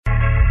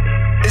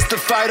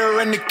fighter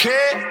and the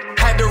kid.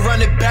 Had to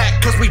run it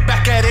back, cause we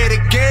back at it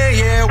again.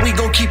 Yeah, we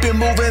gon' keep it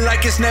moving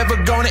like it's never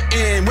gonna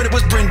end. When it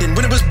was Brendan,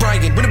 when it was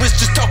Brian, when it was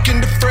just talking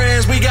to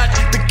friends. We got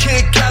the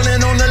kid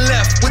Callan on the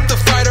left, with the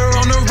fighter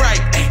on the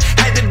right. Ay,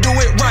 had to do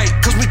it right,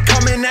 cause we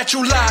coming at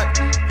you live.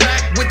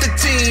 Back with the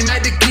team,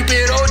 had to keep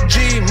it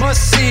OG. Must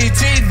see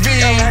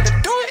TV. Had to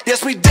do it.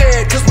 Yes, we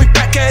did, cause we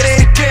back at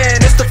it again.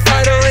 It's the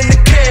fighter and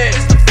the kid.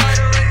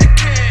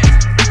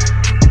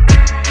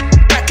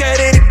 Back at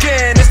it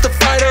again, it's the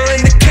fighter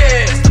and the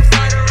kid.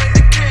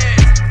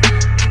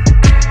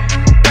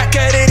 Back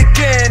at it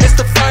again, it's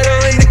the fighter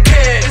and the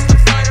kid. It's the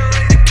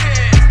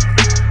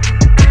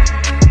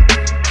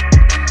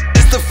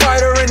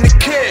fighter and the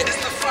kid.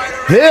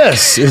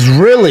 This is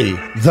really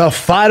the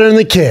fighter and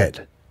the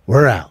kid.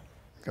 We're out.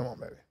 Come on,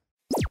 baby.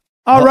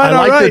 All right,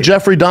 I like the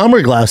Jeffrey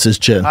Dahmer glasses,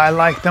 Chin. I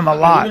like them a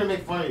lot. I'm gonna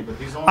make fun of you, but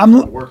these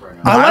don't work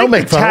right now. I don't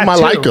make fun of them. I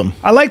like them.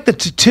 I like the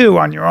tattoo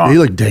on your arm. You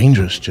look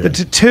dangerous, Chin. The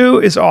tattoo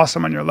is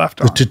awesome on your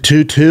left arm. The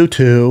tattoo.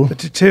 The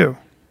tattoo.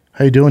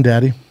 How you doing,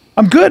 Daddy?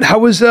 I'm good. How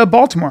was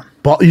Baltimore?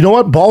 You know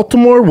what?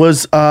 Baltimore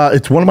was,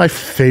 it's one of my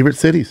favorite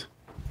cities.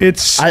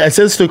 It's I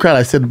said this to a crowd.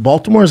 I said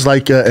Baltimore is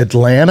like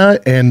Atlanta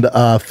and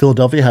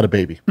Philadelphia had a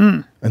baby.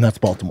 And that's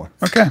Baltimore.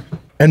 okay.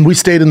 And we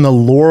stayed in the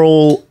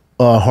Laurel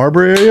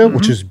Harbor area,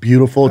 which is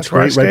beautiful. That's it's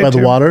where I great, right stayed by the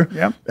too. water.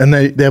 Yep. And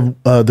they have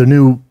their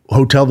new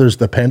hotel. There's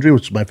the Pendry,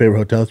 which is my favorite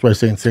hotel. That's where I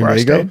stay in San where I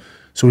Diego. stayed.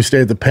 So we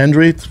stayed at the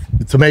Pendry.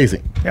 It's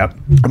amazing. Yep.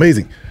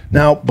 Amazing.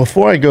 Now,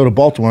 before I go to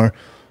Baltimore,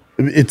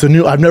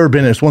 I've never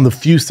been there. It's one of the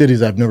few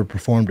cities I've never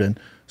performed in.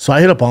 So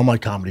I hit up all my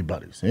comedy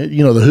buddies.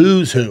 You know, the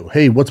who's who.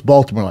 Hey, what's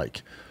Baltimore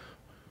like?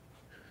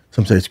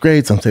 Some say it's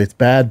great, some say it's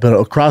bad, but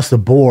across the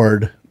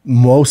board,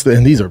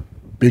 and these are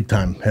big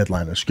time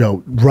headliners,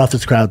 go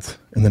roughest crowds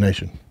in the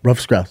nation.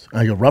 Roughest crowds.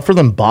 I go, rougher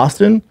than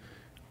Boston?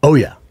 Oh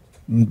yeah.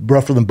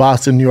 Rougher than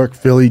Boston, New York,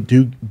 Philly,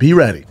 be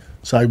ready.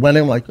 So I went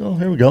in like, oh,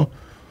 here we go.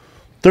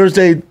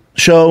 Thursday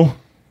show,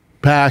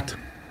 packed,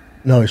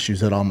 no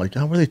issues at all. I'm like,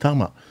 oh, what are they talking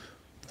about?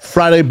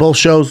 Friday, both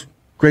shows,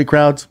 great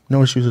crowds,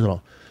 no issues at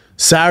all.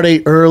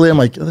 Saturday early, I'm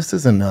like, oh, this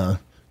isn't,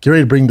 get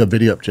ready to bring the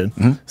video up, Chin.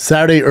 Mm-hmm.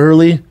 Saturday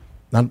early,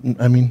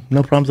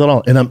 no problems at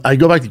all. And I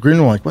go back to green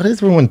room, like, what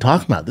is everyone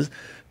talking about?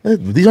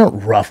 These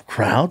aren't rough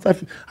crowds.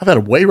 I've had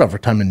a way rougher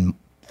time in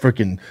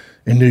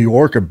New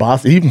York or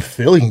Boston. Even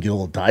Philly can get a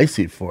little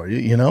dicey for you,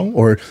 you know,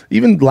 or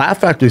even Laugh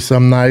Factory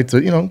some nights,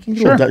 or, you know, can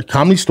get a little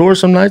Comedy Store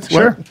some nights.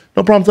 Sure. Well,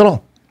 no problems at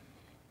all.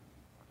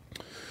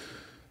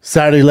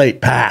 Saturday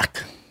late,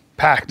 packed.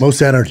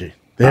 Most energy.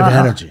 They have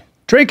energy.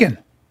 Drinking.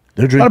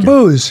 They're drinking. A lot of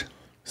booze.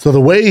 So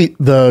the way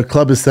the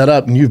club is set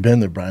up, and you've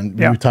been there, Brian,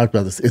 Yeah. we talked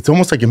about this, it's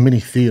almost like a mini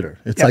theater.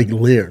 It's Yeah. like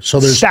Lear. So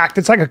there's Stacked.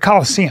 It's like a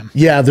coliseum.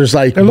 Yeah, there's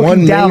like They're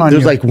looking down on you.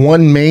 like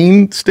one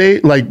main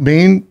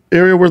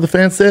area where the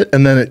fans sit,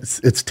 and then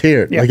it's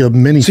tiered, Yeah. like a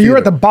mini So theater. you're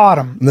at the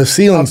bottom. And the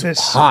ceiling's of this.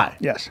 high.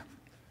 Yes.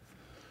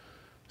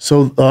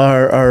 So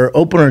our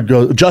opener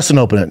goes, Justin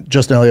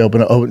Elliott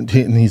opened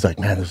it, and he's like,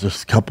 man, there's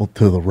this couple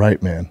to the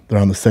right, man. They're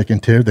on the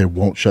second tier. They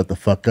won't shut the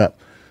fuck up.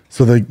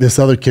 So this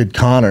other kid,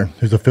 Connor,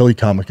 who's a Philly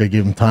comic, I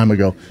gave him time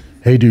ago,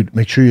 hey, dude,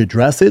 make sure you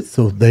address it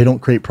so they don't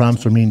create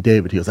problems for me and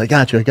David. He goes, I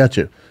got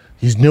you.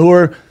 He's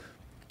newer,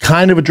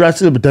 kind of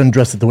addresses it, but doesn't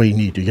address it the way you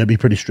need to. You got to be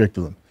pretty strict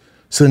with him.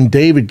 So then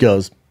David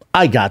goes,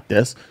 I got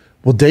this.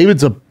 Well,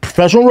 David's a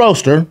professional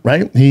roaster,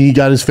 right? He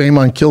got his fame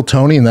on Kill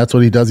Tony, and that's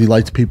what he does. He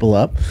lights people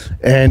up.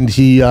 And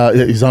he's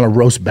on a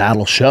roast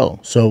battle show.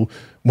 So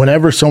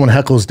whenever someone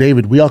heckles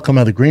David, we all come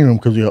out of the green room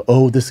because we go,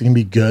 oh, this is going to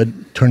be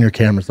good. Turn your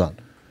cameras on.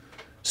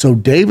 So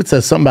David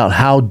says something about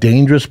how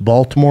dangerous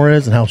Baltimore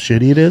is and how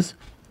shitty it is.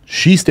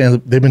 She stands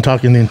up. They've been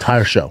talking the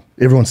entire show.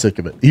 Everyone's sick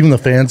of it. Even the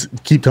fans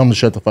keep telling them to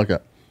shut the fuck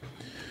up.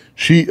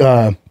 She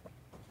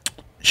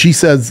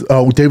says,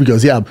 David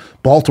goes, yeah,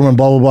 Baltimore and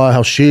blah, blah, blah,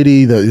 how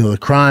shitty, the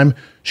crime.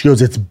 She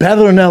goes, it's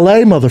better than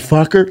L.A.,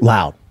 motherfucker.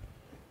 Loud.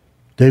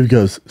 David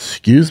goes,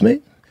 excuse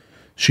me?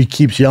 She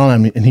keeps yelling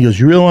at me. And he goes,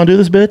 you really want to do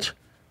this, bitch?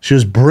 She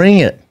goes, bring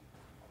it.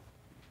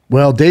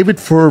 Well, David,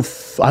 for,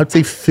 I'd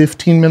say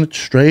 15 minutes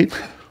straight,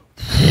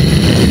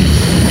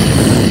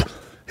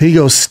 he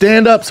goes,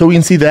 stand up so we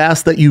can see the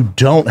ass that you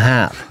don't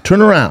have.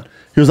 Turn around.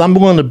 He goes, I'm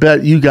willing to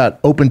bet you got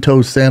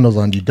open-toed sandals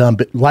on, you dumb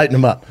bitch. Lighten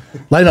him up.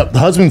 Lighten up. The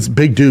husband's a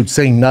big dude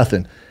saying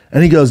nothing.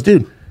 And he goes,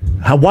 dude,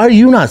 why are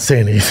you not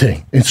saying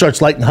anything? And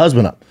starts lighting the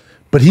husband up.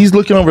 But he's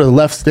looking over the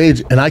left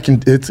stage, and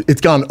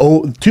it's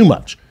gone too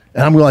much.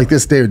 And I'm going like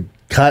this, David,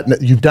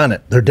 cut. You've done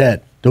it. They're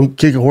dead. Don't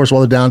kick a horse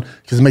while they're down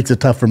because it makes it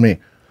tough for me.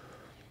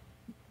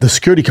 The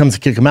security comes to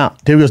kick him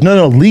out. David goes,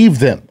 no, leave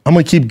them. I'm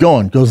going to keep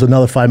going. Goes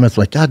another 5 minutes.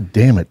 Like, God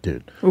damn it,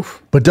 dude.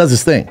 Oof. But does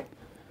his thing.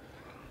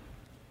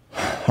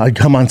 I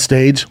come on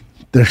stage.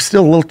 They're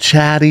still a little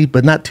chatty,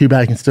 but not too bad.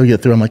 I can still get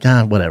through. I'm like,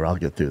 whatever. I'll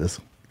get through this.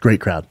 Great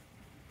crowd.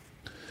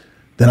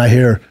 Then I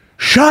hear,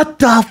 shut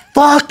the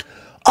fuck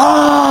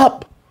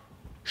up.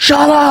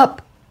 Shut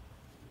up.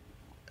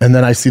 And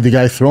then I see the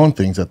guy throwing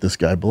things at this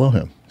guy below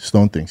him. He's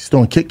throwing things. He's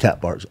throwing Kit Kat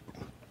bars.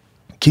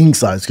 King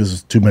size because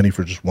it's too many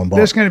for just one bar.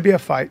 There's going to be a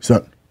fight.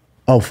 So,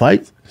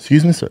 fight?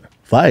 Excuse me, sir.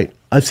 Fight.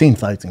 I've seen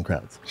fights in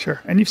crowds. Sure.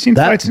 And you've seen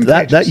That fights in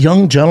that cages.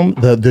 young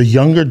gentleman, the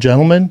younger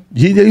gentleman,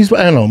 he's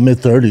I don't know,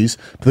 mid-30s.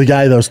 But the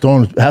guy that was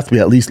throwing has to be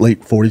at least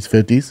late 40s,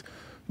 50s.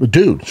 But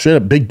dude, straight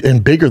up big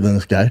and bigger than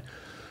this guy.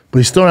 But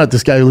he's throwing at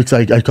this guy who looks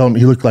like, I call him,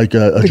 he looked like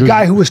a The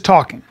guy who was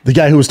talking. The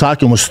guy who was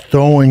talking was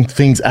throwing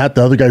things at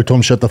the other guy who told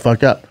him shut the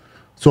fuck up.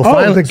 So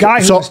Oh, the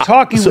guy who was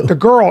talking with the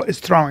girl is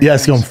throwing.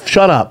 Yes, things. going,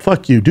 shut up,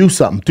 fuck you, do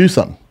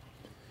something.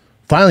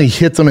 Finally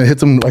hits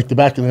him like the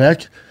back of the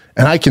neck.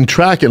 And I can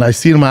track it. And I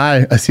see it in my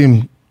eye. I see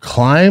him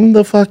climb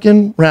the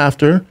fucking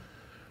rafter,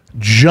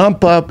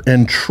 jump up,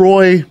 and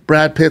Troy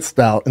Brad Pitt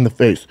style in the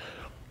face.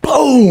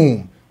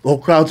 Boom! The whole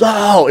crowd's,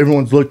 oh,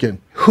 everyone's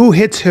looking. Who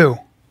hits who?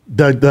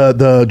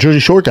 The Jersey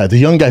Shore guy, the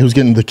young guy who's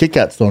getting the Kit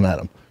Kats thrown at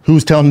him,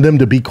 who's telling them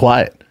to be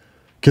quiet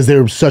because they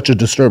were such a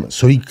disturbance.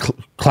 So he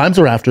climbs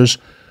the rafters,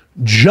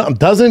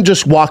 doesn't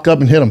just walk up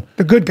and hit him.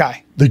 The good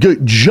guy. The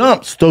good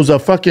jumps, throws a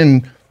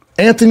fucking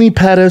Anthony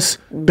Pettis,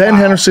 Ben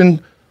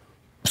Henderson,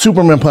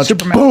 Superman punch,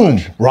 boom,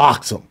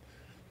 rocks him.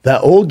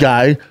 That old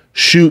guy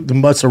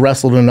must have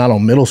wrestled in, I don't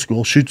know, middle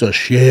school, shoots a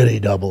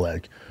shitty double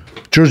leg.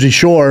 Jersey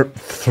Shore,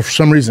 for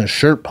some reason, his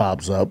shirt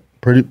pops up,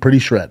 pretty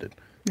shredded.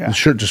 Yeah. The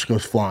shirt just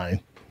goes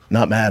flying.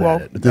 Not mad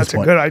at it at this point. That's a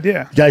good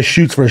idea. The guy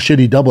shoots for a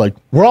shitty double leg.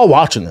 We're all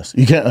watching this.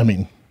 You can't, I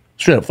mean,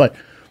 straight up fight.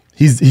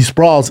 He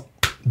sprawls,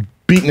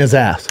 beating his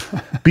ass.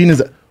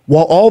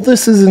 While all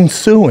this is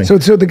ensuing. So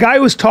the guy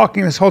who was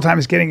talking this whole time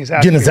is getting his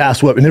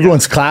ass whipped. And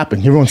everyone's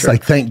clapping. Everyone's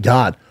like, thank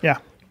God. Yeah.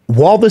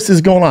 While this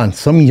is going on,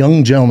 some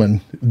young gentleman,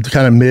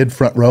 kind of mid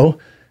front row,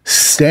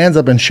 stands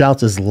up and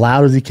shouts as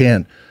loud as he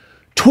can,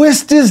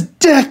 twist his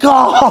dick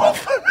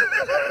off.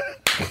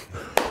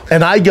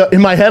 And I go,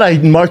 in my head, I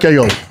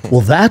go,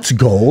 well, that's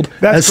gold.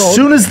 As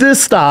soon as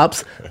this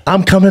stops,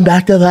 I'm coming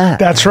back to that.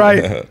 That's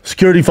right.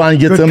 Security finally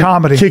gets him,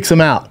 kicks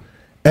him out.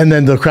 And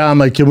then the crowd, I'm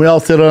like, can we all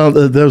sit on,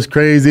 that was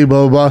crazy,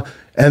 blah, blah, blah.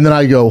 And then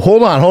I go,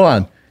 hold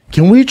on.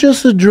 Can we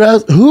just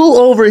address, who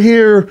over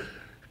here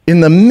in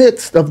the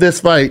midst of this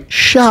fight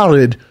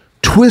shouted,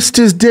 twist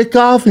his dick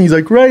off? And he's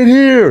like, right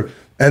here.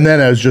 And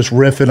then I was just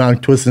riffing on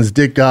twisting his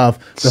dick off.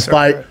 The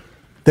fight,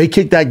 they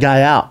kicked that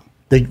guy out.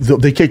 They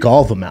kick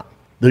all of them out.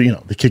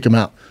 They kick him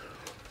out.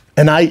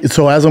 And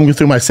so as I'm going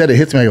through my set, it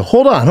hits me. I go,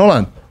 hold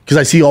on. Because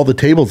I see all the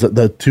tables,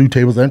 the 2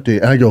 tables empty.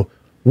 And I go,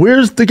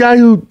 where's the guy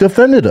who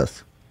defended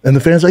us? And the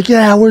fans are like,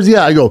 yeah, where's he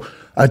at?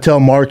 I tell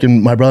Mark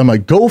and my brother, I'm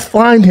like, go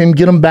find him,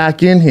 get him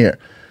back in here.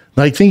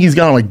 And I think he's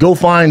gone. I'm like, go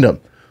find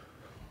him.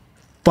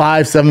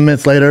 5-7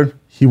 minutes later,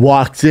 he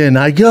walks in.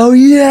 I go,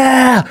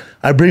 yeah.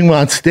 I bring him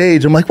on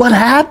stage. I'm like, what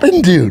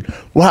happened, dude?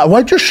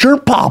 Why'd your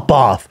shirt pop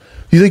off?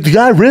 He's like, the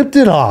guy ripped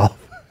it off.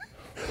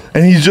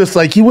 And he's just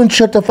like, he wouldn't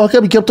shut the fuck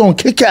up. He kept throwing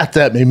Kit Kats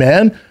at me,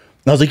 man. And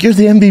I was like, you're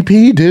the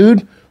MVP,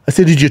 dude. I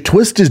said, did you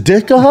twist his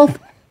dick off?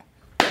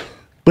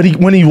 But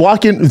when he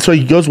walked in, so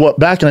he goes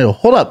back, and I go,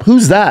 hold up,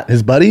 who's that?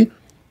 His buddy?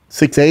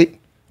 6'8",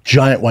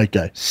 giant white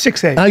guy.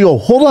 6'8". And I go,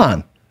 hold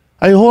on.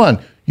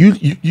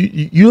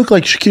 You look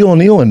like Shaquille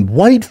O'Neal in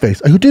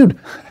whiteface. I go, dude,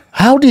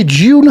 how did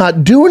you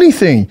not do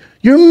anything?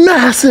 You're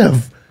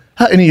massive.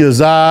 And he goes,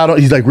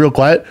 he's like real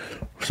quiet.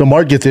 So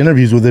Mark gets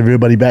interviews with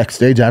everybody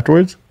backstage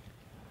afterwards.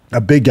 A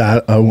big guy,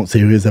 I won't say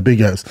who he is, a big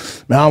guy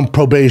goes, man, I'm on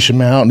probation,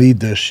 man. I don't need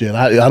this shit.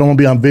 I don't want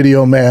to be on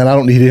video, man. I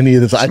don't need any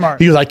of this.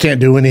 He goes, I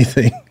can't do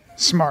anything.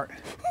 Smart.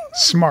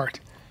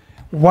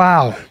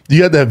 Wow.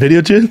 You got that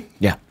video, Chin?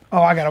 Yeah.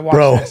 Oh, I got to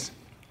watch this.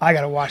 I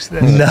got to watch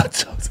this.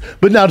 Nuts.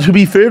 But now, to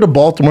be fair to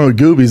Baltimore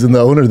Magoobys and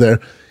the owner there,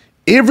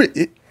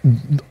 everybody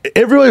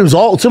was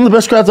some of the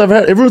best crowds I've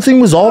had. Everything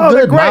was all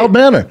good, mild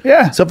manner.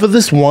 Yeah. Except for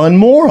this one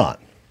moron.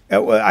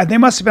 They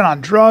must have been on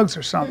drugs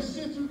or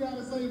something.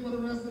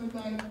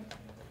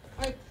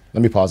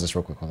 Let me pause this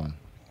real quick. Hold on.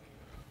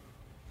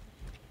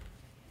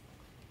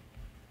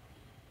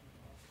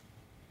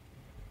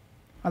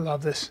 I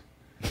love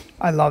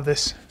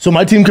this. So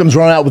my team comes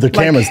running out with their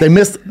cameras. They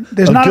missed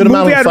There's a not good a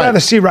amount movie of I'd fight. rather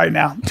see right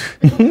now.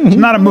 It's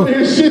not a movie.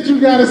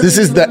 This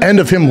is the end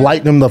of him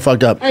lighting him the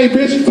fuck up. Hey,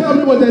 bitch, tell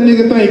me what that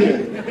nigga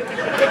thinking.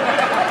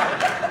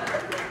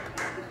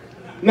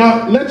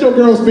 Now, let your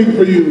girl speak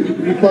for you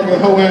fucking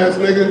hoe ass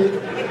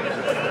nigga.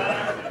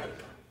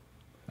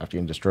 After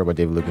getting destroyed by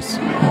David Lucas.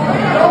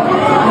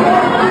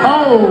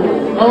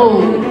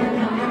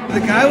 The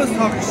guy was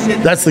talking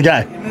shit. That's the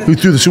guy who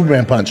threw the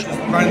Superman punch.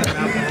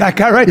 That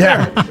guy right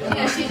there.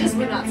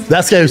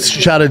 That's the guy who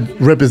shouted,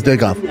 rip his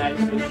dick off. My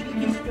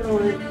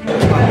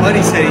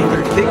buddy said he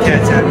threw Kit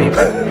Kats at me,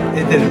 but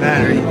it didn't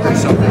matter. He threw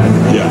something.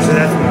 Yeah. So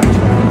that's what I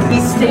told him. He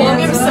swung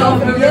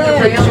himself over the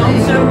rail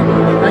also.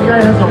 That guy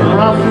has a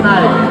rough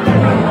night.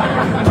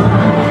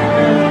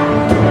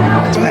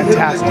 That's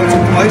fantastic. Once or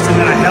twice, and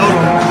then I held him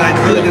because I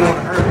really didn't want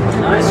to hurt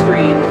him. I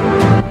screamed,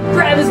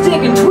 grab his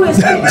dick and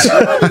twist it.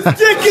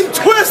 Dick and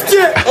twist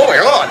it! Oh my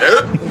god,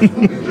 dude.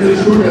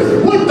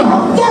 What the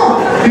fuck?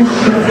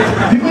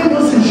 You know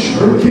once his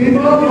shirt came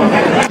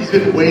off? He's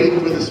been waiting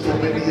for this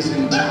moment his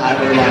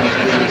entire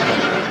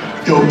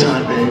life. Go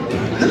time, babe.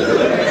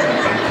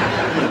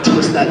 I'm gonna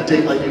twist that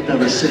dick like you've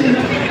never seen.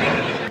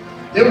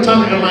 They were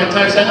talking about my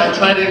entire set. I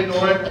tried to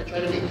ignore it. I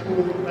tried to be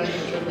cool, right? I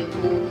tried to be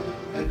cool.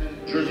 And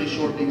then Jersey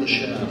Shore beat the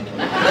shit out of him.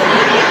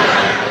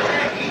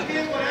 He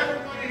did what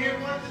everybody here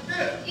wants to do.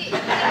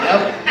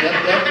 Yep.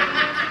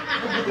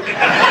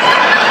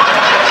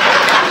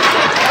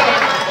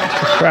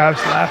 Crabs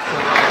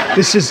laughing.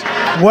 This is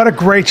what a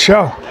great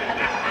show.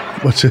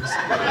 What's this? Right?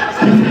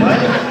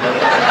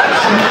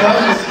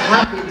 Somebody is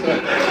happy to.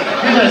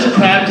 You guys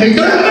crab take it.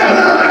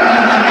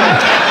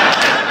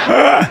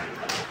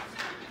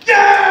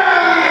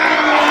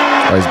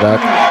 Oh, he's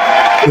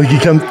back. Look, he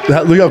comes.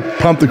 Look how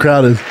pumped the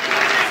crowd is.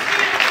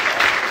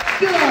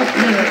 Get out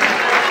here.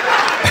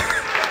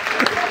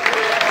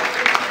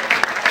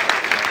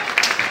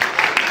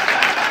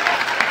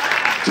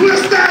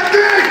 Twist that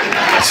dick!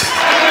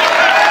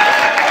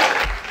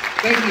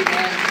 Thank you,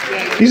 man.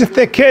 Yeah, He's a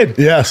thick kid.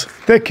 Yes.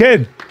 Thick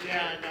kid.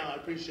 yeah, I know. I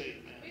appreciate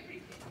it, man.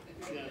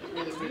 Yeah, I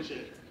really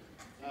appreciate it.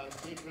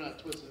 Thank you for not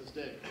twisting his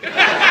dick.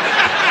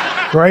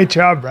 Great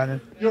job,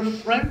 Brendan. Your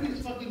friend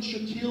is fucking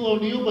Shaquille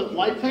O'Neal, but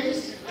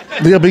whiteface?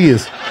 Look how big he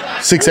is.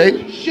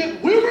 6'8".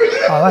 Shit, where were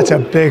you? Oh, that's a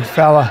big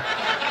fella.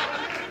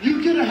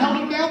 You could have held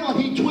him down while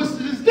he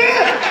twisted his dick.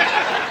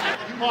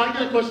 Oh, I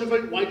got a question for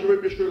you. Why'd you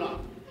rip your shirt off?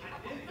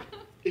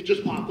 It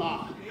just popped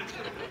off.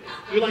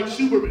 You're like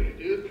Superman,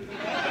 dude.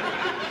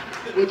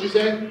 What'd you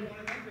say?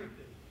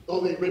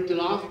 Oh, they ripped it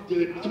off?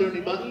 Did it turn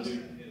any buttons?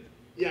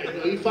 Yeah,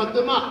 you fucked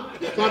them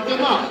up. You fucked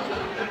them up.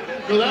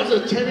 No, that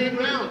was a 10-8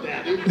 round,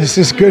 Daddy. This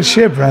is good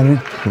shit, Brendan.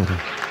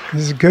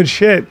 This is good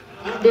shit.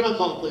 Bring my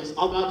phone, please.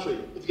 I'll vouch for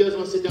you. If you guys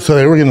want to sit down. So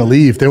they were gonna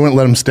leave. They wouldn't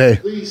let him stay.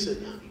 Please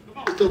sit down.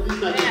 It's the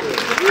least I can do.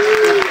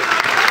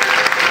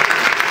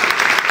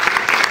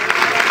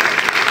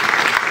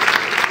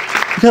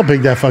 Look how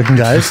big that fucking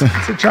guy is.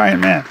 It's a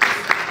giant man.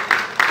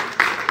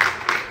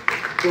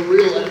 The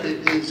real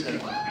MVP's here.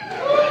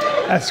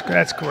 That's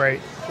great.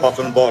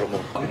 Welcome to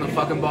Baltimore. Welcome to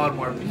fucking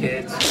Baltimore,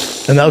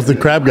 kids. And that was the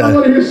crab guy. I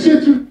want to hear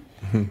shit you.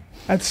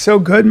 That's so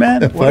good,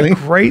 man. What funny? a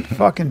great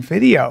fucking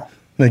video.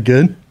 Isn't that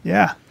good?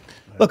 Yeah.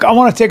 Look, I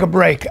want to take a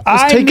break.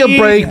 Take a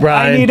break,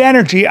 Brian. I need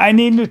energy. I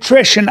need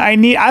nutrition. I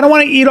don't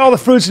want to eat all the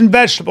fruits and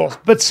vegetables,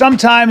 but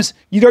sometimes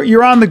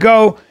you're on the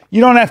go. You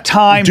don't have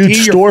time Dude, to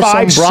eat store your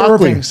 5 some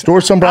broccoli. servings. Store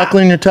some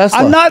broccoli in your Tesla.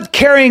 I'm not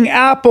carrying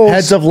apples.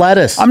 Heads of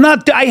lettuce.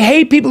 I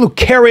hate people who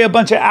carry a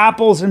bunch of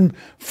apples and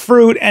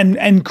fruit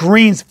and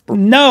greens.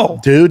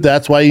 No. Dude,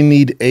 that's why you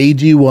need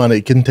AG1.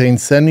 It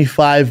contains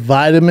 75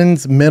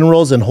 vitamins,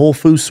 minerals, and whole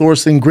food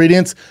source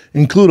ingredients,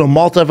 include a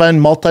multivitamin,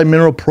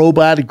 multi-mineral,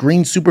 probiotic,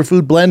 green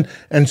superfood blend,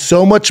 and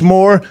so much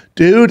more.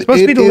 Dude, It's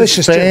supposed to be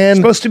delicious, too. It's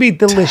supposed to be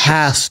delicious.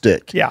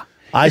 Fantastic. Yeah.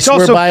 I It's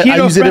swear also by it. I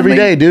use it every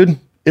day, dude.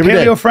 Every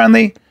day.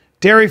 Paleo-friendly,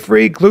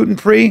 dairy-free,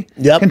 gluten-free.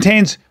 Yep.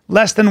 Contains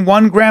less than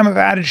 1 gram of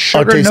added Oh, it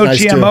sugar, tastes no nice,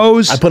 too.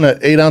 GMOs. I put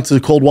 8 ounces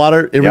of cold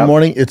water every Yep.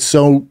 morning. It's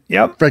so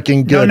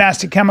freaking good. No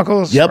nasty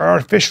chemicals Yep. or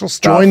artificial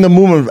stuff. Join the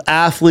movement of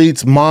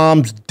athletes,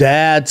 moms,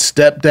 dads,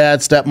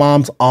 stepdads,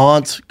 stepmoms,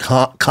 aunts,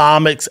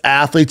 comics,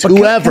 athletes, But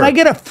whoever. Can I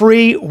get a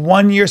free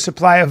 1-year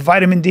supply of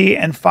vitamin D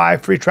and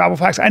 5 free travel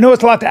packs? I know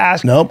it's a lot to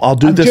ask. Nope, I'll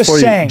do I'm this just for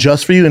saying. you.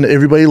 Just for you and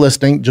everybody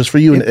listening. Just for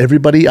you and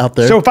everybody out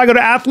there. So if I go to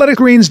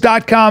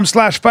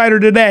athleticgreens.com/fighter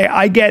today,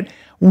 I get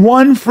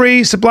 1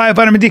 free supply of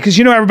vitamin D because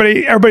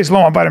everybody's low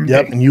on vitamin D.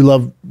 Yep, and you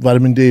love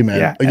vitamin D, man.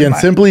 Yeah, Again, and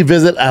simply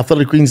visit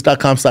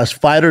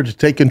athleticgreens.com/fighter to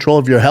take control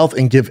of your health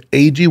and give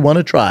AG1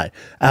 a try.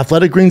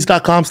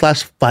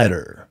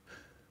 athleticgreens.com/fighter.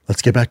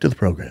 Let's get back to the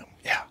program.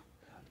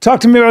 Talk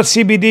to me about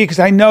CBD because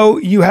I know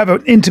you have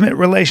an intimate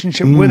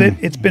relationship with it.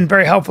 It's been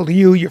very helpful to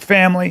you, your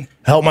family.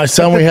 Helped my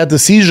son when he had the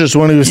seizures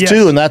when he was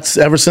 2, and that's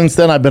ever since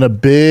then I've been a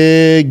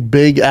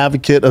big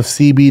advocate of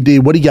CBD.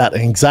 What do you got?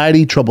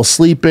 Anxiety, trouble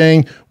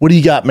sleeping? What do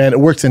you got, man?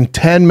 It works in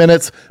 10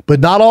 minutes, but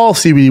not all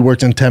CBD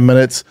works in 10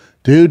 minutes.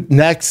 Dude,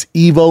 Next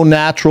Evo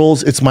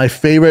Naturals, it's my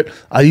favorite.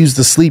 I use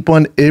the sleep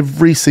one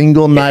every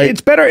single night.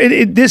 It's better.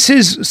 This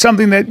is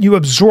something that you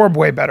absorb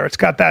way better. It's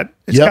got that.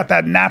 It's got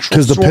that natural.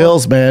 Because the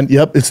pills, man.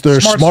 Yep, it's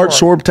their smart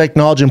sorb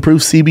technology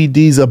improves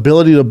CBD's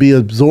ability to be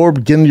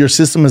absorbed, get into your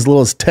system as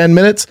little as 10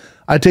 minutes.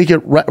 I take it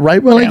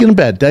right when I get in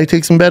bed. Daddy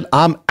takes in bed.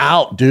 I'm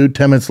out, dude.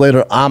 10 minutes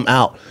later, I'm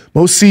out.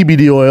 Most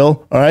CBD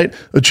oil, all right,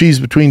 achieves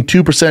between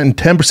 2% and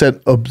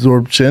 10%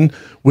 absorption,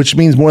 which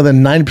means more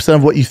than 90%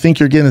 of what you think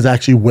you're getting is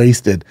actually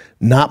wasted.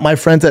 Not my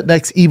friends at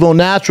Next Evo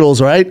Naturals,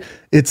 all right?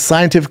 It's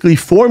scientifically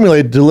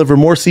formulated to deliver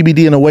more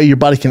CBD in a way your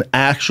body can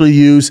actually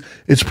use.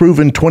 It's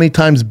proven 20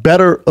 times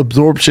better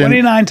absorption.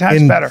 29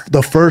 times in better.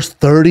 The first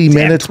 30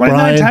 minutes, 29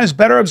 Brian. times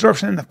better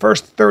absorption in the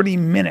first 30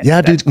 minutes.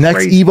 Yeah, That's dude. Next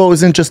crazy. Evo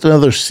isn't just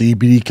another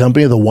CBD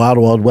company, the Wild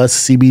Wild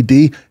West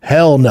CBD.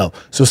 Hell no.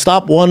 So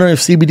stop wondering if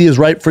CBD is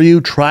right for you.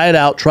 Try it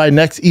out. Try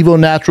Next Evo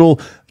Natural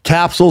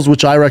capsules,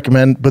 which I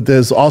recommend, but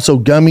there's also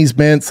gummies,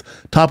 mints,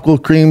 topical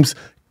creams,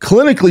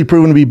 clinically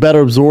proven to be better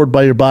absorbed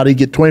by your body.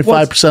 Get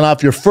 25%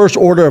 off your first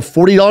order of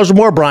 $40 or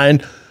more,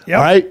 Brian. Yep.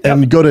 All right.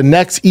 And go to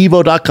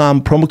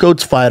nextevo.com, promo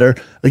code's fighter.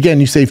 Again,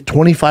 you save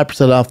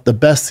 25% off the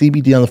best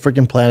CBD on the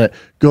freaking planet.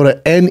 Go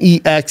to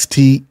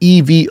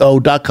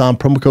nextevo.com,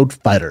 promo code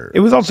fighter. It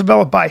was also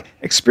developed by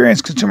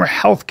experienced consumer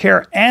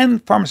healthcare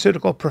and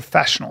pharmaceutical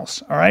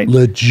professionals. All right.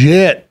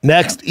 Legit.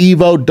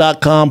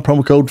 Nextevo.com,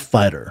 promo code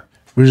fighter.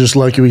 We're just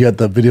lucky we got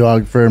the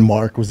videographer and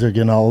Mark was there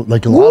getting all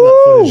like a lot of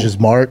that footage is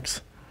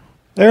Mark's.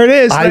 There it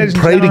is. I ladies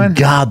and pray to gentlemen.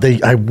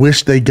 God I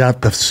wish they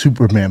got the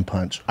Superman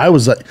punch. I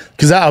was like,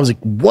 because I was like,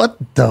 what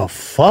the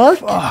fuck?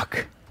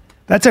 Fuck.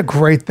 That's a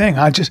great thing.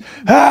 I just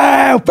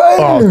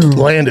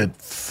Landed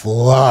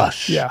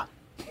flush.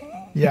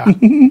 Yeah.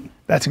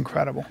 That's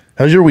incredible.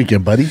 How's your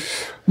weekend, buddy?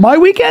 My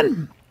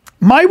weekend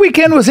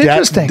was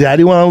interesting.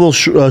 Daddy went on a little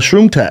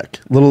shroom tech.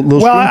 Little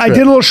Well, shroom I trip.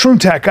 did a little shroom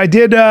tech. I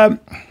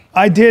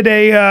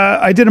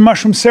did a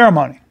mushroom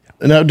ceremony.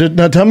 Now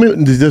tell me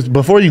this,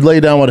 before you lay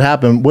down what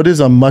happened. What is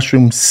a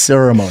mushroom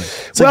ceremony?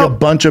 It's like a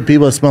bunch of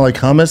people that smell like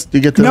hummus. Do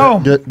you get to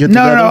get together?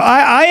 No.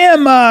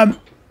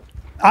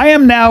 I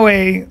am now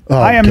a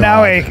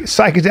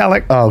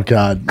psychedelic. Oh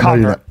God!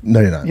 convert. No,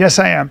 you're not. Yes,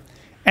 I am,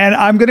 and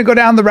I'm going to go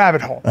down the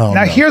rabbit hole. Oh,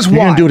 now, no. here's You're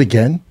why. gonna do it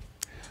again?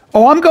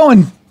 Oh, I'm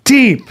going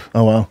deep.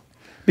 Oh wow!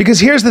 Because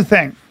here's the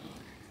thing.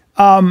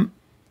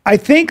 I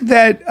think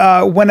that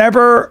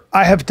whenever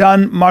I have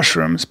done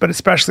mushrooms, but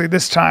especially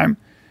this time,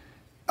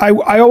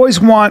 I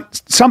always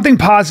want something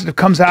positive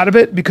comes out of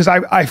it because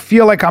I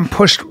feel like I'm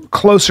pushed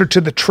closer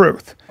to the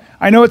truth.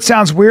 I know it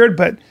sounds weird,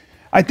 but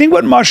I think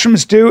what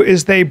mushrooms do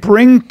is they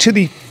bring to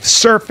the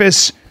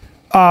surface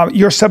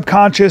your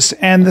subconscious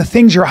and the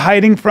things you're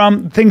hiding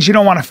from, the things you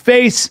don't want to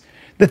face,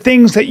 the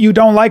things that you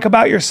don't like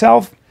about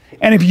yourself.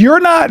 And if you're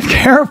not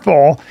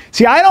careful,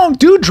 see, I don't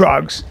do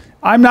drugs.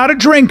 I'm not a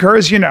drinker,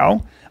 as you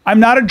know. I'm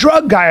not a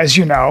drug guy, as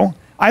you know.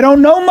 I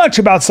don't know much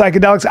about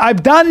psychedelics.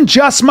 I've done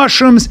just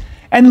mushrooms,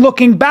 and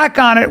looking back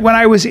on it, when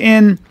I was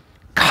in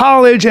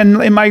college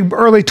and in my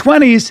early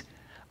 20s,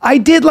 I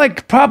did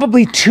like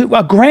probably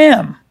a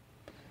gram.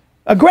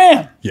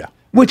 Yeah.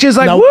 Which is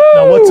like, Now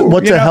woo!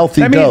 what's a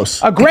healthy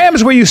dose? A gram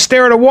is where you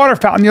stare at a water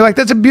fountain. You're like,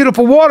 that's a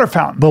beautiful water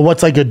fountain. But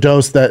what's like a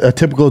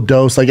typical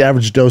dose, like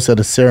average dose at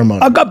a ceremony?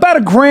 About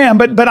a gram,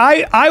 but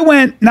I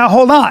went, now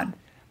hold on.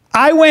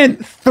 I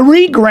went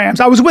 3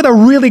 grams. I was with a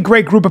really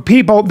great group of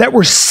people that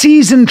were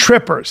seasoned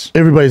trippers.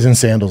 Everybody's in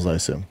sandals, I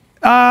assume.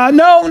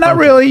 No, not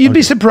really. You'd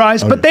be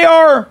surprised, but they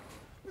are,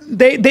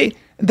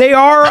 they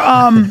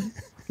are,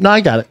 No, I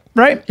got it.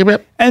 right?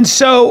 Yep. And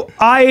so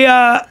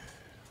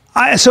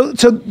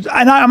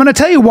and I'm going to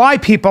tell you why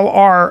people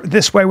are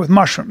this way with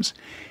mushrooms.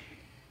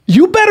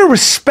 You better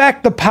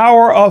respect the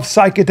power of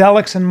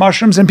psychedelics and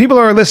mushrooms, and people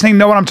who are listening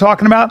know what I'm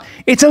talking about.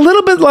 It's a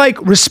little bit like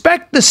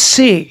respect the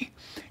sea.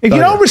 If you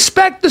don't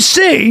respect the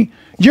sea,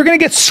 you're going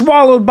to get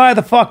swallowed by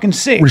the fucking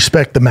sea.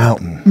 Respect the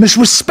mountain.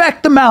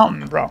 Respect the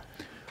mountain, bro.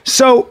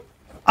 So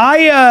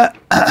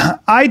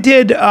I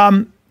did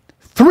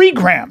 3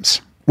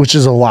 grams. Which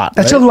is a lot.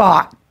 That's right? a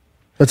lot.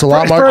 That's a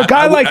lot, For Mark. a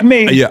guy like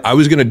me. Yeah, I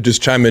was going to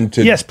just chime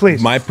into Yes,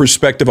 please. my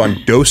perspective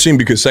on dosing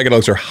because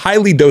psychedelics are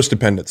highly dose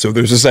dependent. So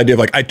there's this idea of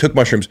like, I took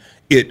mushrooms.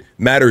 It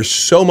matters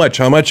so much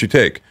how much you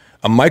take.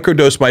 A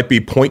microdose might be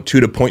 0.2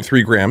 to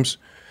 0.3 grams.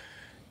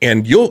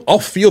 And I'll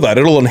feel that.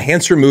 It'll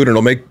enhance your mood and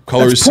it'll make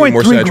colors That's seem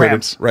more 0.3 saturated.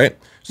 grams. Right?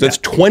 So that's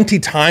 20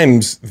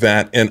 times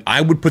that. And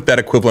I would put that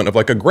equivalent of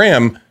like a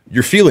gram.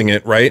 You're feeling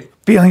it, right?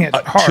 Feeling it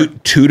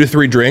hard. 2 to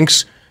 3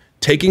 drinks.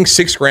 Taking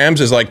 6 grams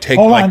is like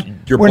Hold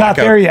on. your We're not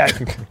blackout. there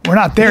yet. We're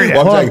not there yet.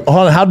 Well, I'm Hold saying- on,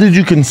 hold on. How did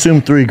you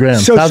consume 3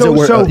 grams? How's it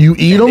work? You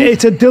eat them?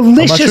 It's a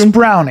delicious mushroom?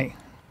 brownie.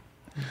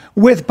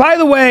 With, by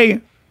the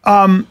way,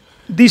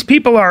 these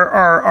people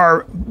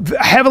are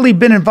heavily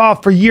been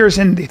involved for years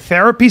in the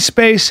therapy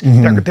space.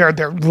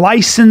 They're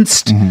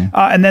licensed,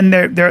 and then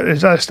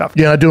there's other stuff.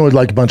 You're not doing it with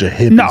like a bunch of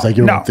hippies, like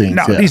everyone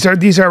thinks. no. Yeah.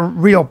 These are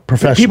real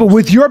Professionals. people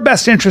with your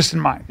best interest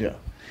in mind. Yeah.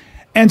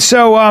 And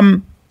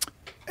so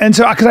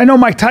because I know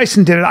Mike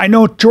Tyson did it, I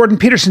know Jordan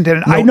Peterson did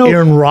it, I know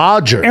Aaron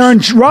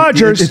Rodgers.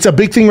 Rodgers. It's a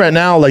big thing right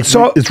now. Like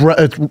So- it's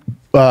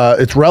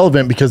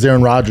relevant because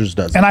Aaron Rodgers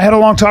does it. And I had a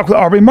long talk with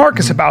Aubrey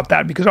Marcus about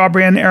that because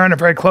Aubrey and Aaron are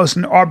very close,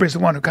 and Aubrey's the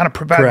one who kind of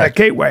provided Correct.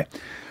 that gateway.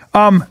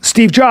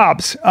 Steve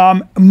Jobs,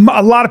 a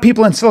lot of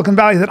people in Silicon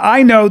Valley that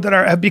I know that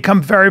have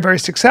become very, very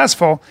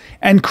successful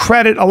and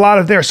credit a lot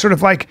of their sort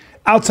of like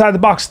outside the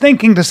box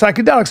thinking to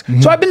psychedelics.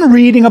 So I've been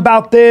reading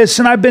about this,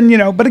 and I've been,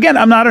 but again,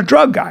 I'm not a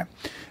drug guy.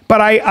 But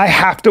I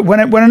have to, when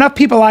enough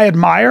people I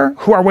admire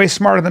who are way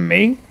smarter than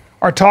me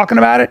are talking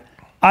about it,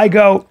 I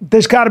go,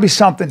 there's got to be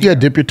something here. Yeah,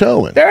 dip your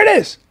toe in. There it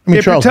is. I mean,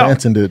 Dip your Charles toe.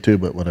 Manson did it too,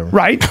 but whatever.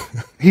 Right?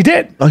 He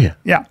did. Oh, yeah.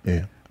 Yeah.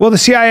 Yeah. Well, the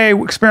CIA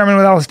experimented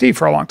with LSD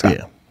for a long time.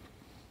 Yeah.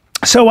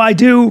 So I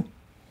go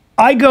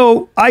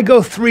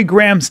 3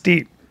 grams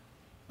deep.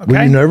 Okay.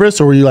 Were you nervous,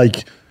 or were you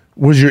like,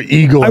 was your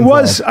ego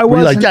involved? Were you like,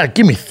 wasn't- yeah,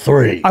 give me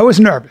 3. I was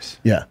nervous.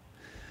 Yeah.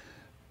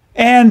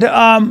 And,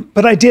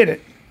 but I did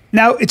it.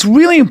 Now, it's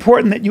really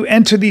important that you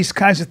enter these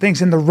kinds of things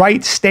in the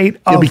right state You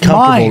of gotta be comfortable.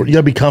 mind. You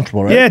gotta be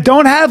comfortable, right? Yeah,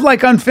 don't have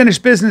like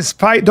unfinished business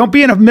fight. Don't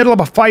be in the middle of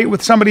a fight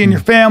with somebody in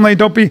your family.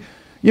 Don't be,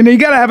 you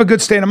got to have a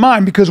good state of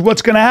mind because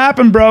what's going to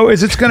happen, bro,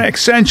 is it's going to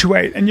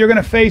accentuate and you're going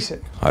to face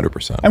it.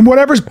 100%. And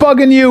whatever's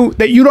bugging you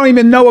that you don't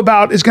even know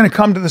about is going to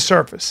come to the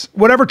surface.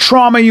 Whatever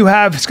trauma you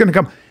have is going to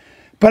come.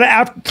 But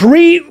after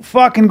 3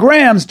 fucking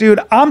grams, dude,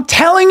 I'm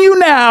telling you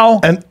now.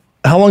 And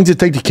how long does it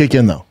take to kick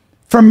in, though?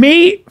 For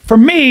me,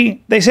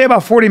 they say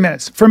about 40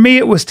 minutes. For me,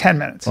 it was 10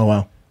 minutes. Oh,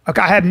 wow.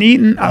 Okay, I hadn't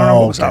eaten. I don't know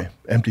what was up.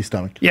 Empty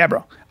stomach. Yeah,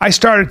 bro.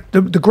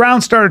 The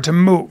ground started to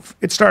move.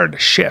 It started to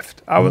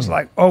shift. I was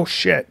like, oh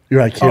shit.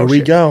 You're like, here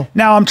we go.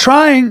 Now I'm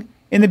trying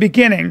in the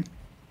beginning.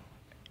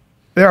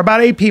 There are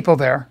about 8 people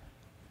there.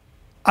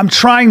 I'm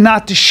trying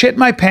not to shit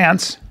my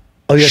pants.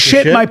 Oh, you have to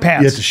shit? My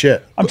pants. You have to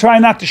shit. I'm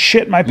trying not to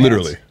shit my pants.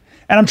 Literally.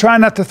 And I'm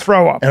trying not to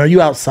throw up. And are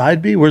you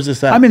outside, B? Where's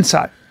this at? I'm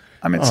inside.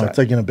 Oh, it's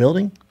like in a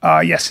building?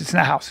 Yes, it's in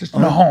a house. It's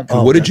in a home.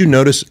 What did you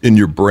notice in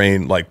your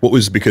brain? Like, what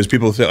was, because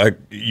people say, like,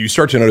 you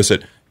start to notice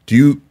it. Do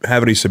you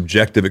have any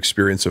subjective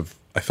experience of,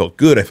 I felt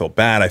good, I felt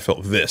bad, I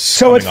felt this?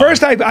 So at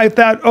first I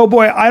thought, oh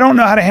boy, I don't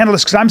know how to handle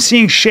this because I'm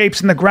seeing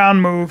shapes in the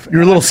ground move.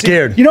 You're a little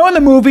scared. You know in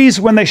the movies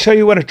when they show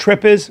you what a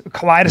trip is, a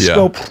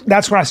kaleidoscope,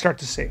 that's when I start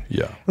to see.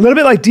 Yeah. A little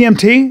bit like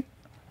DMT,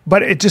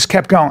 but it just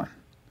kept going.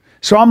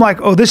 So I'm like,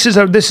 oh, this is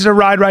a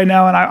ride right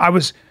now. And I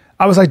was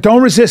like,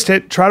 don't resist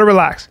it, try to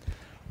relax.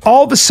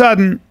 All of a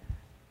sudden,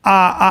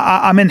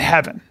 I'm in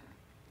heaven.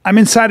 I'm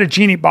inside a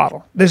genie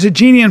bottle. There's a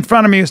genie in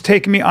front of me who's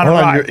taking me on a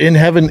ride. You're in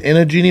heaven in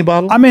a genie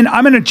bottle? I'm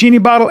in a genie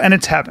bottle and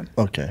it's heaven.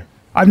 Okay.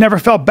 I've never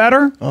felt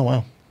better. Oh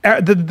wow.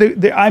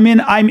 I'm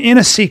in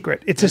a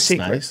secret. It's a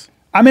secret. Nice.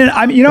 You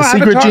know a Avatar?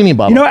 secret genie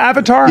bottle. You know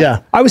Avatar?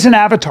 Yeah. I was in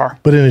Avatar,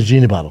 But in a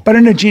genie bottle. but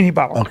in a genie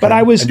bottle. Okay. But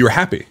I was And you were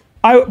happy.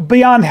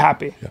 beyond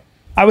happy. Yeah.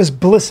 I was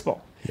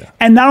blissful. Yeah.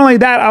 And not only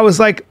that, I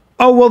was like,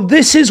 oh well,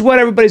 this is what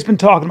everybody's been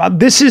talking about.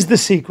 This is the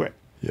secret.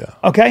 Yeah.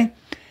 Okay?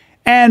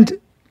 And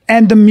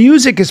the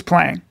music is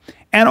playing.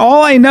 And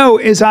all I know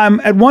is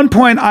at one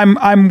point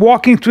I'm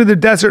walking through the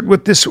desert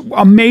with this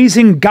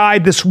amazing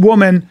guide, this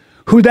woman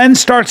who then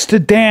starts to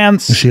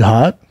dance. Is she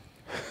hot?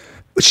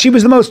 She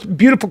was the most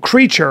beautiful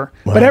creature,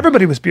 but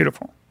everybody was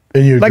beautiful.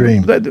 In your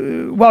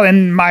dream? Well,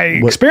 in my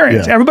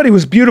experience, yeah. everybody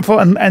was beautiful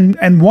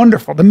and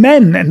wonderful. The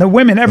men and the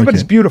women,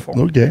 everybody's beautiful.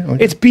 Okay.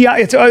 It's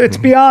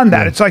beyond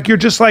that. It's like you're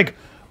just like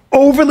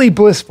overly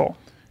blissful.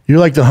 You're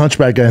like the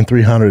hunchback guy in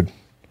 300.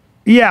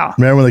 Yeah.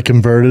 Remember when they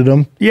converted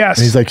him? Yes.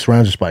 And he's like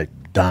surrounded just by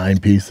dime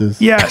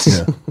pieces. Yes.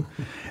 Yeah.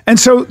 And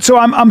so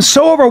I'm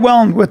so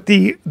overwhelmed with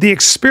the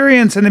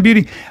experience and the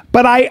beauty.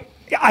 But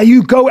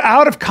you go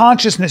out of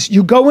consciousness.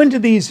 You go into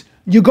these.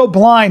 You go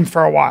blind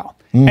for a while,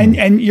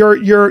 and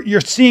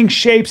you're seeing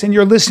shapes and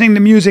you're listening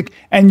to music,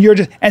 and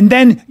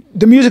then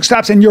the music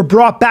stops and you're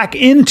brought back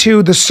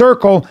into the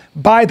circle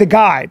by the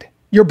guide.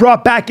 You're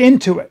brought back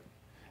into it,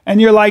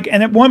 and you're like.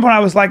 And at one point I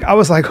was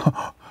like,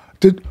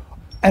 dude,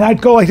 and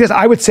I'd go like this.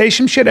 I would say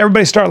some shit.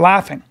 Everybody start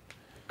laughing.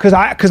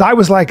 Because I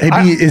was like,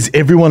 is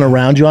everyone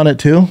around you on it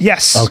too?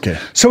 Yes. Okay.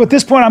 So at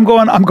this point, I'm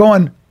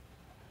going.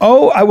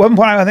 Oh, at one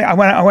point,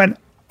 I went.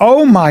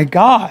 Oh my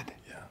God!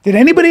 Yeah. Did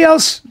anybody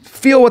else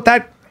feel what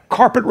that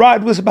carpet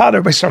ride was about?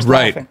 Everybody starts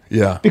laughing.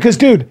 Yeah. Because,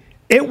 dude,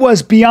 it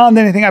was beyond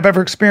anything I've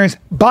ever experienced,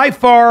 by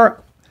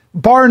far,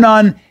 bar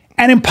none,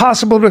 and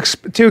impossible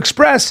to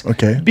express.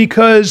 Okay.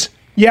 Because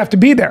you have to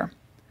be there.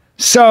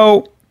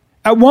 So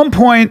at one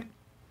point,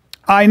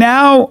 I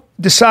now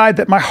decide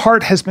that my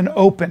heart has been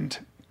opened.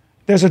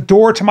 There's a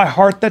door to my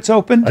heart that's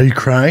open. Are you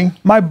crying?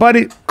 My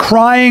buddy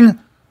crying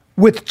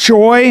with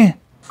joy,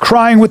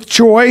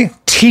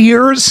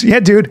 tears. Yeah,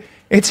 dude,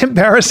 it's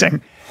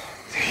embarrassing.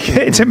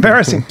 It's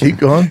embarrassing. Keep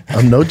going.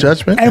 I'm no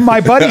judgment. And my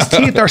buddy's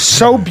teeth are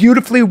so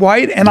beautifully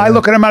white, and I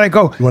look at him and I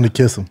go, You want to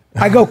kiss him?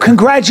 I go,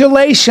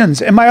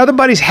 congratulations. And my other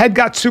buddy's head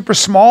got super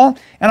small,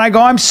 and I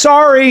go, I'm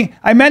sorry.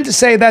 I meant to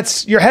say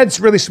your head's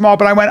really small,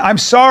 but I went, I'm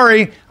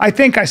sorry. I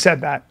think I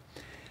said that.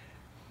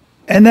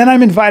 And then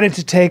I'm invited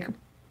to take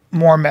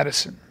more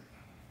medicine.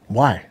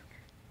 Why?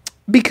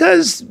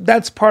 Because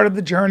that's part of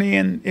the journey,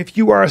 and if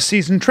you are a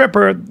seasoned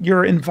tripper,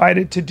 you're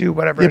invited to do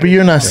whatever. Yeah, but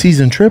you're not a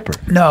seasoned tripper.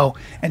 No,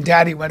 and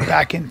Daddy went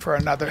back in for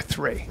another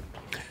 3.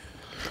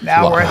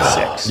 Now we're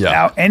at 6. Yeah.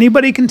 Now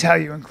anybody can tell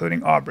you,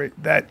 including Aubrey,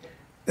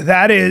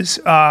 that's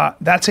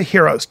a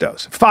hero's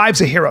dose.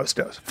 5's a hero's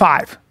dose.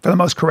 5 for the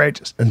most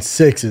courageous. And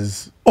 6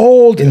 is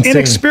Old, insane.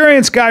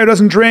 Inexperienced guy who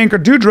doesn't drink or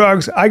do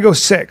drugs. I go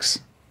 6,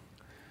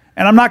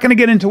 and I'm not going to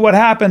get into what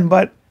happened,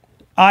 but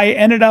I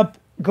ended up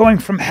going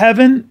from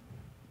heaven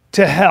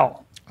to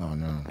hell. Oh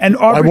no! And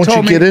Aubrey won't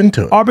told you me, get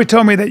into it? Aubrey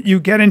told me that you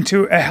get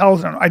into a hell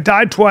zone. I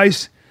died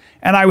twice,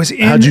 and I was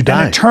in How'd you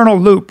die? an eternal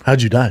loop.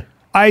 How'd you die?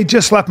 I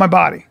just left my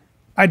body.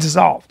 I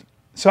dissolved.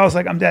 So I was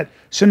like, I'm dead.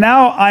 So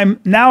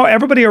now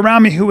everybody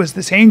around me who was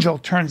this angel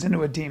turns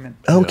into a demon.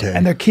 Okay.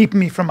 And they're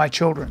keeping me from my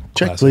children.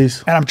 Check,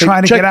 please. And I'm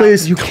trying to Check, get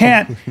please. out. You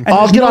can't. And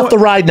I'll there's get off the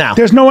ride now.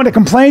 There's no one to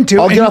complain to.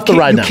 I'll and get off the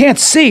ride now. You can't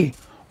see.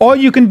 All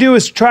you can do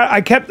is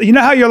try. You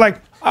know how you're like,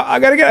 I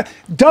gotta get.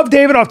 Dove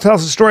Davidoff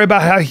tells a story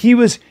about how he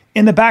was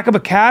in the back of a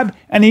cab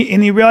and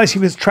he realized he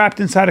was trapped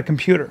inside a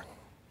computer.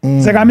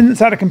 It's like, I'm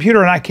inside a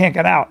computer and I can't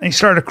get out. And he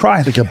started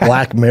crying. Like a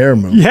Black Mirror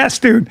movie. Yes,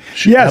 dude.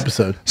 Yes.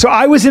 Episode. So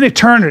I was in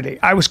eternity.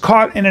 I was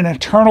caught in an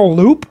eternal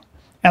loop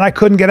and I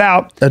couldn't get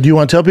out. Do you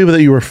want to tell people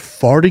that you were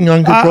farting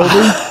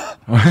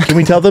uncontrollably? Can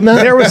we tell them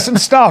that? There was some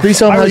stuff. Please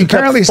tell them I how was you kept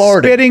apparently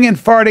farting. spitting and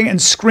farting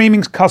and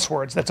screaming cuss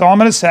words. That's all I'm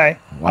going to say.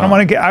 Wow. I don't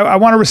want to get. I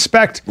want to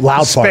respect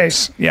Loud the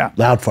space. farts. Yeah.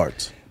 Loud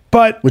farts.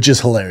 But which is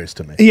hilarious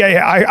to me.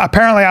 yeah.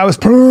 Apparently I was.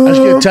 I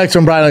just get a text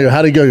from Brian. I go,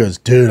 "How'd it go?" He goes,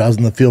 "Dude, I was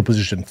in the field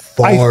position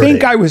farting." I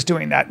think I was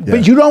doing that,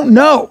 but you don't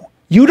know.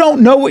 You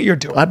don't know what you're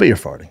doing. I bet you're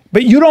farting.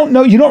 But you don't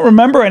know. You don't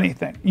remember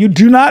anything. You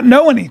do not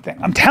know anything.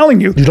 I'm telling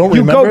you. You don't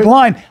remember You go it?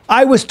 blind.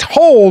 I was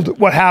told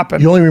what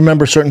happened. You only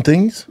remember certain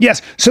things?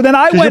 Yes. So then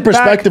I Because went your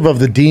perspective of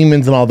the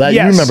demons and all that,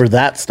 Yes. you remember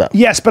that stuff.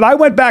 Yes, but I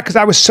went back because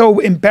I was so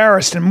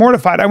embarrassed and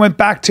mortified. I went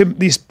back to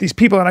these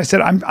people and I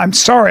said, "I'm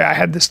sorry. I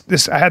had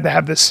this. I had to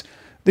have this.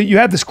 That you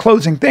had this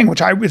closing thing,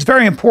 which is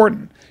very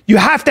important. You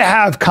have to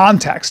have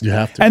context. You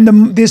have to. And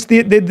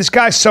this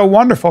guy's so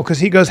wonderful because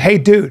he goes, hey,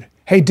 dude.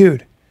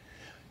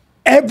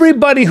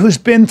 Everybody who's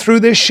been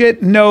through this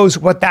shit knows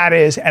what that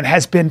is and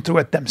has been through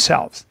it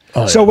themselves.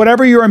 So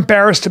whatever you're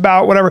embarrassed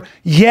about, whatever,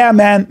 yeah,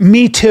 man,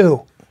 me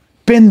too.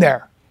 Been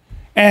there.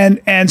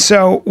 And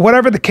so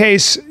whatever the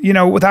case,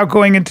 without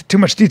going into too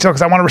much detail,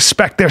 because I want to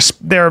respect I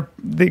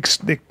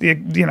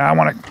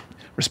want to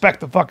respect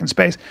the fucking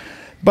space.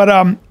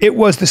 But it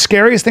was the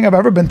scariest thing I've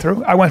ever been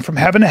through. I went from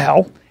heaven to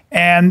hell.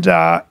 And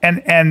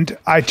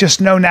I just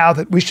know now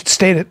that we should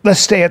let's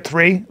stay at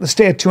 3. Let's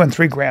stay at 2 and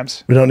 3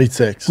 grams. We don't need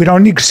 6. We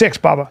don't need 6,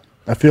 Bubba.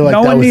 I feel like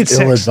No that one was needs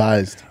 6.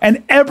 ill-advised.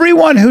 And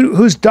everyone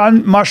who's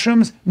done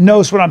mushrooms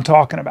knows what I'm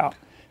talking about.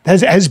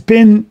 Has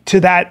been to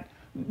that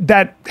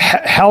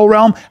hell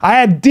realm. I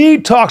had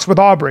deep talks with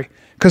Aubrey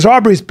because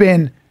Aubrey's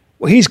been.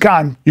 Well, he's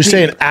gone. You're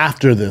saying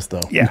after this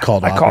though? Yeah, You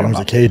called I Aubrey called and him was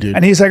up. like, "Hey, dude."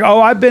 And he's like,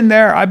 "Oh, I've been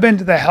there. I've been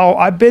to the hell.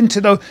 I've been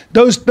to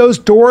those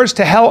doors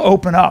to hell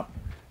open up.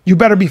 You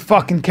better be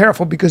fucking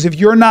careful because if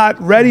you're not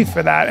ready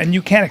for that and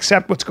you can't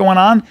accept what's going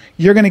on,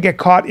 you're going to get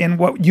caught in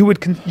what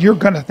you're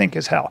going to think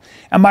is hell."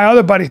 And my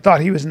other buddy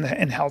thought he was in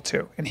hell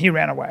too, and he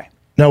ran away.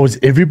 Now, was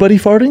everybody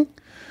farting?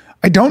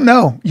 I don't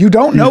know. You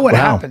don't know what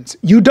Wow. happens.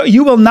 You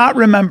will not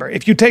remember.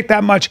 If you take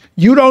that much,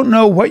 you don't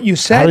know what you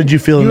said. How did you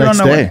feel the don't next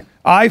know day?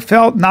 I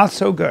felt not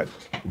so good.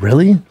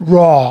 Really?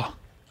 Raw.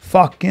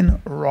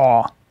 Fucking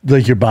raw.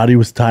 Like your body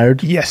was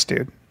tired? Yes,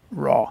 dude.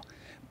 Raw.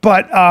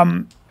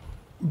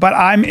 But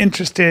I'm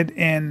interested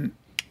in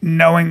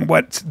knowing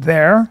what's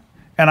there,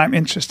 and I'm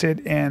interested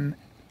in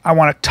I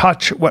want to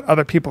touch what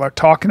other people are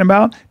talking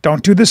about.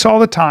 Don't do this all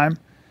the time.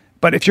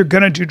 But if you're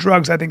going to do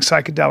drugs, I think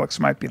psychedelics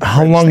might be the How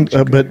greatest long? things you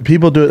can do. But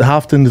people do it. How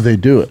often do they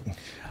do it?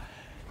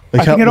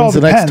 Like, I think it all when's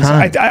the next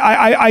depends.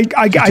 time?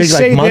 I take,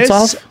 say like, months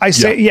this. off? I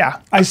say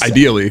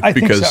Ideally, I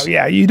think because so.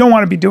 Yeah, you don't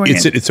want to be doing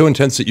it It's so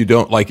intense that you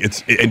don't like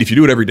it's. And if you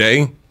do it every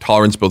day,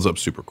 tolerance builds up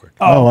super quick.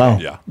 Oh, wow.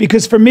 Yeah.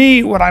 because for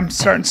me, what I'm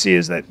starting to see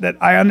is that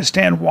I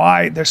understand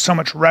why there's so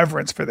much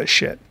reverence for this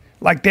shit.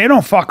 Like they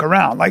don't fuck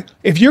around. Like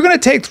if you're gonna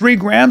take 3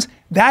 grams,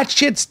 that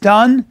shit's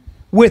done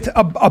with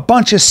a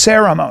bunch of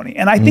ceremony.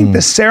 And I think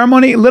the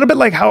ceremony, a little bit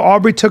like how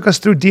Aubrey took us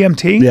through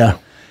DMT. Yeah.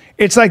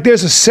 It's like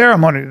there's a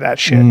ceremony to that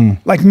shit.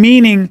 Like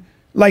meaning,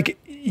 like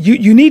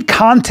you need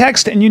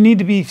context and you need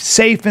to be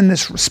safe in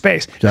this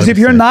space. Because if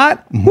you're safe.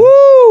 not,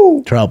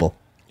 woo! Trouble.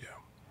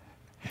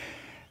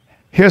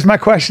 Here's my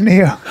question to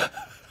you.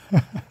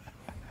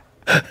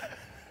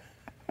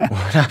 What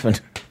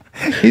happened?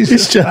 He's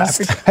just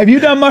laughing. Have you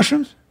done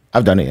mushrooms?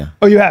 I've done it, yeah.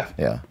 Oh, you have?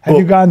 Yeah. Have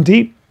you gone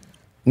deep?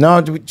 No,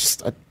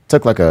 I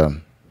took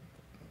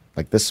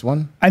like this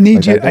one. I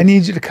need Like I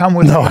need you to come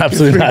with No, me.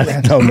 absolutely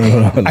not.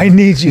 No. I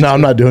need you. No, to.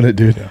 I'm not doing it,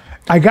 dude.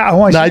 I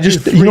want No, you I to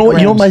just, do you 3 know what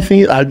grams. my thing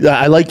is?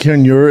 I like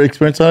hearing your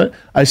experience on it.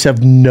 I just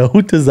have no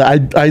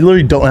desire. I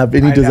literally don't have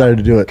any I know. desire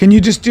to do it. Can you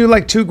just do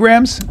like 2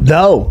 grams?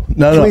 No.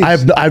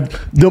 Please.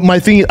 My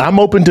thing, I'm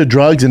open to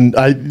drugs, and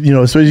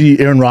especially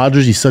Aaron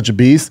Rodgers, he's such a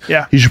beast.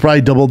 Yeah. He should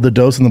probably double the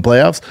dose in the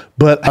playoffs.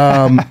 But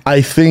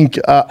I think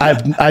I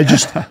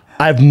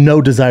have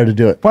no desire to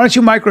do it. Why don't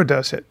you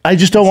microdose it? I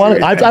just don't want it.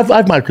 your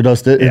I've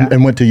microdosed it Yeah.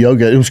 and went to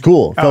yoga. It was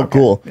cool. It felt okay.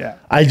 cool. Yeah.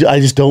 I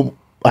just don't.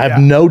 I have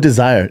Yeah. no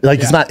desire. Like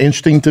it's Yeah. not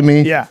interesting to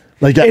me. Yeah.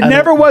 Like it I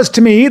never don't- was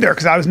to me either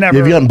because I was never.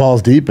 Have you gotten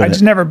balls deep? In I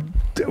just it? never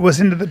was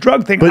into the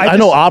drug thing. But I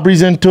know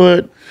Aubrey's into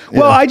it.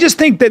 Well, I just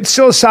think that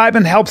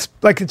psilocybin helps.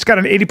 Like, it's got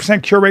an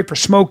 80% cure rate for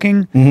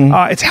smoking.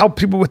 Mm-hmm. It's helped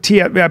people with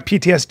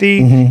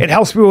PTSD. It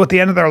helps people at the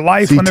end of their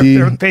life when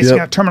they're CT, facing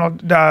yep. a terminal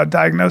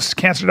diagnosis,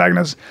 cancer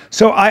diagnosis.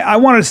 So I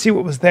wanted to see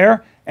what was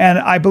there, and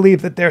I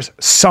believe that there's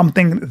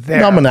something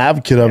there. I'm an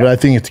advocate of it. I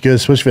think it's good,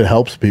 especially if it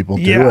helps people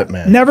do it,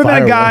 man. Never been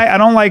Fire a guy. away. I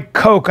don't like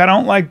coke. I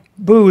don't like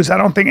booze. I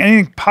don't think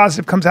anything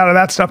positive comes out of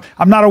that stuff.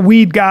 I'm not a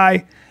weed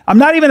guy. I'm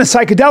not even a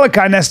psychedelic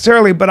guy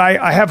necessarily, but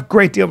I have a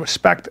great deal of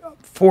respect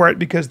for it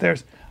because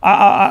there's.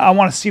 I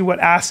want to see what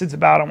acid's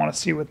about. I want to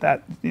see what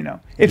that,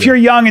 If you're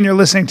young and you're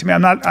listening to me,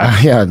 I'm not.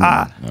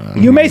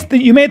 You may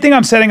think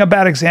I'm setting a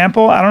bad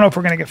example. I don't know if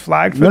we're going to get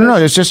flagged for this. No.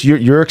 It's just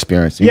your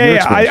experience.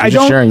 Yeah. I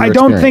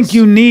don't think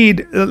you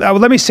need.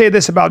 Let me say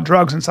this about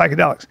drugs and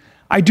psychedelics.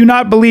 I do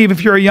not believe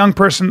if you're a young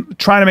person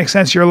trying to make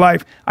sense of your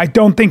life, I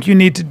don't think you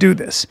need to do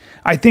this.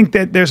 I think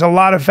that there's a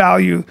lot of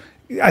value.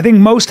 I think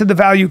most of the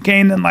value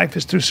gained in life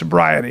is through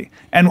sobriety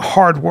and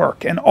hard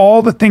work and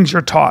all the things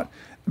you're taught.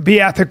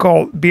 Be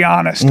ethical, be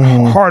honest,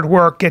 hard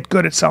work, get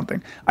good at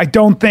something. I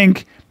don't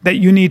think that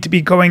you need to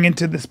be going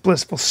into this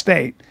blissful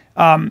state.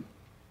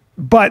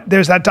 But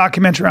there's that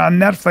documentary on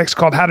Netflix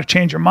called How to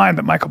Change Your Mind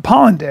that Michael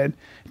Pollan did.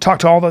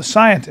 Talked to all those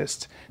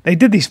scientists. They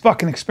did these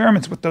fucking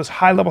experiments with those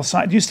high-level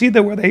scientists. Do you see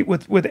that where they,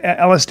 with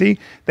LSD,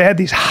 they had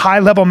these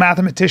high-level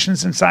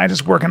mathematicians and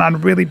scientists working on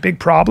really big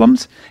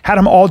problems, had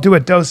them all do a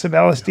dose of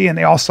LSD and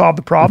they all solved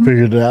the problem. They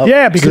figured it out?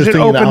 Yeah, So because they're it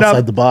thinking opened outside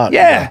up. the box.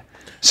 Yeah.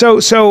 So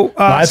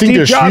I think Steve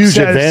there's Jobs huge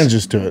says-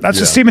 advantages to it. That's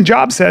what Stephen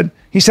Jobs said.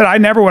 He said, I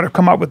never would have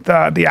come up with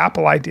the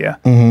Apple idea.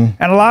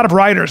 Mm-hmm. And a lot of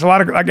writers, a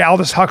lot of like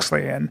Aldous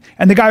Huxley and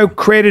the guy who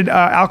created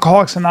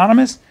Alcoholics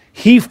Anonymous,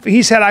 he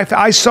said,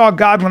 I saw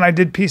God when I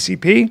did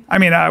PCP. I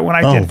mean, when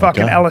I did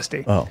fucking God.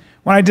 LSD. Oh.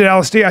 When I did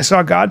LSD, I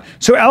saw God.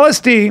 So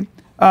LSD,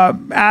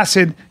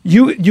 acid,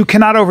 you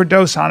cannot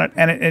overdose on it,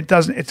 and it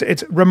doesn't.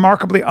 It's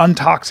remarkably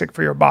untoxic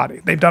for your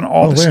body. They've done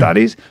all the really?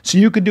 studies, so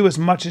you could do as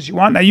much as you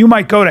want. Now you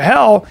might go to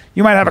hell.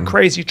 You might have a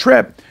crazy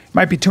trip. It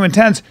might be too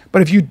intense.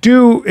 But if you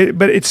do,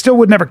 but it still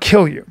would never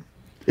kill you.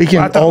 It can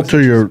I thought it was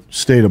alter your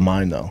state of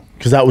mind, though,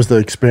 because that was the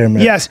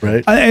experiment. Yes,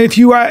 right. And if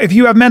you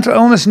have mental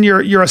illness and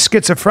you're a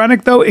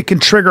schizophrenic, though, it can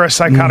trigger a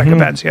psychotic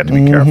event. So you have to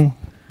be careful.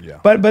 Yeah.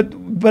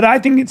 But I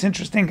think it's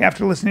interesting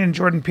after listening to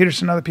Jordan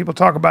Peterson and other people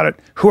talk about it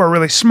who are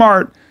really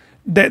smart.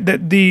 That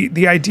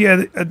the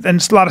idea, and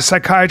it's a lot of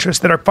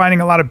psychiatrists that are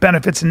finding a lot of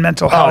benefits in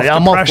mental health. Oh yeah,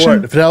 I'm all depression. for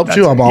it. If it helps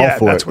you, I'm all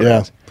for that's it. what Yeah.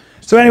 it is.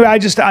 So anyway,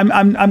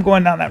 I'm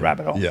going down that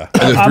rabbit hole. Yeah.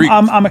 And the three-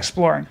 I'm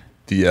exploring.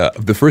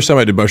 The first time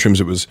I did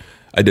mushrooms,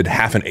 I did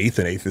half an eighth.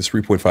 An eighth is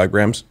 3.5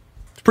 grams.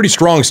 It's pretty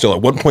strong still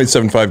at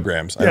 1.75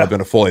 grams. I Yeah. have been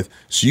a full eighth.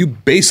 So you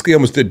basically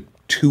almost did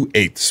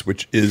 2/8,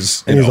 which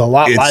is And it's a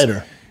lot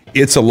lighter.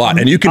 It's a lot,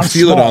 and you can I'm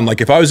feel it small. on,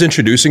 like, if I was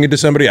introducing it to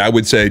somebody, I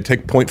would say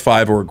take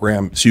 0.5 or a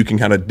gram so you can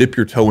kind of dip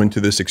your toe into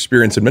this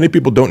experience. And many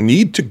people don't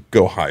need to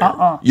go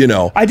higher, you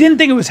know. I didn't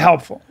think it was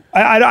helpful.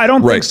 I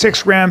don't think Right.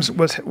 6 grams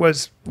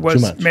was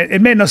much.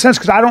 it made no sense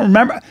because I don't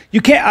remember.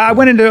 You can't. I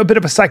went into a bit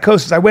of a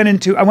psychosis. I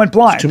went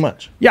blind. too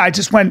much. Yeah,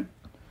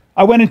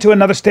 I went into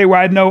another state where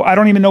I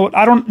don't even know.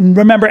 I don't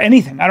remember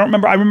anything. I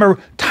remember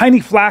tiny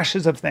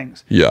flashes of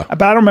things. Yeah.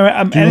 But I don't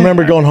remember. Do you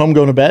remember going home,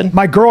 going to bed?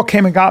 My girl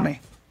came and got me.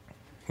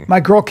 My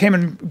girl came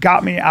and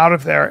got me out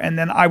of there, and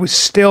then I was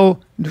still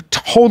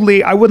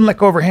totally. I wouldn't let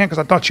go of her hand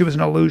because I thought she was an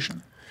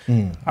illusion.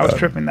 I was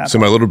tripping that. So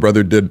my little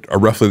brother did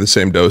roughly the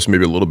same dose,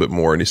 maybe a little bit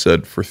more, and he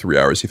said for 3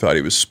 hours he thought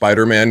he was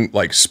Spider-Man,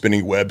 like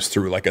spinning webs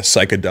through like a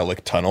psychedelic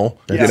tunnel.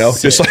 You know,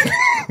 sick. just like.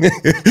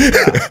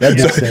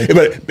 That's sick.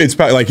 But it's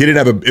probably like he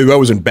didn't have it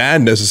wasn't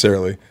bad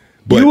necessarily.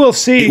 But You will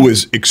see- it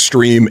was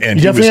extreme, and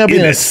You he was definitely have to in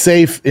be in a it.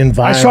 safe I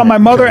environment. saw my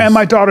mother and because-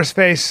 my daughter's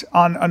face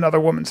on another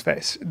woman's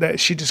face. That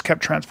she just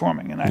kept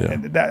transforming, and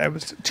that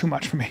was too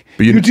much for me.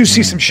 But You do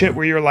see some shit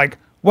where you're like,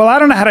 "Well, I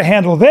don't know how to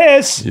handle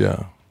this.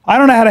 Yeah. I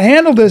don't know how to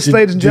handle this,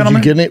 ladies and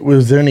gentlemen." Did you get it?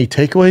 Was there any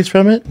takeaways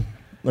from it?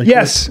 Like,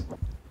 Yes.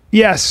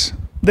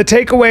 The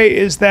takeaway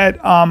is that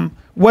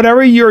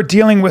whatever you're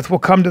dealing with will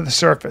come to the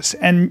surface,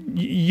 and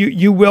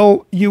you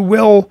will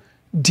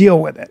deal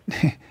with it.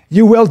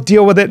 You will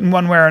deal with it in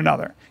one way or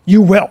another.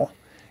 You will.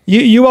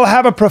 You will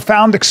have a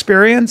profound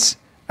experience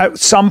at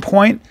some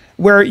point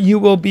where you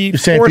will be You're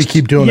saying if you forced.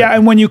 keep doing it. Yeah,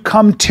 and when you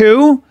come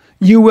to,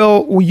 you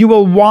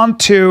will want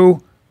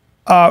to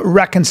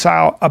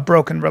reconcile a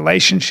broken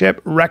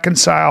relationship,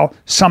 reconcile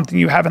something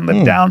you haven't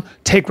lived down,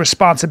 take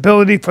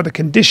responsibility for the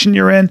condition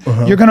you're in.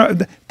 You're gonna.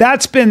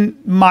 That's been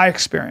my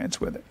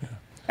experience with it,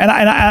 and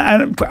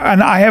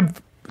I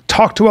have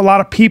talked to a lot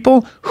of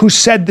people who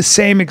said the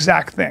same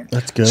exact thing.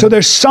 That's good. So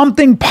there's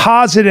something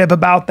positive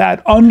about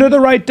that under the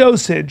right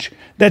dosage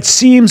that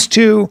seems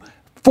to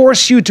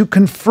force you to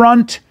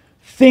confront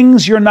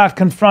things you're not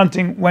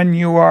confronting when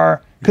you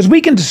are. Because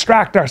we can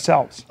distract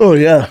ourselves. Oh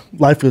yeah,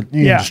 life. You can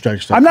Yeah, distract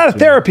yourself. I'm not a too.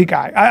 therapy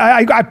guy.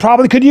 I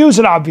probably could use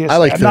it. Obviously, I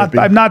like therapy.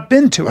 I've not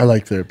been to it. I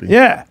like therapy.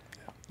 Yeah,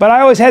 but I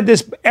always had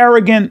this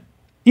arrogant.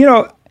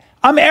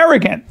 I'm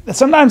arrogant.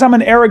 Sometimes I'm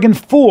an arrogant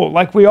fool,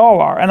 like we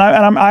all are, and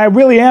I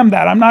really am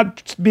that. I'm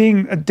not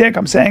being a dick.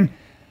 I'm saying,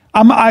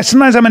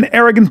 sometimes I'm an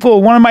arrogant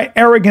fool. One of my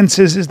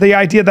arrogances is the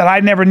idea that I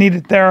never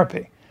needed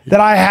therapy, that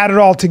I had it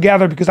all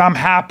together because I'm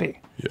happy.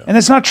 Yeah. And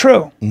it's not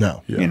true.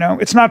 No. You know,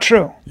 it's not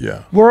true.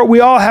 Yeah. We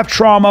all have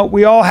trauma.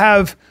 We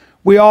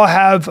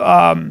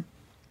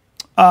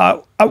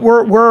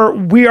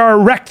are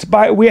wrecked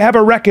by, we have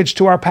a wreckage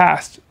to our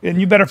past, and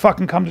you better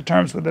fucking come to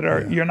terms with it,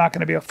 or you're not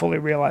going to be a fully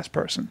realized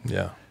person.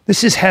 Yeah.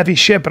 This is heavy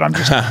shit, but I'm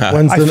just,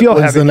 When's heavy.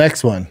 the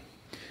next one?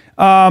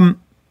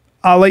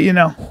 I'll let you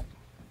know.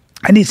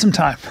 I need some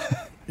time.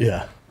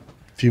 Yeah,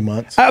 a few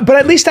months. But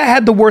at least I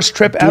had the worst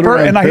trip ever,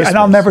 around and I'll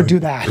Christmas. never do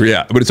that.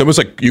 Yeah, but it's almost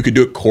like you could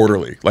do it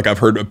quarterly. Like I've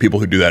heard of people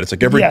who do that. It's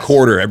like every Yes.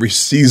 quarter, every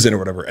season or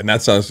whatever. And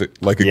that sounds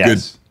like a Yes.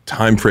 good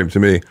time frame to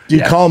me.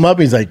 You call him up.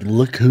 He's like,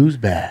 "Look who's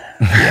back."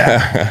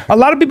 A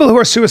lot of people who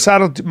are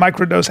suicidal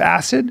microdose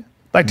acid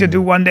like to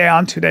do 1 day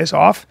on, 2 days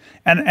off.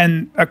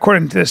 And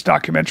according to this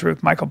documentary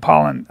with Michael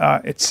Pollan,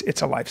 it's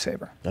a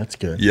lifesaver. That's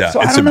good. Yeah,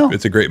 So I don't know.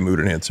 it's a great mood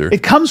enhancer.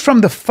 It comes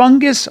from the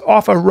fungus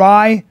off the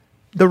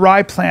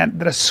rye plant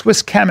that a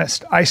Swiss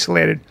chemist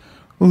isolated.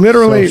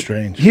 Literally, So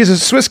strange. He's a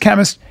Swiss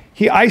chemist.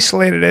 He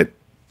isolated it,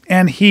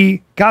 and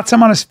he got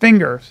some on his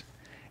fingers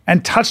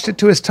and touched it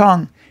to his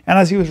tongue, And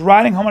as he was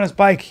riding home on his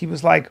bike, he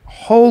was like,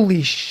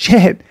 holy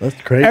shit.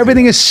 That's crazy.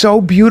 Everything is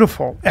so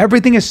beautiful.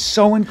 Everything is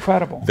so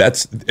incredible.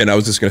 And I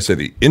was just going to say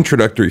the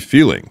introductory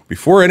feeling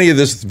before any of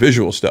this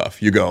visual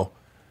stuff, you go,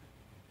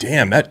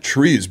 damn, that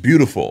tree is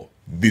beautiful.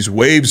 These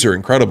waves are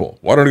incredible.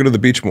 Why don't I go to the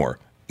beach more?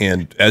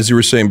 And as you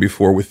were saying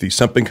before, with the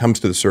something comes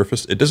to the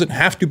surface, it doesn't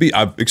have to be.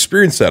 I've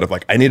experienced that of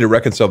like, I need to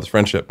reconcile this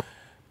friendship.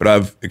 But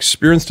I've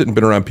experienced it and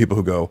been around people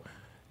who go,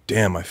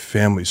 damn, my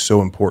family's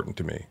so important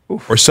to me.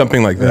 Oof. Or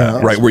something like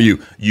that, right? Where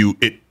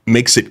it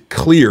makes it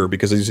clear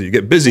because as you say, you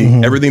get busy,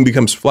 everything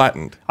becomes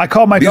flattened. I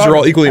called my daughter. These are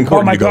all equally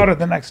important. I called my daughter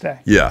the next day.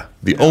 Yeah.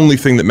 The only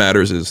thing that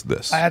matters is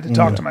this. I had to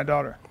talk to my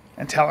daughter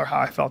and tell her how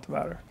I felt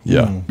about her.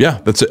 Yeah. Yeah.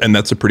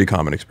 That's a pretty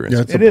common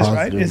experience. It is,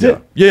 right? Is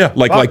it? Yeah.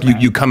 Like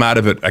you come out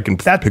of it, I can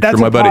picture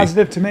my buddy. That's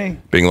positive to me.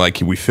 Being like,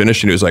 we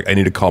finished and he was like, I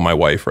need to call my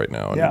wife right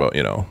now. And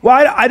you know.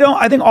 Well,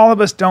 I think all of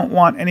us don't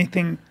want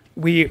anything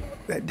we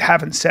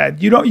haven't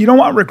said. You don't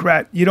want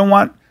regret. You don't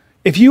want,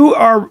 if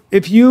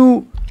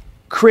you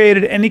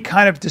created any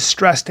kind of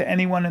distress to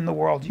anyone in the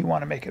world, you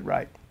want to make it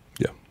right.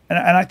 Yeah. And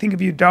I think if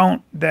you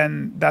don't,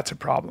 then that's a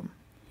problem.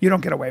 You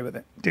don't get away with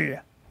it, do you?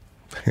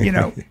 You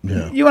know,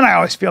 you and I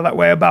always feel that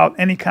way about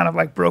any kind of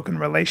like broken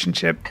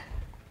relationship.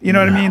 You know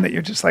what I mean? That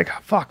you're just like,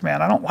 fuck,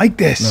 man, I don't like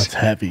this. That's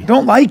heavy. I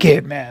don't like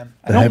it, man.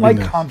 I don't like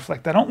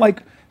conflict. I don't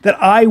like that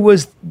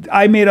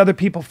I made other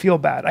people feel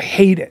bad. I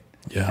hate it.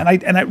 Yeah.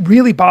 And it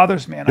really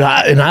bothers me. And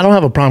I don't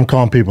have a problem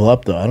calling people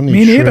up though. I don't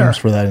need shrooms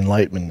for that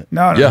enlightenment.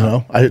 No. Yeah. You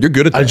know? You're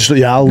good at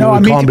that. I'll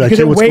call them like,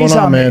 hey, what's going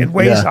on, man? It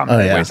weighs on me.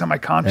 It weighs on my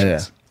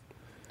conscience.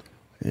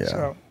 Yeah.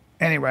 So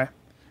anyway,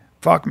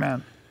 fuck,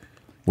 man.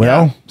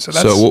 Well,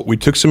 so we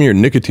took some of your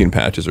nicotine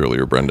patches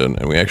earlier, Brendan,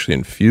 and we actually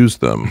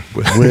infused them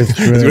with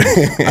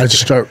shrooms. I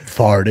just start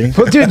farting.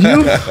 Well, dude,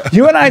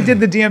 you and I did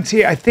the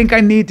DMT. I think I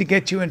need to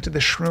get you into the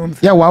shroom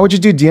thing. Yeah, why would you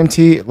do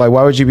DMT? Like,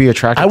 why would you be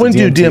attracted to DMT? I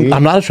wouldn't do DMT.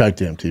 I'm not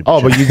attracted to DMT.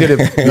 Oh, but you did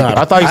it. No,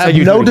 I thought you said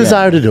you have no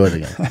desire to do it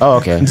again. Oh,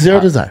 okay.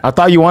 Zero desire. I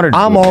thought you wanted to.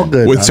 I'm all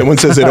good. When someone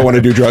says they don't want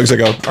to do drugs, I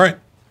go, all right.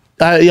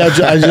 I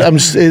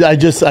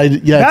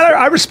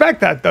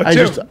respect that though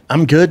too.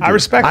 I'm good. I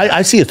respect that.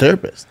 I see a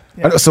therapist.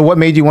 Yeah. So what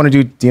made you want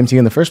to do DMT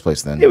in the first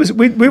place then? It was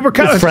we were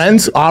kind of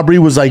friends. Aubrey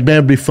was like, man,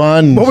 it'd be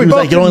fun. Well, he was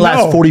like, it only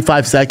lasts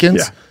 45 seconds.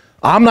 Yeah.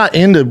 I'm not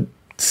into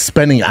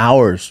spending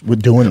hours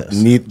with doing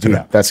this.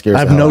 That scares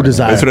me. I have no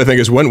desire. That's what I think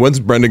is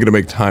when's Brendan going to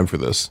make time for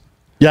this?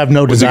 You have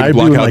no desire.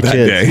 Block out my that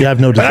kids. day. You have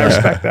no desire. I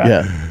respect that.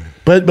 Yeah.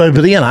 But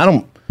again,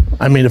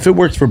 I mean, if it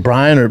works for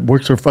Brian or it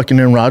works for fucking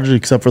Aaron Rodgers,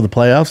 except for the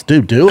playoffs,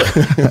 dude, do it.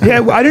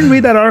 Yeah, I didn't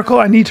read that article.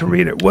 I need to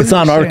read it. It's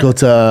not an article.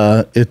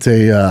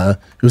 It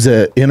was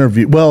an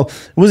interview. Well,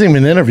 it wasn't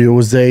even an interview. It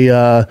was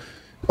Aaron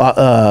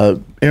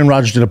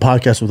Rodgers did a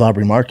podcast with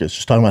Aubrey Marcus,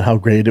 just talking about how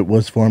great it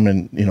was for him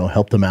and,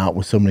 helped him out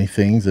with so many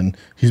things. And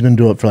he's been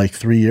doing it for like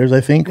 3 years, I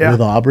think,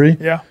 with Aubrey.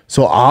 Yeah.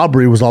 So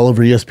Aubrey was all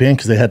over ESPN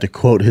because they had to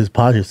quote his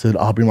podcast. It said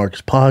Aubrey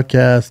Marcus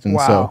podcast. And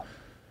so,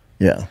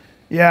 yeah.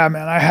 Yeah,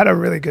 man, I had a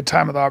really good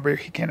time with Aubrey.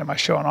 He came to my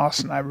show in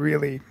Austin.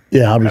 Aubrey's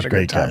a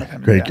great guy.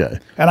 Great guy.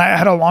 And I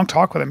had a long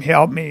talk with him. He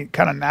helped me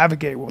kind of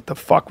navigate what the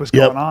fuck was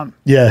going on.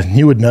 Yeah,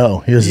 he would know.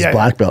 He has his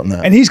black belt in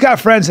that. And he's got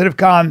friends that have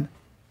gone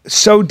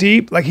so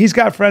deep. Like he's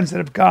got friends that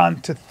have gone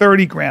to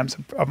 30 grams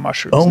of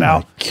mushrooms. Oh now,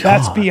 my God.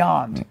 that's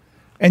beyond.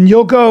 And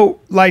you'll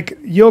go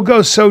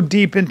so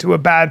deep into a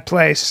bad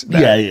place.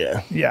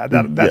 That, Yeah,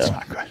 that's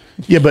not good.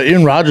 Yeah, but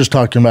Aaron Rodgers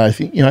talking about, I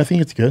think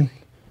it's good.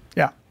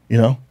 Yeah.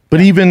 But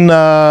even,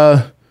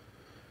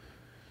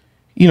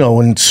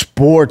 in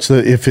sports,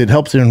 if it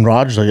helps Aaron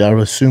Rodgers, I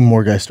would assume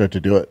more guys start to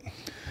do it.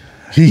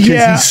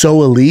 He's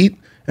so elite.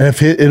 And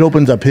if it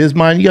opens up his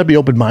mind, you got to be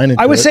open-minded.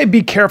 I would say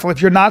be careful.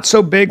 If you're not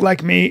so big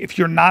like me, if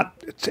you're not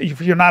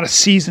a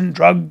seasoned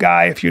drug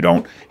guy, if you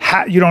don't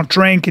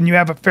drink and you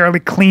have a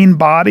fairly clean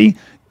body,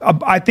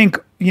 I think,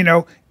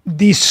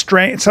 these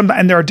strains,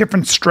 and there are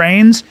different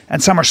strains,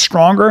 and some are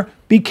stronger.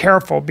 Be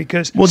careful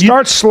because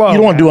start slow. You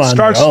don't want to do it on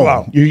Start your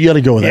own. slow. You got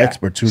to go with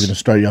experts who are going to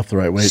start you off the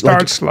right way.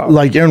 Start slow.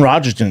 Like Aaron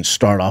Rodgers didn't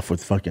start off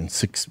with fucking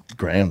 6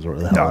 grams or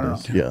whatever the hell it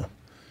is. Yeah.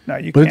 No,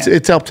 you but can't.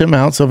 it's helped him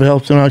out, so if it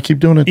helps him out, keep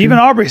doing it. Even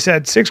Aubrey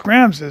said 6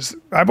 grams is,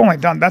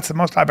 that's the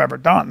most I've ever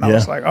done. And I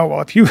was like, oh, well,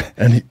 if you,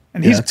 and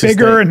he's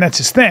bigger and that's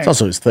his thing. It's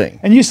also his thing.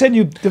 And you said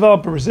you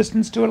developed a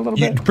resistance to it a little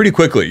bit? Pretty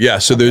quickly, yeah.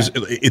 So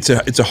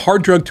it's a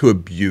hard drug to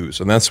abuse,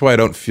 and that's why I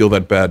don't feel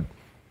that bad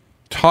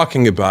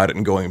talking about it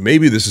and going,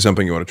 maybe this is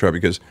something you want to try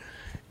because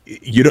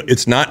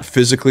it's not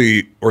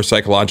physically or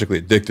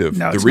psychologically addictive.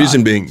 No, the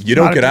reason being, you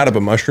don't get addictive. out of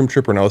a mushroom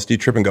trip or an LSD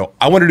trip and go,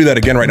 I want to do that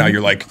again right now.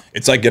 You're like,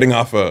 it's like getting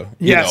off a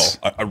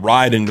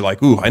ride and you're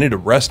like, ooh, I need to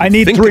rest. And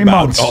think 3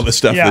 about months. all the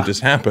stuff that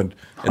just happened.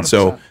 100%. And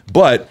so,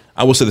 but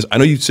I will say this. I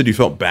know you said you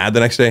felt bad the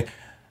next day.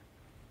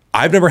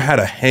 I've never had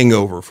a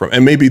hangover from,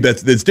 and maybe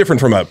that's different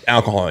from an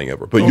alcohol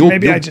hangover. But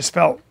I just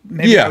felt.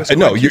 Maybe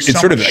it's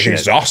sort of like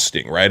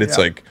exhausting, right? It's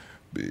like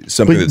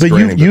something that's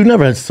draining. You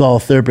never saw a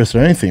therapist or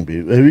anything.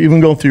 Even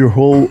going through your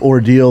whole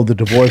ordeal, the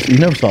divorce, you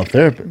never saw a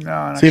therapist.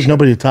 No, see if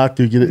nobody to talk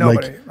to, get it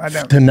nobody.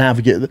 to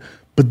navigate.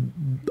 But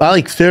I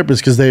like therapists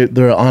because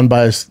they're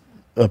unbiased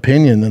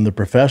opinion than the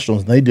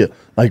professionals. And they do,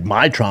 like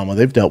my trauma,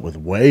 they've dealt with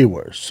way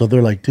worse. So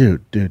they're like,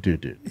 dude.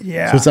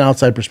 Yeah. So it's an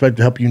outside perspective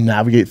to help you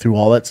navigate through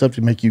all that stuff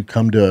to make you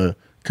come to a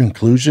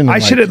conclusion. I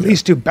should at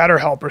least do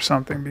BetterHelp or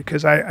something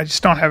because I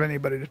just don't have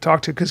anybody to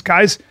talk to. Because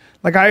guys,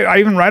 like I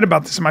even write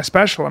about this in my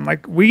special. I'm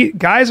like,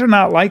 guys are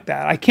not like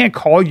that. I can't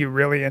call you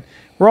really, and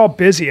we're all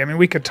busy. I mean,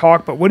 we could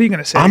talk, but what are you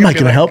going to say? I'm not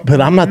going to help,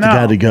 but I'm not the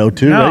guy to go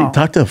to. No. Right?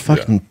 Talk to a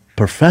fucking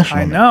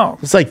professional. I know.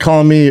 It's like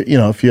calling me.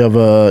 If you have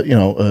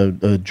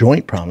a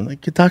joint problem,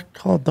 like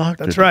call a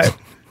doctor. That's right.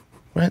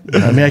 Right?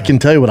 I mean, I can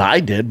tell you what I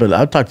did, but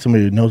I'll talk to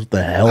somebody who knows what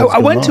the hell. I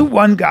went to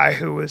one guy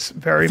who was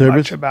very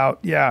much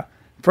about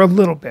for a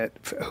little bit,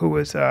 who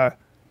was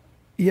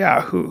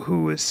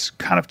who was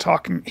kind of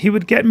talking. He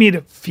would get me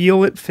to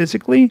feel it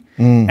physically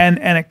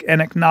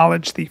and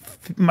acknowledge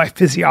my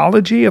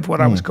physiology of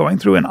what I was going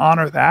through and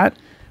honor that.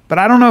 But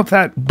I don't know if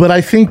that. But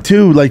I think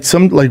too, like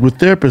with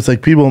therapists,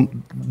 like people,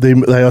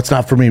 it's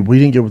not for me. We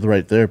didn't get with the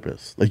right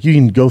therapist. Like you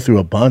can go through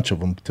a bunch of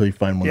them until you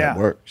find one that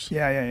works.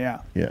 Yeah.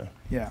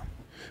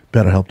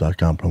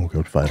 BetterHelp.com, promo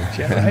code fighter.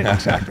 Yeah, right,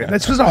 exactly.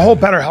 This was a whole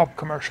BetterHelp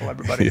commercial,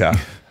 everybody. Yeah.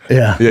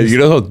 You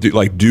know how do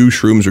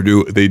shrooms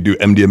or they do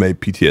MDMA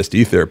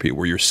PTSD therapy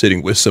where you're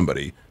sitting with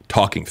somebody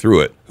talking through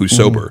it who's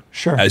sober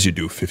as you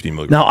do 15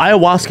 milligrams. Now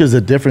ayahuasca is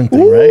a different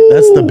thing, right?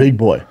 That's the big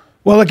boy.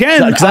 Well,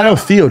 again, because I know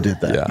Theo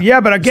did that.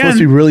 Yeah, but again, it's supposed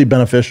to be really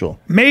beneficial.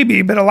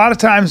 Maybe, but a lot of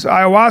times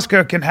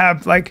ayahuasca can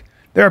have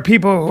there are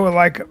people who are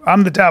like,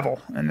 I'm the devil,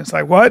 and it's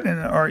like what,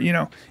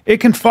 it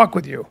can fuck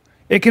with you.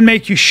 It can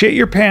make you shit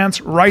your pants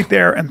right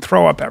there and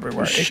throw up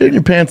everywhere. Shit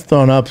your pants,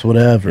 throwing up,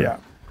 whatever. Yeah.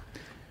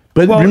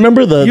 But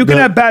remember you can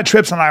have bad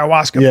trips on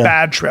ayahuasca,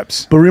 bad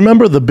trips. But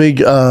remember the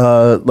big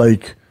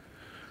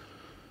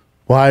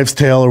wives'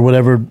 tale or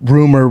whatever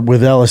rumor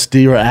with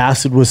LSD or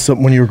acid was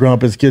something when you were growing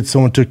up as a kid.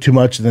 Someone took too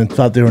much and then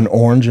thought they were an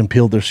orange and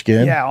peeled their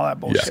skin. Yeah, all that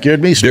bullshit.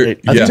 Scared me straight.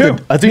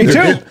 I think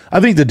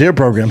the DARE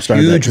program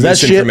started that because that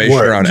shit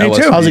around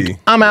LSD. I was like,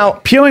 I'm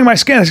out. Peeling my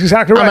skin. That's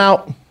exactly right. I'm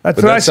out. That's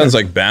but what that sounds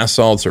like bath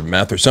salts or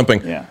meth or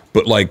something. Yeah.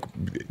 But like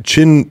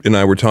Chin and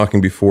I were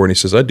talking before, and he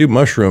says, I do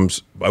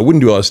mushrooms. I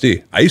wouldn't do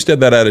LSD. I used to have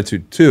that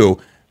attitude too,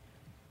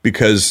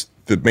 because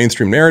the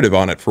mainstream narrative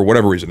on it, for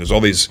whatever reason, there's all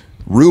these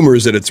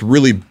rumors that it's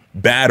really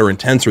bad or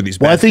intense or these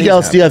bad I think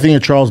things LSD, happen. I think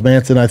of Charles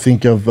Manson, I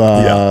think of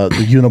the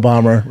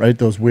Unabomber, right?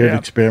 Those weird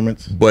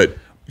experiments. But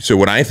so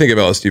when I think of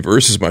LSD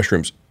versus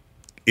mushrooms,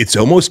 it's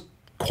almost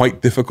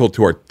quite difficult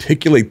to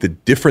articulate the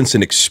difference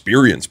in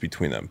experience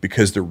between them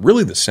because they're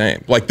really the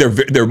same. Like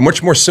they're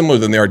much more similar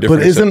than they are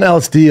different. But isn't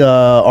LSD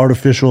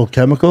artificial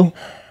chemical?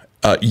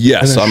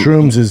 Yes. And then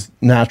shrooms is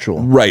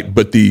natural. Right,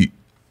 but the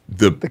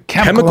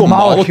chemical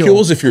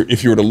molecules, if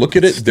you were to look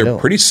at it, they're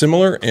pretty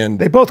similar, and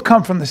they both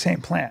come from the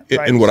same plant.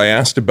 Right? And what I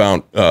asked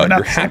about your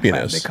Plant.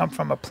 happiness, they come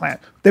from a plant,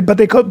 but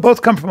they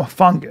both come from a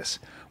fungus.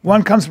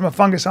 One comes from a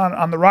fungus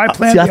on the rye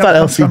plant. See, I thought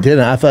LSD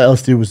didn't. I thought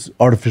LSD was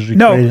artificially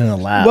created in a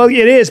lab. Well,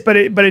 it is, but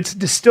it's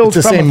distilled it's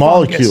the from same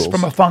molecules.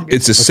 From a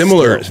fungus. It's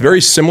a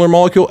very similar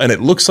molecule, and it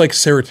looks like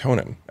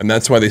serotonin, and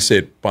that's why they say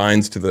it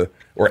binds to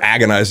or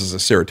agonizes the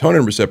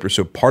serotonin receptor.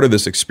 So part of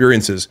this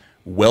experience is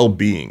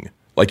well-being.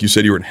 Like you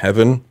said, you were in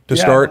heaven to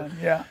start.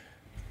 Yeah.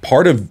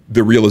 Part of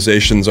the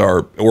realizations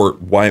or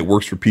why it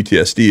works for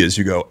PTSD is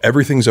you go,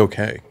 everything's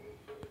okay,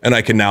 and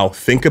I can now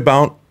think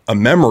about a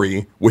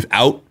memory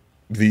without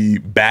the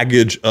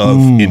baggage of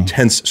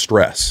intense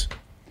stress.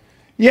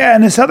 Yeah,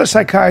 and this other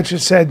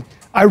psychiatrist said,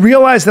 I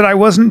realized that I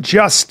wasn't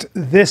just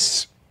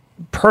this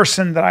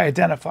person that I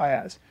identify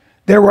as.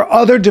 There were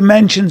other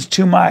dimensions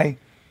to my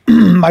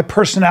my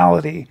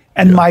personality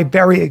and my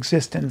very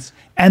existence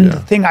and the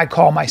thing I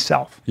call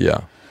myself.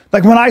 Yeah.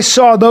 Like when I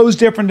saw those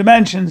different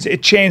dimensions,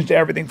 it changed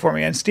everything for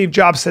me. And Steve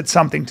Jobs said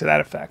something to that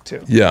effect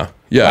too. Yeah.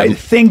 Yeah. Right?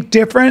 Think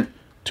different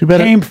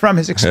came from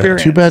his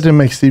experience. Too bad to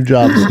make Steve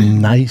Jobs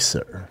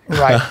nicer.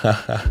 Right.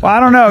 Well, I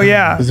don't know.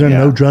 Yeah. Is there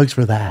no drugs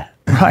for that?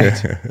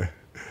 Right.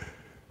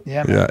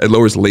 Yeah. Yeah. It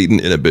lowers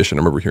latent inhibition. I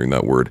remember hearing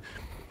that word.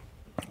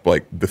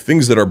 Like the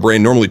things that our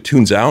brain normally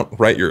tunes out,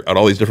 right? You're at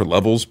all these different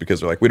levels because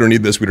they're like, we don't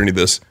need this, we don't need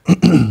this.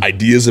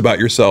 Ideas about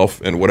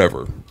yourself and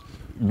whatever.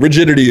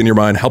 Rigidity in your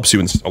mind helps you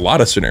in a lot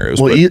of scenarios.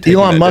 Well,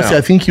 Elon Musk, I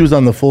think he was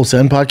on the Full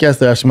Send podcast.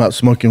 They asked him about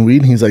smoking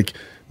weed, and he's like,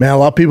 man, a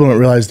lot of people don't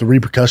realize the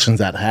repercussions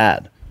that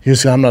had. He was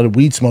saying, I'm not a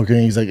weed smoker.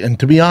 And he's like, and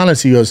to be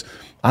honest, he goes,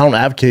 I don't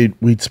advocate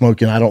weed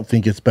smoking. I don't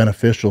think it's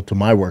beneficial to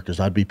my workers.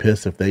 I'd be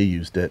pissed if they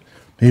used it.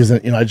 He was,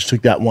 I just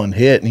took that one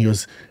hit. And he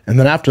goes, and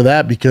then after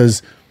that,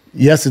 because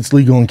yes, it's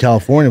legal in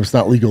California, but it's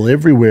not legal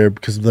everywhere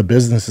because of the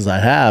businesses I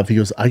have. He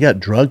goes, I got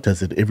drug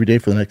tested every day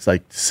for the next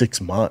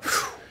 6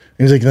 months.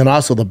 And he's like, then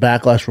also the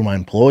backlash for my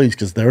employees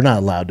because they're not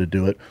allowed to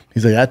do it.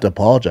 He's like, I had to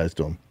apologize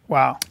to him.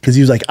 Wow. Because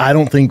he was like, I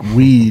don't think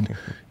weed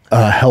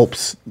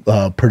helps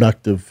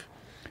productive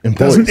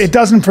employees. It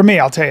doesn't for me,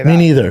 I'll tell you that. Me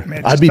neither. I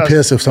mean, I'd be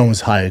pissed if someone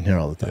was high in here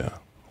all the time. Yeah.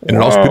 And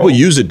it also, people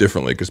use it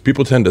differently because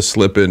people tend to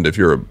slip into, if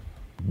you're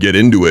get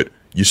into it,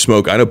 you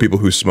smoke. I know people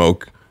who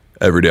smoke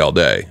every day, all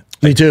day.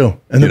 Me too.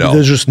 And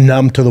they're just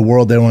numb to the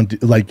world. They want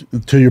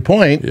to your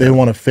point, they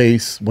want to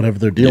face whatever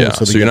they're dealing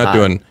with. So you're not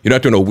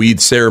doing a weed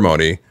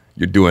ceremony.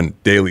 you're doing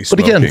daily But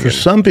smoking. again, for and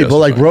some people,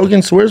 like justifying it.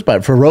 Rogan swears by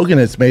it. For Rogan,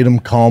 it's made him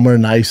calmer,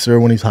 nicer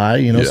when he's high.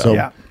 You know, Yeah. so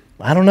Yeah.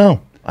 I don't know.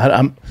 I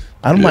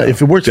don't mind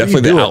if it works. Definitely for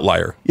you, the do it.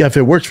 outlier. Yeah, if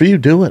it works for you,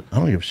 do it. I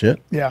don't give a shit.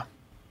 Yeah.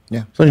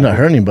 So you're not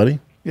hurting anybody.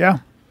 Yeah.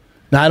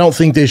 Now, I don't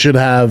think they should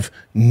have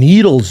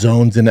needle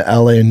zones in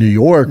LA and New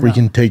York where you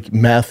can take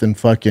meth and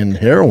fucking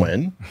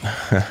heroin.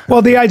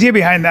 Well, the idea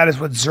behind that is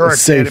what Zurich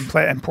It's did safe.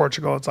 in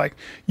Portugal. It's like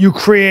you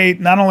create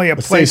not only a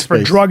place safe for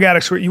space. drug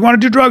addicts where you want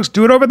to do drugs,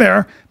 do it over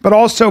there, but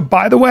also,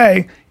 by the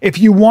way, if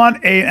you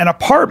want an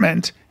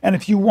apartment and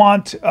if you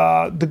want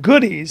the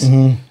goodies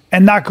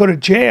and not go to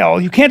jail,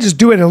 you can't just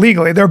do it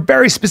illegally. There are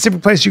very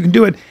specific places you can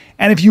do it.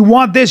 And if you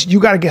want this, you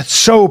got to get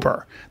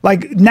sober.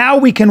 Like now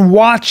we can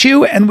watch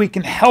you and we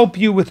can help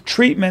you with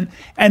treatment.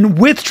 And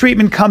with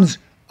treatment comes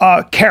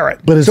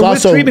carrot. But it's So with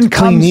also treatment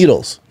clean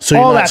needles. So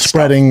you're all not that stuff,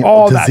 spreading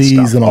all that disease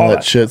stuff, and all all that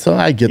that shit. So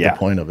I get Yeah. the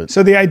point of it.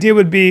 So the idea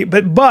would be,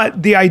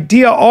 but the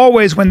idea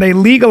always when they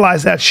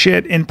legalize that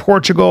shit in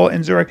Portugal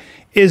and Zurich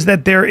is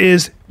that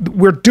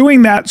we're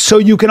doing that so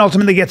you can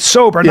ultimately get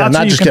sober, Yeah, not so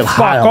not you just can get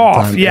high fuck all the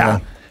off. time, Yeah. yeah.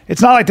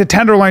 It's not like the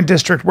Tenderloin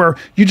district where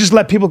you just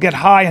let people get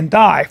high and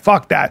die.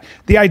 Fuck that.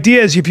 The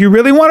idea is if you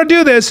really want to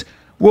do this,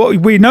 well,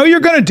 we know you're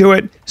going to do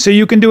it, so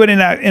you can do it in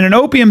an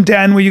opium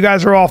den where you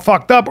guys are all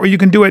fucked up, or you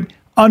can do it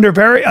under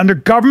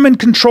government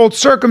controlled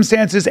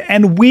circumstances,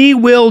 and we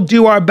will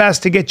do our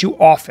best to get you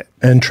off it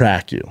And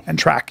track you. and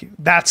track you.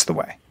 That's the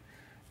way.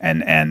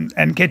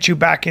 And get you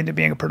back into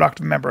being a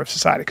productive member of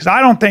society. Because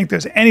I don't think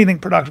there's anything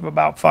productive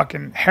about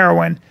fucking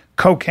heroin,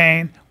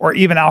 cocaine, or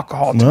even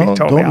alcohol, to be Well,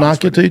 totally don't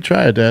honest knock it till you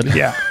try it, Daddy.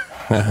 yeah.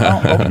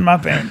 Well, open my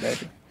vein,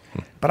 baby.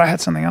 But I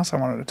had something else I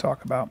wanted to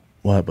talk about.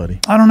 What, buddy?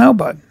 I don't know,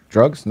 bud.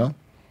 Drugs? No.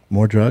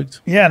 More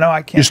drugs? Yeah, no,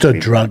 I can't. You're still a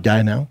believe drug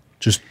guy now?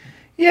 Just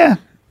Yeah.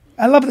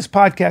 I love this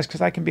podcast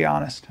because I can be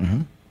honest. Mm-hmm.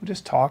 We'll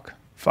just talk.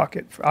 Fuck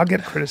it. I'll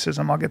get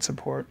criticism. I'll get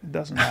support. It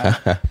doesn't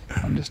matter.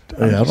 I'm just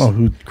I don't know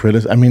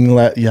who I mean,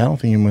 I don't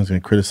think anyone's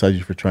going to criticize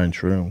you for trying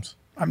shrooms.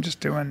 I'm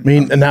just doing. I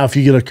mean, and now if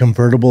you get a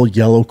convertible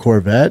yellow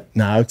Corvette,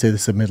 now I would say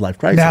this is a midlife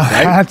crisis, now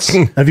right? that's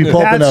If you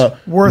pull up in that's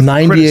a worth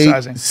 98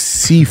 criticizing.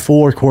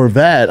 C4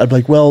 Corvette, I'd be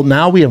like, well,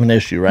 now we have an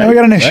issue, right? Now we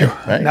got an issue.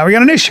 Right? Now we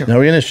got an issue. Now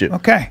we got an issue.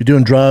 Okay. You're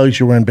doing drugs,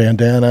 you're wearing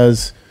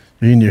bandanas,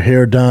 you're getting your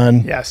hair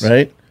done. Yes.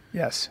 Right?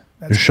 Yes.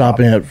 That's You're a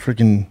shopping problem. at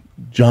freaking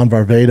John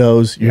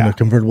Varvatos. You're in Yeah. a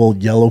convertible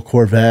yellow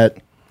Corvette.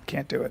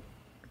 Can't do it.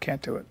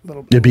 Can't do it.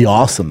 It'd be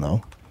awesome,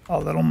 though. A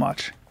little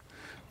much.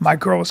 My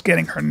girl was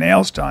getting her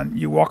nails done.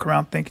 You walk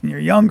around thinking you're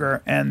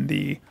younger, and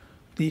the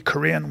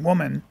Korean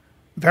woman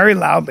very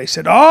loudly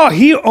said, "Oh,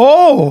 he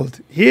old.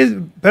 He's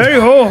very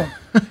old.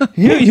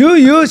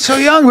 you so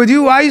young. With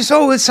you, why are you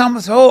so with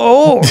someone so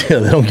old?" Yeah,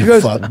 they don't give She a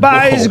goes, fuck.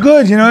 "But he's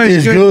good, you know.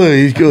 He's good.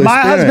 He's good.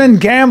 My Spirit.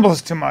 husband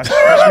gambles too much," she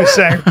was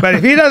saying. "But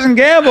if he doesn't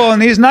gamble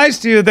and he's nice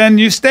to you, then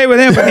you stay with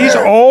him. But he's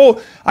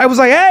old." I was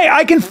like, "Hey,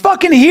 I can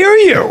fucking hear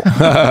you."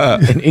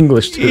 In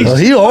English too. Well,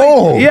 he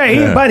old.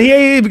 Yeah, but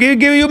he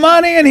give you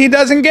money and he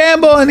doesn't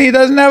gamble and he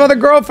doesn't have other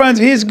girlfriends.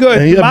 He's good.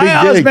 And he got My big dick.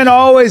 husband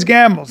always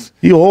gambles.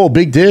 He old,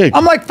 big dick.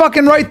 I'm like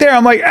fucking right there.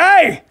 I'm like,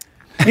 hey,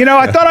 you know,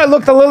 I thought I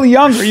looked a little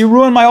younger. You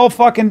ruined my whole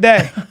fucking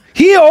day.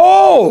 He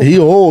old. He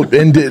old.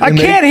 And I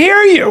can't hear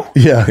you.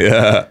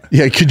 Yeah.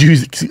 Yeah. Could you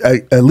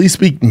at least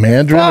speak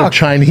Mandarin or Fuck.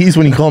 Chinese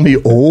when you call me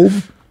old?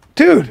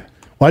 Dude.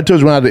 Well, I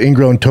told you when I had an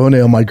ingrown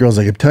toenail, my girl's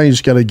like, I'm telling you,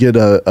 just got to get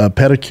a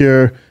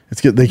pedicure.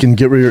 They can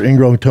get rid of your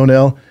ingrown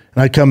toenail.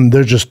 And I come,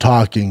 they're just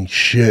talking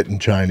shit in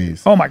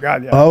Chinese. Oh my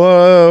God, yeah.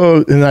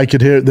 Oh, and I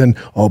could hear it then,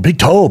 oh, big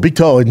toe.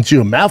 And she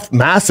was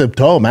massive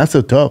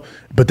toe.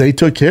 But they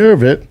took care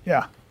of it.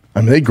 Yeah. I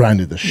mean, they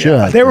grinded the shit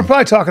out of They were me.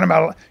 probably talking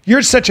about,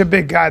 you're such a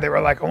big guy. They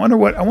were like, I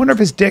wonder if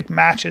his dick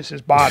matches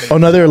his body. Oh,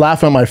 no, they were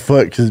laughing at my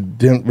foot because it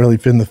didn't really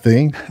fit in the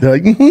thing. They're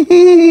like,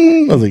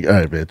 I was like, all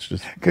right, bitch.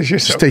 Just 'Cause you're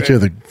so take care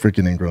of big. the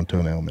freaking ingrown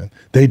toenail, man.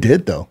 They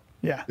did, though.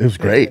 Yeah. It was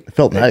They great. did. It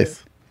felt They nice.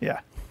 did. Yeah.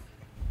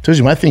 Told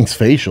you, my thing's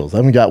facials. I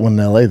haven't got one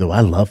in LA, though.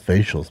 I love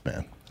facials,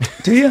 man.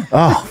 Do you?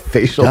 Oh,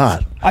 Facial.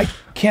 God. I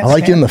can't I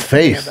like it in the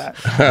stand any face. of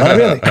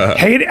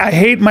that. Really? I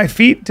hate my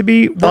feet to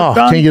be worked Oh,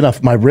 on. can't get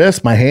off my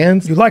wrist, my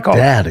hands. You like all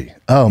that? Daddy.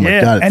 Oh, my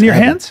Yeah. God. it's And your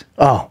heaven. hands?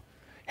 Oh.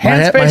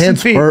 Hands, my face, and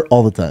hands feet. hurt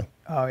all the time.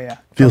 Oh yeah.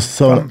 Feels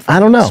so, from I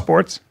don't know.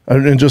 Sports.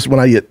 And just when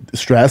I get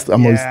stressed,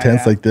 I'm always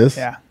tense like this.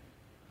 Yeah.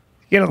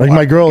 You get a Like lot-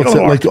 my girl, you get a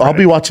said, lot like of I'll be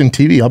credit. watching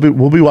TV.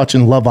 We'll be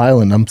watching Love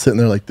Island. I'm sitting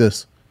there like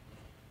this,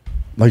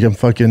 like I'm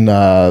fucking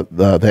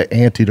the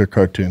Anteater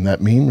cartoon.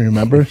 That meme,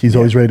 remember? He's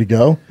always ready to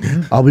go.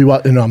 I'll be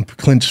watching. I'm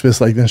clenched fist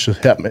like this,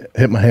 just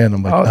hit my hand.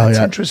 I'm like, Oh, that's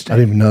yeah, interesting. I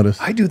didn't even notice.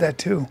 I do that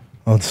too.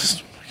 Oh,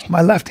 it's,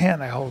 My left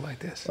hand I hold like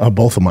this.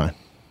 both of mine.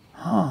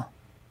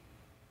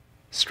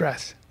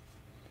 Stress.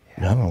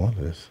 Yeah, I don't know what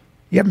it is.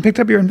 You haven't picked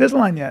up your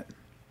Invisalign yet.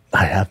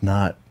 I have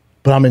not,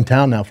 but I'm in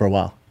town now for a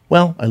while.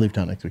 Well, I leave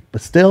town next week,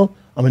 but still,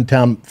 I'm in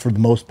town for the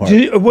most part. What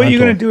I'm you're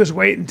going told. to do is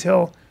wait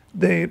until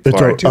the all-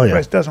 fluoride oh, yeah.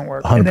 toothpaste doesn't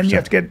work, and then you 100%.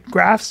 have to get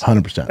grafts.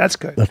 100%. That's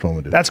good. That's what I'm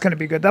gonna do. That's going to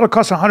be good. That'll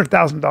cost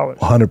 $100,000.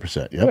 100%.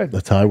 Yep, Good.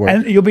 that's how I work.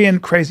 And you'll be in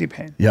crazy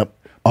pain. Yep.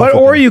 But Awful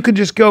or pain. you could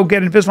just go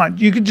get Invisalign.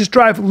 You could just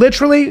drive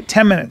literally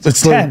 10 minutes.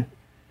 It's 10.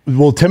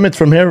 Well, 10 minutes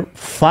from here,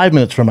 5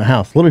 minutes from my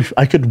house. Literally,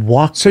 I could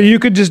walk. So you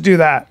could just do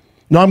that.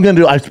 No, I'm going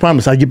to do. I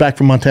promise. I get back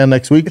from Montana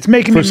next week. It's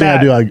making First me mad.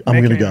 thing I do, I'm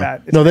Making going to me go.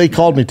 mad. No, they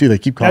called me too. They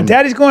keep Now, calling me.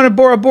 Daddy's going to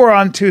Bora Bora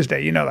on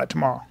Tuesday. You know that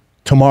tomorrow.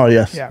 Tomorrow,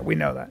 yes. Yeah, we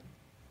know that.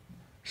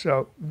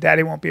 So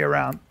Daddy won't be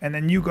around, and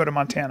then you go to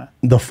Montana.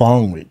 The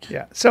following week.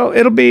 Yeah. So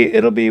it'll be.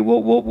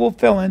 We'll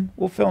fill in.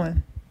 We'll fill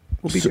in.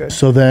 We'll be good.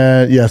 So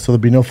then, yeah. So there'll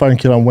be no Fighting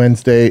Kid on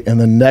Wednesday, and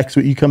then next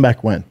week you come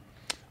back when?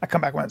 I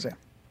come back Wednesday.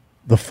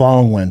 The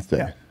following Wednesday.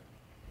 Yeah.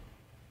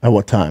 At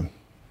what time?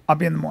 I'll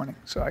be in the morning,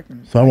 so I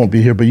can. So I won't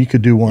be here, but you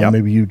could do one. Yep.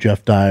 Maybe you,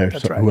 Jeff Dye, or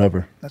That's right.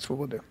 whoever. That's what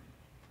we'll do. You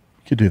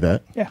could do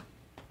that. Yeah.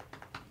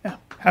 Yeah.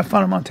 Have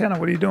fun in Montana.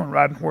 What are you doing?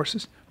 Riding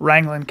horses?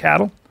 Wrangling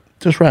cattle?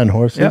 Just riding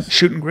horses. Yeah.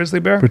 Shooting grizzly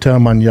bear? Pretend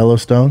I'm on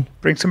Yellowstone.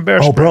 Bring some bear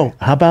Oh, spray. bro,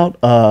 how about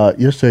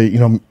yesterday?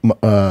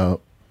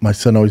 My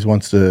son always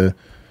wants to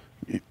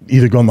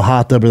either go in the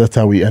hot tub, or that's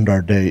how we end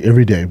our day.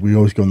 Every day we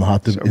always go in the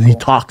hot tub, and he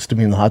talks to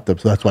me in the hot tub,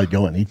 so that's why I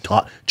go in. He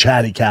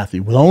chatty Cathy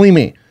with only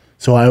me,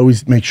 so I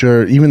always make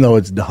sure, even though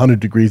it's 100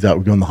 degrees out,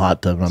 we go in the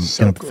hot tub, and I'm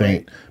gonna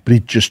faint. But he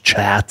just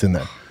chats in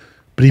there.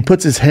 But he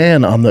puts his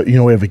hand on the.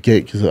 We have a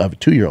gate because I have a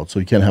 2-year-old, so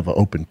he can't have an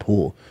open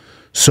pool.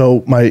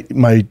 So my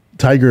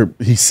tiger,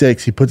 he's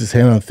 6. He puts his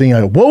hand on the thing.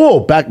 I go, whoa,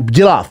 back,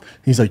 get off.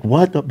 He's like,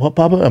 what,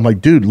 Papa? I'm like,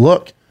 dude,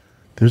 look.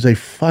 There's a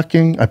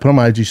fucking. I put on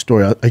my IG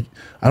story. I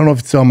don't know if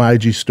it's on my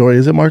IG story.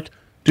 Is it, Mark?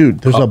 Dude,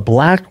 there's a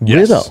black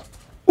widow.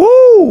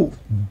 Ooh,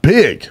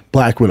 big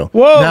black widow.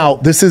 Whoa. Now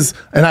this is,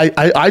 and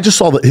I just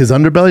saw his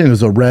underbelly, and it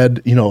was a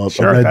red.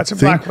 Sure, a red that's a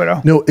thing. black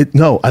widow.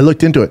 No, I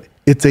looked into it.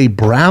 It's a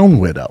brown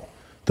widow.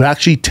 They're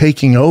actually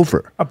taking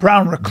over. a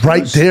brown recluse.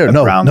 Right there. A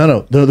No. brown-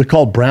 They're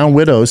called brown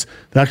widows.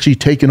 They're actually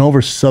taking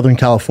over Southern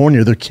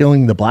California. They're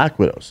killing the black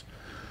widows.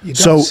 You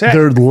don't So say.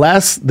 they're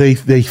less. They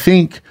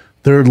think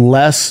they're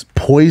less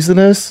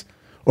poisonous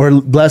or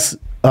less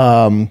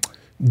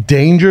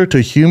danger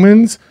to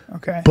humans.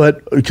 Okay.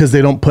 But because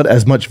they don't put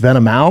as much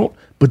venom out,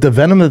 but the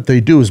venom that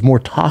they do is more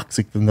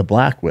toxic than the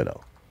black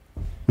widow,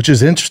 which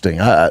is interesting.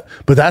 But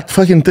that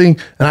fucking thing,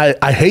 and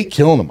I hate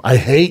killing them. I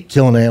hate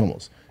killing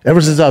animals. Ever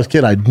since I was a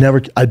kid, I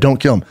don't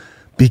kill them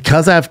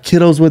because I have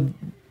kiddos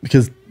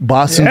because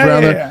Boston's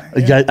around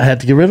there. I had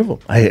to get rid of them.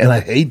 I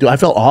hate. I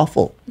felt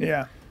awful.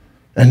 Yeah.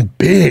 And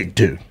big,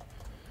 dude.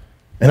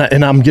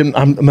 And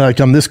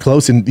I'm this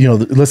close, and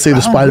let's say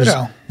the spiders.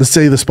 widow. Let's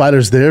say the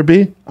spider's there,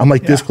 B. I'm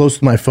like this close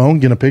to my phone,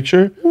 getting a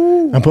picture.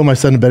 I'm putting my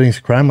son to bed, and he's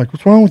crying. I'm like,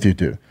 what's wrong with you,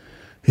 dude?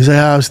 He's like,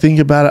 I was thinking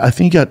about it. I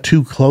think you got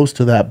too close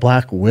to that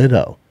black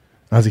widow.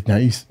 I was like, now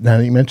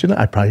that you mentioned it,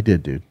 I probably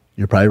did, dude.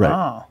 You're probably right.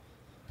 Oh,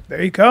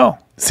 there you go.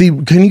 See,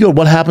 can you go?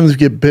 What happens if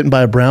you get bitten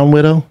by a brown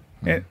widow?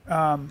 It,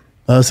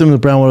 Similar to the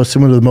brown widow,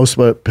 similar to the most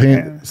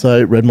pain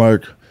site, red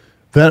mark.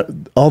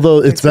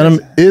 Although its venom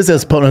is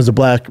as potent as a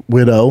black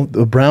widow,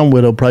 the brown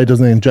widow probably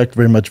doesn't inject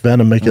very much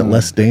venom, making it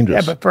less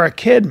dangerous. yeah, but for a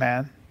kid,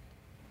 man.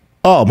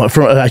 Oh,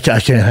 I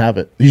can't have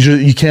it.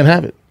 You can't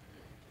have it.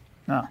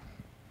 No.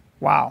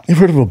 Wow. You've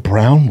heard of a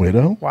brown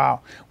widow? Wow.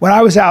 When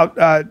I was out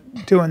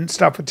doing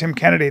stuff with Tim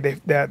Kennedy,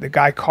 the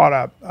guy caught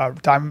a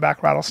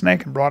diamondback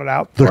rattlesnake and brought it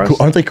out. They're cool.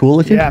 Aren't they cool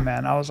looking? Yeah,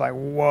 man. I was like,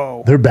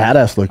 whoa. They're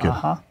badass looking.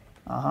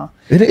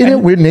 Isn't it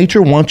weird?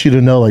 Nature wants you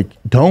to know, like,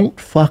 don't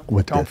fuck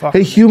with Don't it. fuck Hey,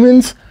 with it.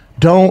 humans,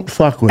 don't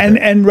fuck with it.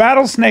 And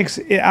rattlesnakes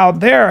out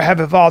there have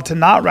evolved to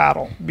not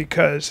rattle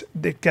because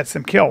it gets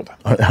them killed.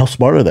 How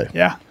smart are they?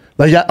 Yeah.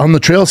 Like on the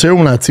trails here,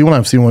 I've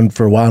seen one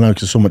for a while now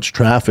because there's so much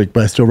traffic,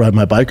 but I still ride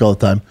my bike all the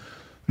time.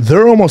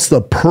 They're almost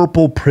the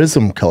purple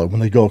prism color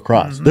when they go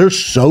across. They're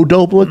so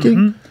dope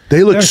looking.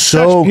 They look They're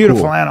so such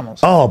beautiful cool.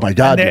 animals. Oh my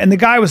god! And the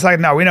guy was like,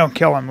 "No, we don't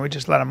kill them. We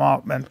just let them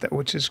off,"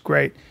 which is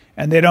great.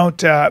 And they don't,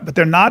 but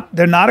they're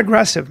not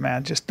aggressive,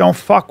 man. Just don't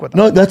fuck with them.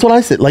 No, that's what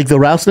I said. Like the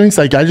rattlesnakes,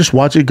 like I just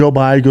watch it go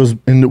by. It goes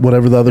into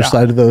whatever the other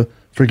side of the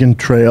freaking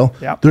trail.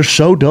 Yeah. They're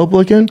so dope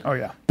looking. Oh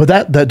yeah. But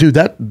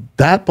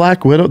that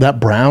black widow, that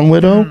brown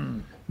widow,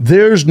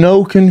 there's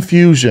no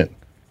confusion.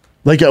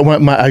 Like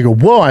I go,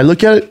 whoa! I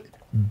look at it,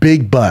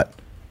 big butt.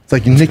 It's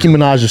like Nicki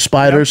Minaj's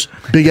spiders,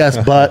 big ass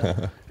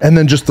butt, and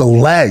then just the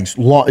legs.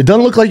 Long. It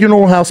doesn't look like your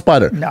normal house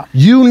spider. No.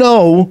 You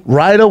know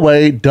right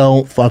away,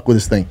 don't fuck with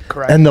this thing.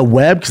 Correct. And the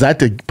web, because I had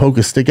to poke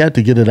a stick at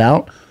to get it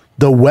out.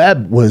 The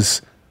web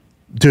was,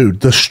 dude,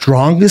 the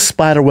strongest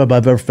spider web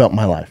I've ever felt in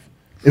my life.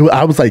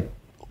 I was like,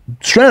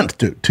 strength,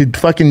 dude, to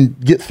fucking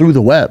get through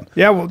the web.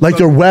 Yeah, well, like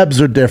their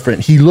webs are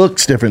different. He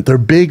looks different. They're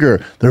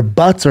bigger. Their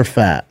butts are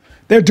fat.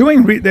 They're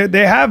doing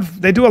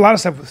they do a lot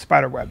of stuff with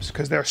spider webs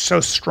because they're so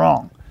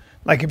strong.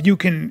 Like if you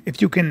can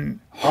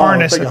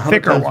harness it's like a 100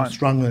 thicker times one,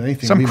 stronger than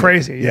anything. some we make.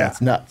 crazy, yeah. It's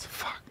nuts.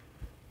 Fuck.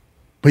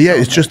 But yeah,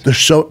 it's just they're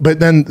so. But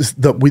then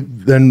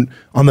then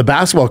on the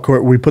basketball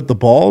court, we put the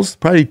balls.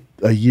 Probably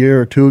a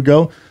year or two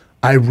ago,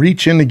 I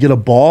reach in to get a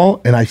ball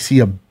and I see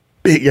a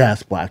big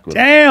ass black widow.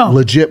 Damn.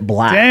 Legit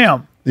black.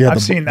 Damn. Yeah,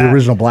 I've seen that. The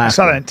original black. I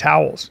saw that one. in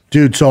towels.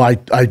 Dude, so I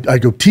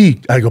go,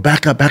 I go,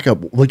 back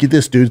up. Look at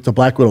this, dude. It's a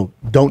black widow.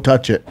 Don't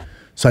touch it.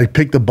 So I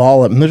pick the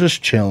ball up, and they're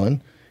just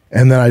chilling.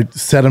 And then I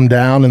set them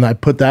down, and I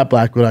put that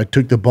black widow. I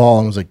took the ball,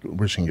 and was like,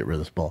 we're just going to get rid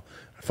of this ball.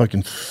 I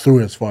fucking threw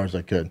it as far as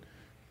I could.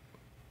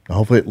 And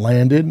hopefully it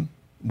landed,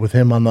 with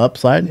him on the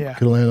upside. Yeah.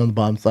 Could have landed on the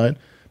bottom side.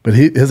 But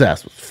his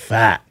ass was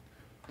fat.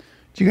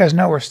 Do you guys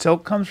know where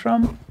silk comes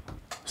from?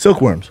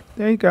 Silkworms.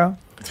 There you go.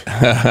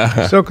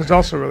 Silk is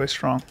also really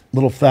strong.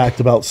 Little fact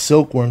about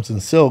silkworms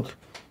and silk.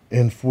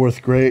 In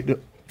 4th grade,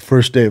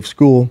 first day of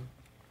school,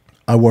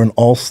 I wore an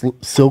all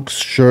silk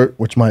shirt,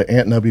 which my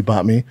Aunt Nubby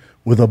bought me,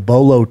 with a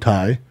bolo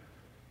tie,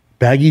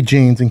 baggy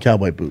jeans, and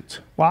cowboy boots.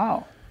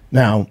 Wow.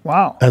 Now,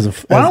 Why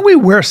don't we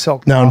wear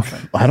silk now?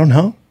 often? I don't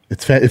know.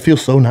 It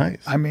feels so nice.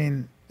 I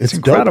mean, It's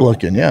incredible. dope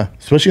looking, yeah.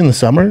 Especially in the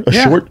summer,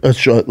 Yeah.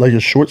 like a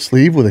short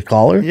sleeve with a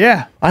collar.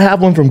 Yeah. I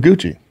have one from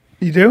Gucci.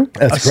 You do?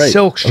 That's a great.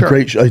 silk shirt. A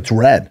great. It's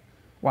red.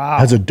 Wow.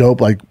 Has a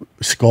dope like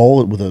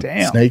skull with a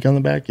Damn. snake on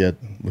the back. Yeah, it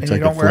looks And like you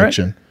don't wear it?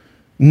 affliction.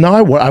 No,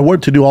 I wore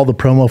it to do all the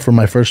promo for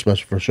my first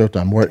special for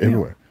Showtime. Wore it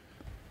everywhere.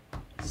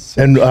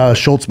 And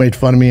Schultz made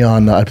fun of me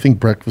on I think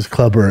Breakfast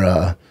Club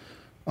or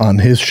on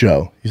his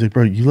show. He's like,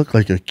 bro, you look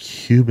like a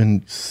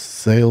Cuban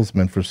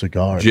salesman for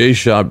cigars. Jay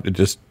Schaub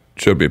just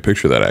showed me a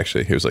picture of that,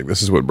 actually. He was like,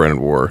 this is what Brennan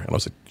wore. And I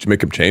was like, did you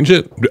make him change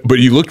it? But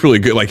you looked really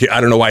good. Like, I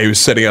don't know why he was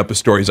setting up a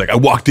story. He's like, I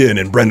walked in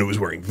and Brendan was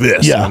wearing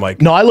this. Yeah. And I'm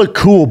like, no, I look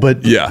cool,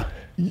 but yeah.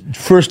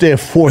 first day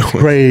of 4th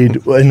grade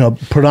in a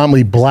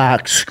predominantly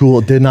black school,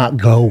 it did not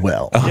go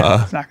well.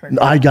 Yeah, it's not gonna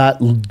go. I got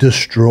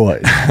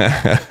destroyed.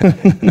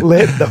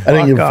 Lit the fuck I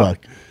didn't give a up.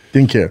 fuck.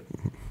 Didn't care.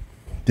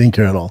 Didn't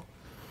care at all.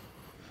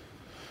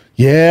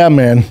 Yeah,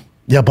 man.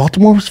 Yeah,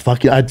 Baltimore was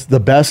fucking. It's the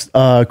best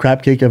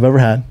crab cake I've ever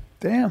had.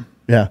 Damn.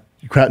 Yeah.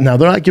 Now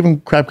they're not giving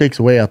crab cakes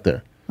away out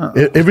there.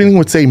 Everything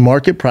would say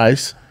market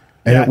price,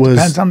 and Yeah, it was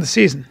depends on the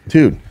season.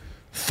 dude,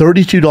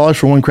 $32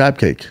 for one crab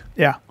cake.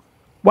 Yeah.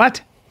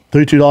 What?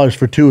 $32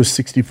 for two is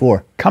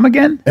 $64. Come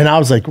again? And I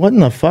was like, what in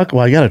the fuck?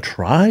 Well, I got to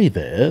try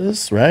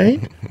this,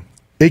 right?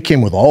 It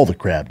came with all the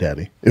crab,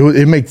 Daddy.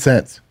 It made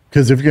sense.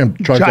 Because if you're going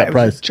to charge Giant- that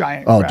price.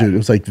 giant oh, crab. dude, it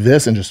was like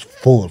this and just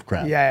full of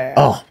crab. Yeah.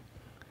 Oh, Well,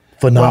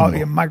 phenomenal.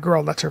 yeah, my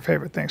girl, that's her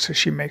favorite thing. So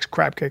she makes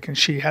crab cake, and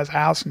she has a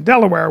house in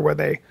Delaware where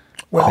they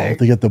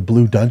they get the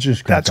Blue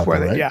Dungeons crab. that's where out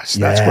there, they right?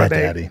 that's where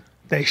Daddy.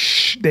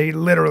 they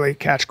literally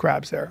catch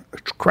crabs there.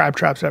 Crab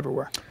traps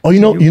everywhere. Oh, you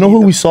So know eat who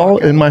the we saw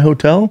fuck out in of my it.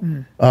 hotel?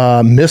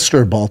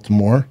 Mr.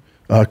 Baltimore,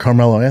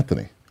 Carmelo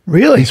Anthony.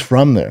 Really? He's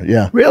from there.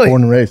 Yeah. Really?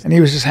 Born and raised. And he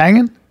was just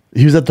hanging?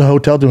 He was at the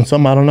hotel doing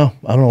something. I don't know.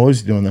 I don't know what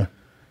he's doing there.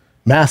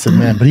 Massive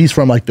man, but he's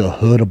from like the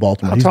hood of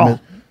Baltimore. How He's tall?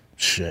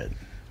 shit.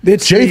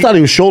 Did Jay she- thought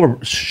he was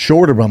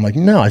shorter, but I'm like,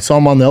 no. I saw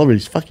him on the elevator.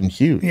 He's fucking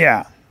huge.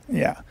 Yeah.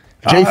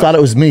 Jay thought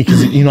it was me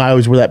because I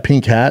always wear that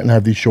pink hat and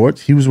have these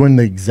shorts. He was wearing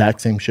the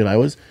exact same shit I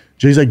was.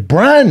 Jay's like,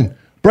 Brent.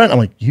 I'm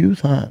like, you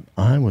thought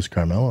I was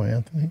Carmelo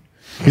Anthony?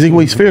 He's like,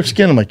 well, he's fair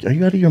skinned. I'm like, are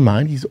you out of your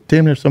mind? He's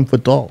damn near 7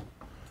 foot tall.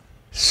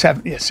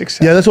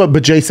 6'7". Yeah, that's what.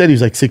 But Jay said he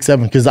was like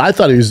 6'7" because I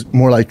thought he was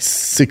more like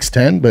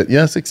 6'10". But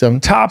yeah,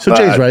 6'7". Top So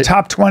Jay's right.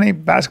 top 20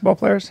 basketball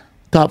players?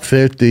 Top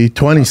 50,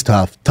 20's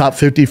tough. Top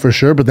 50 for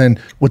sure. But then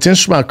what's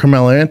interesting about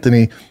Carmelo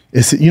Anthony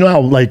is, you know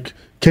how like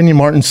Kenyon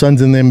Martin's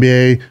sons in the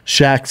NBA,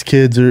 Shaq's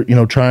kids are,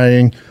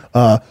 trying,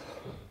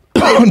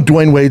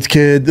 Dwayne Wade's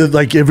kid,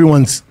 like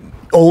everyone's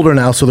older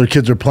now, so their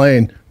kids are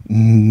playing.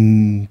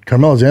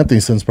 Carmelo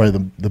Anthony's son's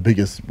probably the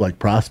biggest like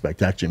prospect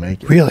to actually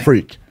make it. Really?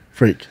 Freak.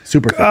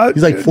 Super freak.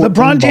 He's like 14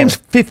 LeBron James'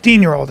 baller.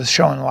 15-year-old is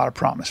showing a lot of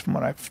promise from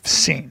what I've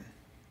seen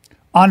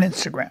on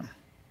Instagram.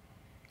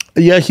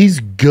 Yeah, he's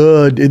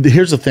good.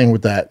 Here's the thing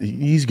with that.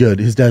 He's good.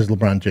 His dad's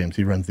LeBron James.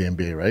 He runs the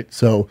NBA, right?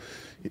 So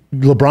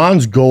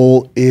LeBron's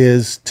goal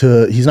is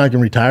he's not going to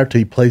retire till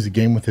he plays a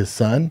game with his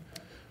son.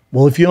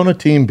 Well, if you own a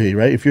team, B,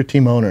 right? If you're a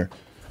team owner,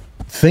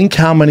 think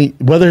how many,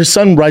 whether his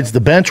son rides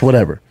the bench,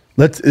 whatever.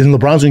 And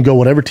LeBron's going to go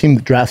whatever team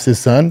that drafts his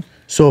son.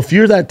 So if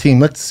you're that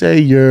team, let's say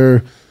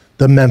you're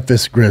the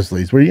Memphis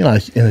Grizzlies, where you're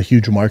in a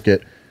huge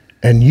market,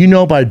 and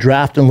by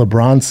drafting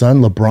LeBron's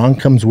son, LeBron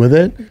comes with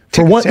it.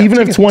 For one, even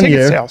if it's 1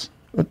 year. Sales.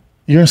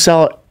 You're going to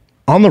sell it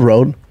on the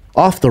road,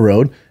 off the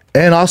road,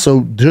 and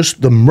also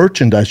just the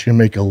merchandise you're going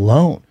to make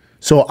alone.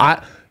 So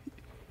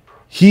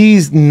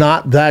he's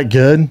not that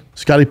good.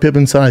 Scottie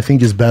Pippen's son, I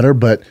think, is better,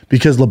 but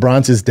because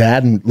LeBron's his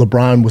dad and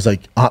LeBron was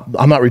like,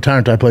 I'm not retiring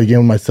until I play a game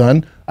with my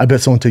son, I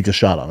bet someone takes a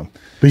shot on him.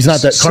 But he's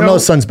not that.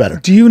 Carmelo's son's better.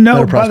 Do you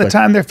know Better by the prospect.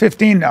 time they're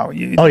 15? No.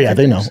 Oh, yeah,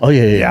 they know. Oh,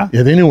 yeah.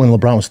 Yeah, they knew when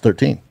LeBron was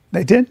 13.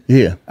 They did?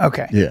 Yeah.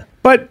 Okay. Yeah.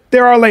 But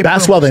there are late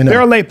That's bloomers. why they know.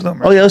 There are late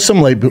bloomers. Oh, yeah, there's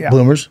some late Yeah.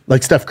 bloomers.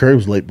 Like Steph Curry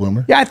was a late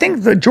bloomer. Yeah, I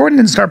think Jordan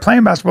didn't start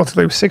playing basketball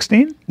until he was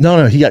 16.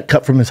 No, he got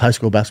cut from his high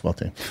school basketball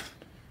team.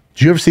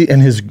 Did you ever see in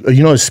his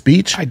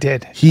speech? I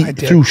did. He I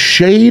did. threw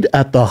shade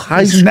at the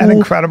high Isn't school. that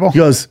incredible? He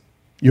goes,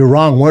 "You're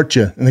wrong, weren't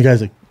you?" And the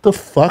guy's like, "The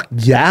fuck,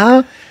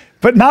 yeah."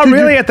 But not Dude,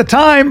 really at the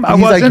time. I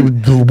He's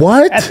wasn't. like,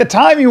 "What?" At the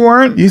time, you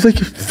weren't. He's like,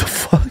 "The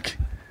fuck."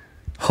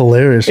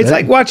 Hilarious. It's right?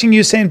 like watching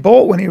Usain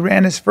Bolt when he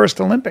ran his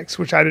first Olympics,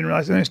 which I didn't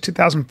realize. I think it was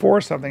 2004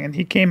 or something, and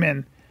he came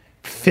in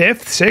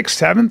 5th, 6th,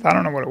 7th. I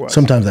don't know what it was.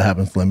 Sometimes that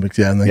happens, Olympics,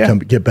 yeah, and they Yeah.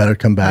 get better,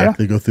 come back. Yeah.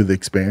 They go through the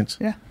experience.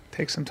 Yeah,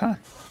 takes some time.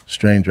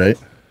 Strange, right?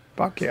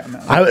 Fuck yeah,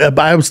 man.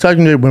 I was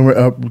talking to when we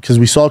because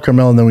we saw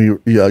Carmelo and then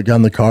we got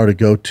in the car to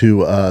go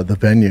to the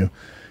venue,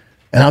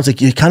 and I was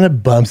like, it kind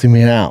of bums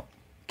me out.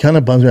 Kind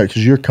of bums me out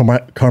because you're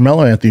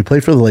Carmelo Anthony. You play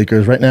for the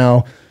Lakers right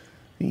now.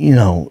 you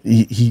know,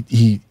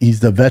 he's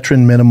the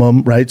veteran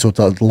minimum, right? So it's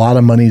a lot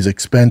of money. He's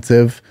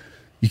expensive.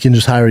 You can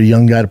just hire a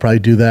young guy to probably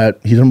do that.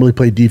 He doesn't really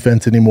play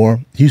defense anymore.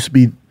 He used to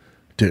be,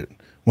 dude,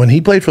 when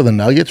he played for the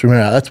Nuggets,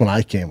 remember, that's when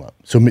I came up.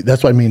 So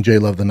that's why me and Jay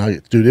love the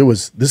Nuggets. Dude,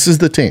 this is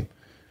the team.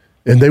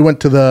 And they went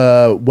to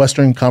the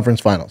Western Conference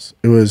Finals.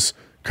 It was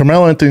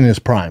Carmelo Anthony in his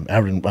prime,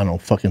 averaging, I don't know,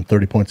 fucking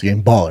 30 points a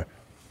game, baller.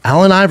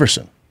 Allen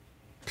Iverson,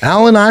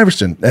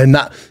 and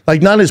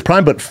not his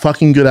prime, but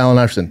fucking good Allen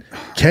Iverson.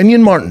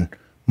 Kenyon Martin,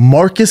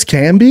 Marcus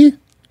Camby,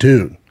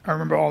 dude. I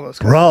remember all those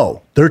guys.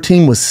 Bro, their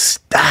team was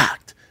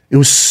stacked. It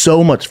was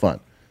so much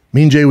fun.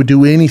 Me and Jay would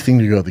do anything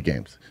to go to the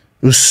games.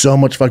 It was so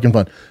much fucking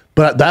fun.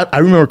 But that I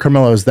remember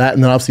Carmelo was that,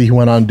 and then obviously he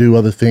went on to do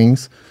other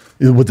things.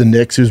 With the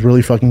Knicks, he was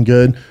really fucking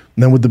good.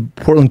 And then with the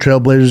Portland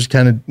Trailblazers,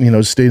 kind of, you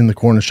know, stayed in the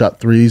corner, shot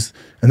threes.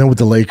 And then with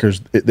the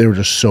Lakers, they were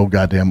just so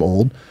goddamn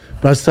old.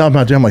 But I was talking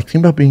about Jay, I'm like,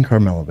 think about being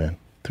Carmelo, man.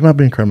 Think about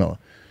being Carmelo.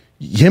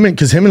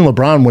 Because him and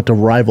LeBron went to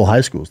rival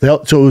high schools.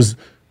 So it was,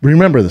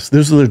 remember this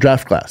was their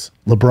draft class.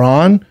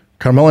 LeBron,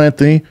 Carmelo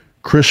Anthony,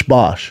 Chris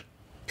Bosh,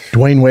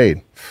 Dwayne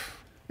Wade.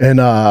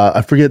 And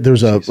I forget, there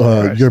was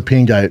a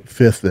European guy at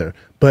fifth there.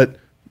 But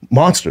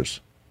monsters.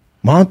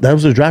 That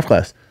was their draft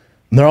class.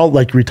 And they're all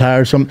like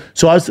retired. So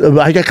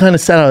I got kind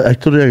of sad. I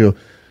told you, I go,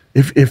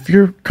 if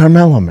you're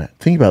Carmelo, man,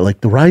 think about it.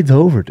 Like, the ride's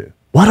over, dude.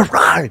 What a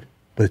ride.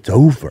 But it's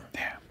over.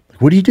 Damn.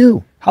 Like, what do you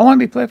do? How long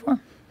did he play for?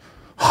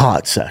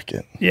 Hot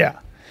second. Yeah.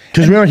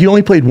 Because remember, he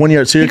only played 1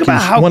 year at Syracuse,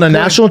 won a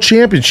national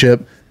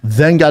championship,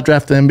 then got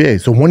drafted to the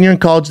NBA. So 1 year in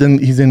college, then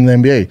he's in the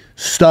NBA.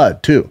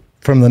 Stud, too,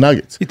 from the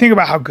Nuggets. You think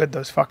about how good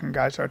those fucking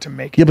guys are to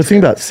make it. Yeah, but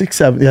think about it, 6,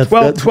 7. Yeah,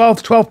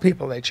 12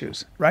 people they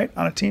choose, right?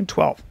 On a team,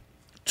 12.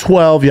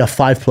 12, yeah,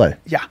 5 play.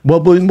 Yeah.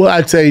 Well,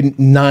 I'd say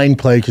 9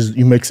 play because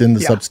you mix in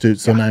the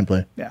substitutes, so 9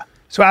 play. Yeah.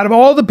 So out of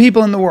all the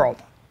people in the world.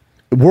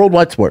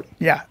 Worldwide sport.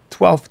 Yeah,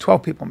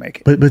 12 people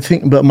make it.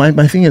 But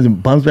my thing is, it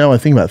bums me out when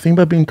I think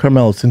about being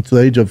Carmelo since the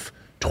age of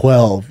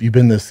 12. You've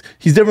been this.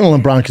 He's different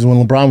than LeBron because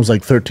when LeBron was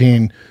like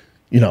 13,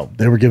 you know,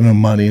 they were giving him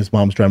money. His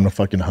mom's driving a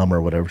fucking Hummer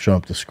or whatever, showing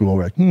up to school.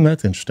 We're like,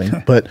 that's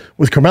interesting. But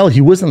with Carmelo,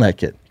 he wasn't that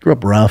kid. He grew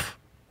up rough,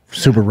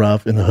 super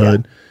rough in the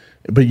hood. Yeah.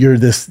 But you're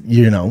this,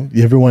 you know,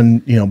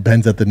 everyone, you know,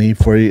 bends at the knee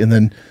for you. And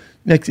then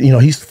next, you know,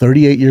 he's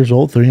 38 years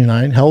old,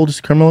 39. How old is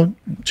Carmelo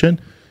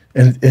Chin?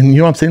 And you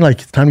know what I'm saying?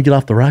 Like, it's time to get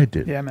off the ride,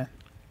 dude. Yeah, man.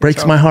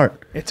 Breaks my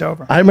heart. It's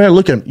over. I remember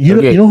looking at him.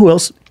 You know who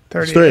else?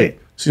 38.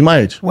 So he's my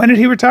age. When did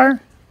he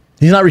retire?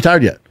 He's not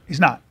retired yet.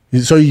 He's not.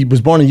 So he was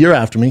born a year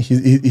after me.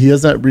 He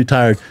hasn't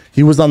retired.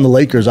 He was on the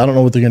Lakers. I don't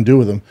know what they're going to do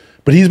with him.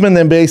 But he's been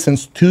in the NBA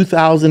since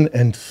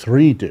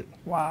 2003, dude.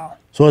 Wow.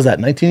 So what is that,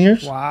 19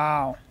 years?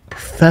 Wow.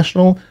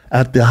 Professional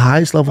at the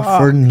highest level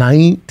for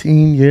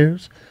 19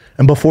 years.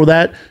 And before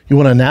that, you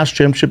won a national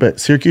championship at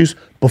Syracuse.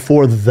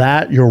 Before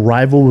that, your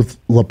rival with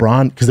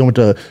LeBron, because they went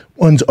to,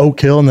 one's Oak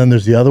Hill and then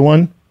there's the other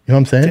one. You know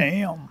what I'm saying?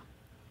 Damn.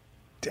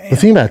 But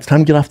think about it. It's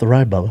time to get off the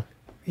ride, Bubba.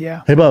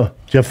 Yeah. Hey, Bubba,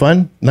 did you have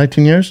fun?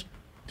 19 years?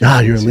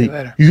 You're elite.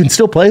 You can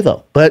still play,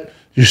 though. But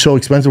you're so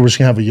expensive. We're just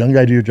going to have a young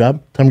guy do your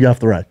job. Time to get off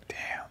the ride.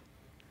 Damn.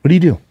 What do you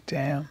do?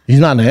 Damn. He's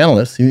not an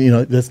analyst. You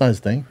know, that's not his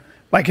thing.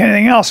 Like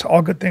anything else,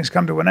 all good things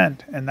come to an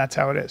end, and that's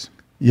how it is.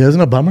 Yeah,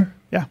 isn't it a bummer?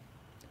 Yeah.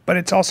 But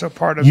it's also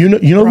part of You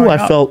know who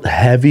I felt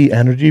heavy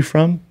energy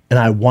from? And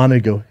I wanted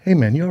to go, hey,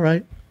 man, you all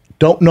right?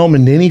 Don't know him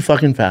in any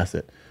fucking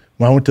facet.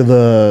 When I went to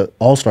the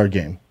All-Star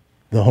game,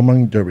 the home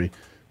run derby,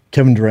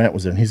 Kevin Durant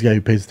was there. And he's a guy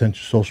who pays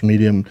attention to social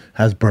media and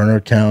has burner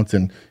accounts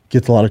and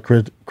gets a lot of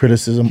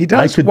criticism. He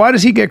does. Why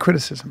does he get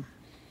criticism?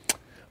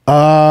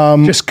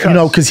 Just cause. You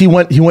know, because he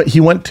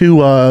went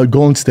to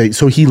Golden State.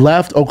 So he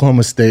left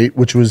Oklahoma State,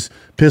 which was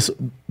piss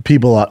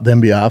people off,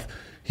 them be off.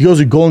 He goes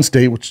to Golden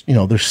State, which, you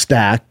know, they're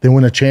stacked. They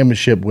win a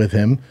championship with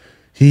him.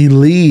 He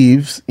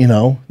leaves, you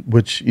know,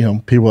 which, you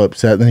know, people are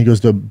upset. Then he goes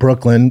to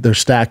Brooklyn. They're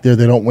stacked there.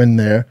 They don't win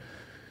there.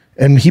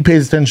 And he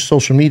pays attention to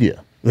social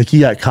media. Like,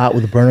 he got caught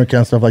with a burner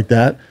account, stuff like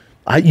that.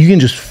 You can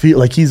just feel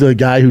like he's a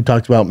guy who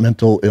talks about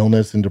mental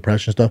illness and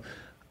depression stuff.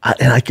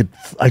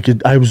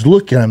 I was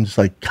looking, I'm just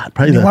like, God,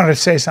 probably you wanted to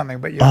say something,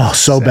 but you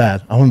so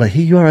bad. I want to be like,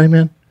 hey, you all right,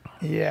 man?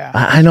 Yeah.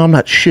 I know I'm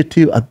not shit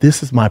too.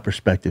 This is my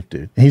perspective,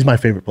 dude. And he's my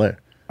favorite player.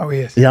 Oh, he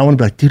is. Yeah, I want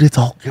to be like, dude, it's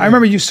all good. I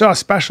remember you saw a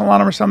special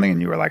on him or something,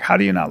 and you were like, how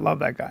do you not love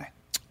that guy?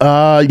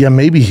 Yeah,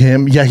 maybe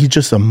him. Yeah, he's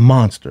just a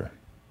monster.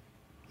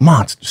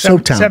 Monster. So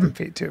talented. 7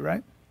 feet too,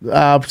 right?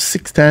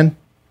 6'10".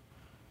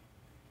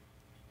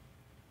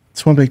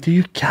 So I'm like, dude,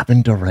 you're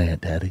Kevin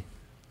Durant, Daddy.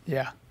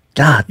 Yeah.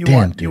 God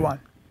damn, dude. You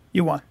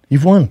won.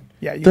 You've won.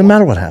 Yeah, Doesn't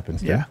matter what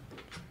happens, dude. Yeah.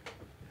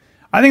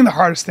 I think the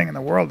hardest thing in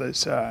the world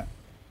is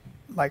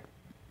like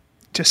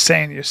just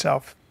saying to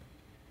yourself,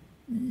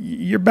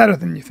 you're better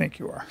than you think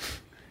you are.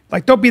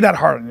 Like, don't be that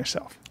hard on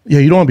yourself. Yeah,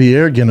 you don't want to be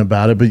arrogant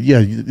about it, but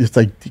yeah, it's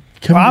like,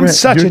 I'm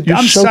such a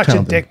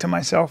dick to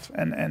myself,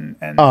 and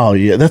oh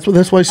yeah,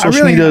 that's why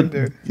social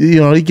media,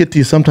 you know, they get to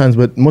you sometimes,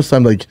 but most of the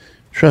time, like,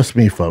 trust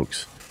me,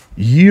 folks,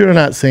 you're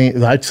not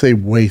saying. I'd say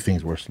way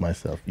things worse to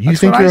myself. You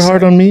think you're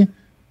hard on me?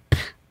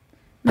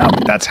 No,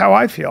 but that's how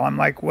I feel. I'm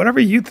like, whatever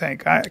you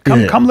think,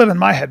 come live in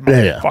my head,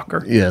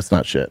 motherfucker. Yeah, it's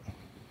not shit.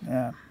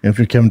 Yeah. And if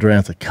you're Kevin Durant,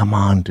 it's like, come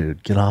on,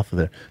 dude, get off of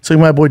there. So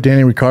my boy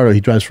Danny Ricciardo, he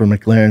drives for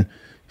McLaren.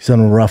 He's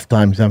having a rough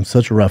time. He's having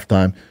such a rough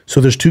time.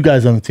 So there's two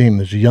guys on the team.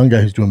 There's a young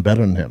guy who's doing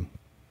better than him.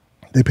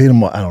 They paid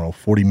him, I don't know,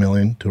 $40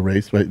 million to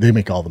race. Right? They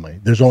make all the money.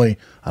 There's only,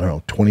 I don't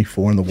know,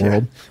 24 in the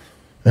world.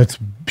 That's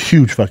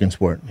huge fucking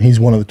sport. He's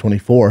one of the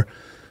 24,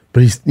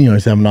 but he's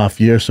having an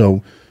off year.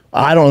 So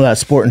I don't know that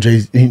sport.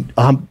 And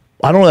I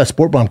don't know that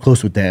sport, but I'm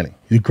close with Danny.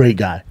 He's a great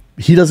guy.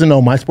 He doesn't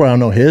know my sport. I don't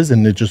know his,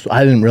 and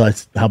I didn't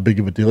realize how big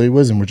of a deal he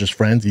was. And we're just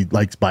friends. He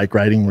likes bike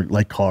riding, we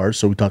like cars,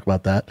 so we talk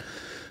about that.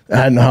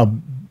 I didn't know how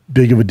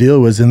big of a deal it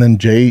was. And then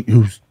Jay,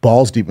 who's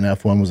balls deep in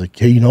F1, was like,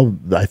 hey,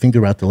 I think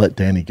they're about to let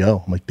Danny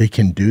go. I'm like, they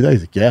can do that?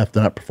 He's like, yeah, if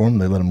they're not performing,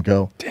 they let him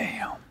go.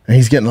 Damn. And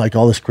he's getting like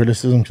all this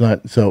criticism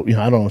tonight. So, I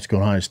don't know what's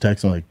going on. He's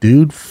texting like,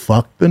 dude,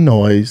 fuck the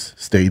noise.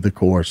 Stay the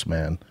course,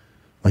 man.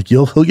 Like,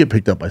 he'll get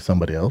picked up by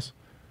somebody else.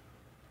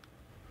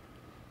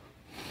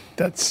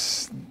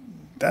 That's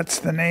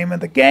the name of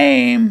the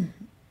game.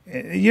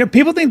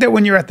 People think that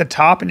when you're at the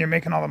top and you're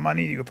making all the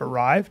money, you've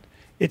arrived.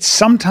 It's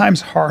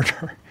sometimes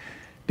harder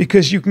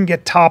because you can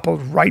get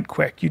toppled right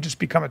quick. You just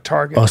become a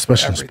target. Oh,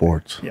 especially in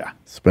sports. Yeah.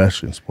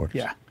 Especially in sports.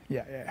 Yeah.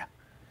 I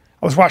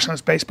was watching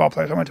those baseball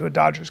players. I went to a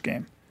Dodgers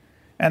game.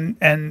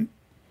 And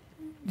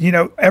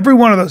every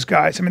one of those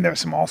guys, I mean, there are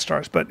some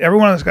all-stars, but every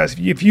one of those guys,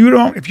 if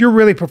you're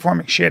really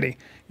performing shitty,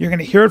 you're going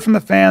to hear it from the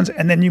fans,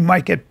 and then you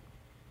might get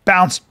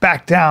bounced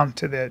back down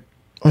to the.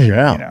 Oh, you're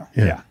out.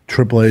 Yeah.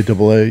 AAA,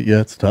 AA.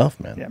 Yeah, it's tough,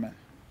 man. Yeah, man.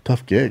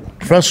 Tough gig.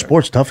 Professional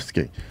sports, toughest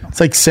gig. It's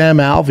like Sam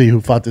Alvey,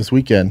 who fought this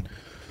weekend.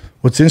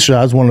 What's interesting,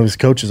 I was one of his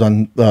coaches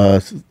on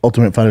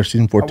Ultimate Fighter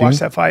Season 14. I watched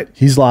that fight.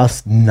 He's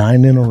lost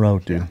 9 in a row,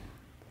 dude.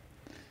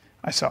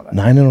 I saw that.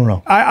 9 in a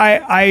row.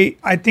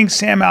 I think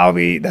Sam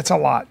Alvey, that's a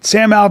lot.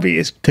 Sam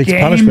Alvey takes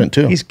game. Punishment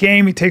too. He's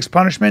game. He takes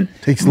punishment.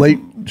 Takes late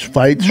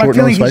fights, My short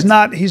feeling notice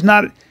fights.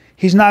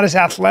 he's not as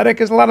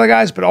athletic as a lot of the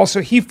guys, but also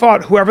he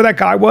fought whoever that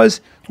guy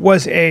was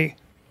a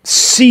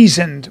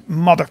seasoned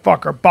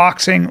motherfucker.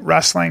 Boxing,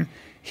 wrestling.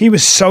 He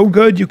was so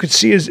good. You could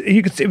see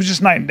it was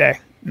just night and day.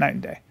 Night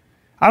and day.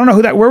 I don't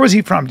know where was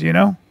he from? Do you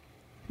know?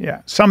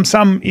 Yeah.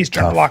 Some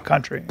Eastern Bloc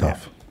country.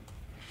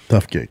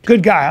 Tough gig.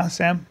 Good guy, huh,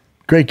 Sam?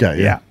 Great guy,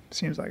 yeah.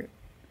 Seems like it.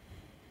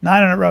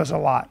 9 in a row is a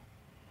lot.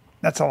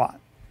 That's a lot.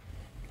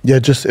 Yeah,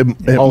 just it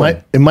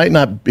might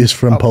not is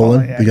from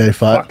Poland. Yeah, the guy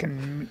fought.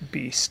 Fucking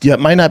beast. Yeah,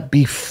 it might not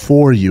be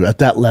for you at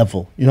that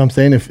level. You know what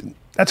I'm saying?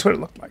 That's what it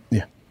looked like.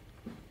 Yeah.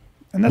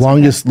 And that's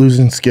longest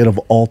losing skid of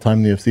all time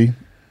in the UFC.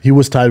 He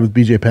was tied with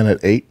BJ Penn at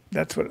 8.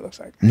 That's what it looks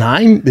like.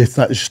 9? It's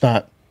just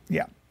not.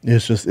 Yeah.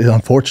 It's just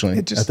unfortunately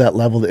at that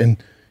level, and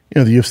the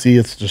UFC,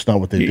 it's just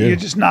not what they do. You're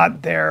just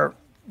not there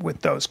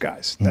with those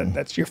guys.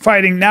 That's you're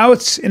fighting now.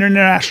 It's an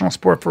international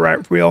sport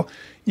for real.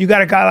 You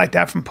got a guy like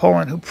that from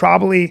Poland who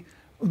probably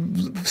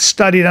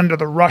studied under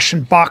the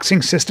Russian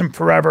boxing system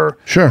forever.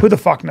 Sure. Who the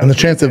fuck knows? And the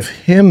chance of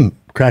him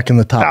cracking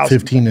the top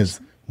 15 is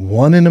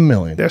 1 in a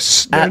million.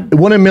 1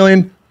 in a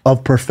million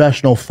of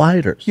professional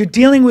fighters. You're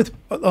dealing with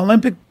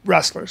Olympic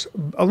wrestlers,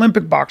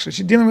 Olympic boxers.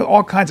 You're dealing with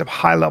all kinds of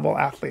high level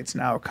athletes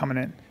now coming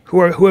in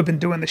who have been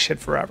doing this shit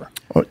forever.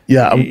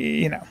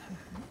 Yeah.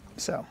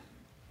 So,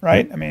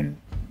 right? I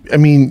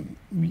mean,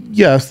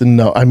 yes and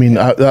no. I mean,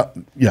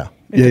 yeah.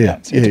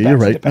 You're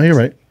right. No, you're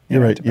right.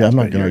 You're right. Yeah, I'm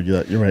not going to argue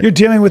that. You're right. You're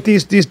dealing with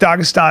these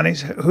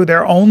Dagestanis who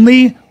their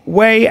only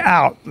way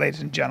out, ladies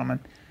and gentlemen,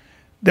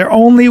 their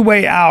only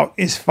way out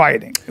is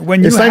fighting.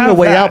 When it's not even a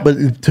way out,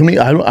 but to me,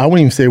 I wouldn't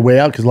even say way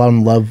out because a lot of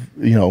them love,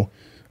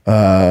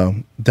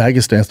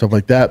 Dagestan, stuff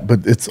like that.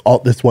 But it's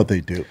what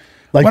they do.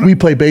 Like we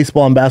play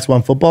baseball and basketball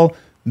and football,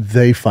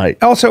 they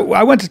fight. Also,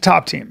 I went to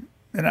Top Team.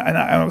 And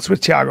I was with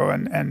Thiago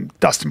and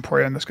Dustin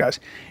Poirier and those guys.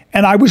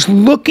 And I was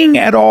looking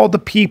at all the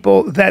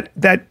people that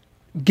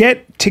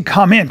get to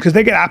come in because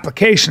they get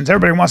applications.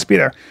 Everybody wants to be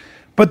there.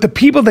 But the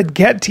people that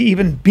get to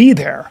even be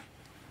there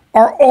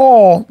are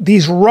all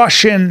these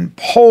Russian,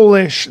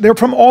 Polish. They're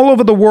from all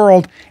over the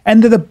world.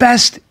 And they're the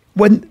best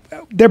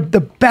they're the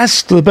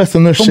best. They're the best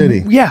in their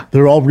city. Yeah.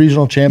 They're all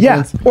regional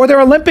champions. Yeah. Or they're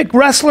Olympic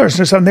wrestlers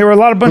or something. They were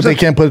a bunch of. They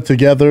can't put it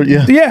together.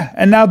 Yeah. Yeah.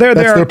 And now they're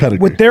there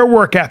with their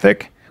work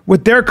ethic.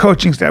 With their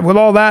coaching staff, with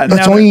all that.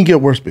 That's only you can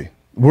get worse, B.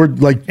 We're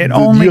like, the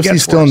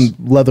UFC's still in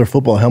leather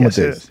football helmet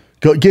days.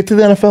 Get to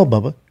the NFL,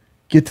 Bubba.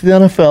 Get to the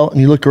NFL,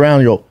 and you look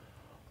around and you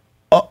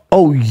go,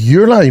 oh,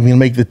 you're not even going to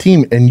make the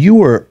team, and you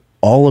were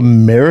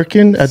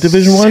All-American at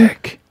Division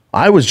I?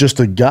 I was just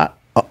a guy.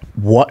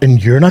 What?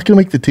 And you're not going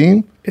to make the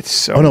team? It's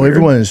so Oh, no, weird.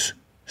 everyone is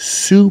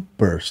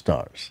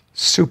superstars.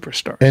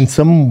 Superstars. And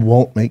some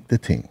won't make the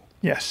team.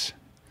 Yes.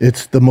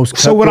 It's the most.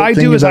 So what I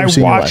do is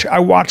I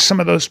watch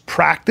some of those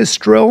practice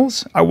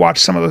drills. I watch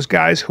some of those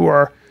guys who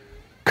are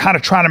kind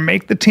of trying to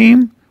make the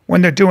team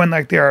when they're doing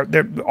like they're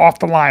off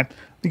the line.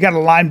 You got a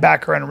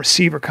linebacker and a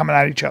receiver coming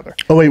at each other.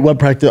 Oh wait, what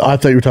practice? I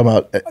thought you were talking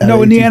about.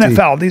 No, in the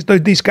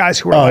NFL, these guys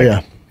who are.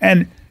 Yeah.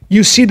 And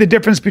you see the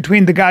difference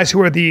between the guys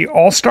who are the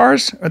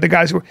all-stars or the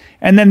guys who are,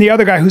 and then the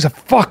other guy who's a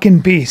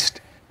fucking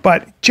beast,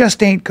 but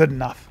just ain't good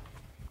enough.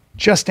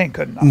 Just ain't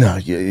good enough. No,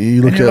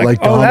 you look at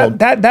like Donald.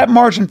 That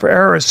margin for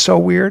error is so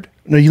weird.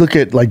 No, you look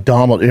at like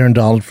Aaron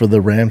Donald for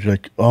the Rams. You're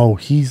like, oh,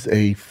 he's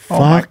a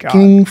my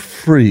fucking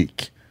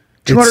freak.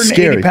 It's 280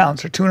 scary.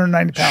 pounds or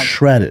 290 pounds.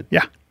 Shredded.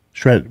 Yeah.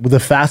 Shredded. With the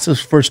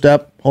fastest first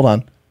step, hold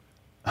on,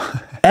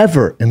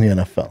 ever in the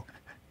NFL.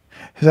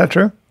 Is that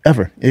true?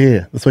 Ever.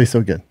 Yeah. That's why he's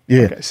so good.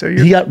 Yeah. Okay, so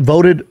he got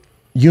voted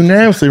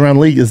unanimously around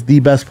the league as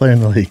the best player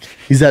in the league.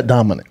 He's that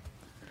dominant.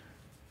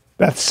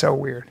 That's so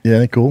weird. Yeah,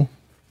 isn't it cool?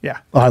 Yeah.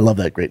 Oh, I love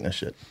that greatness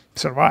shit.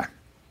 So do I.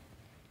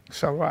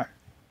 So do I.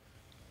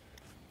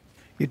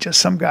 You're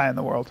just some guy in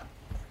the world.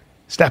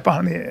 Step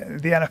on the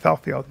NFL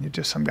field, and you're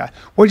just some guy.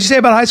 What'd you say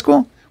about high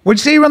school? What'd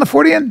you say you run the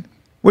 40 in?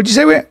 What'd you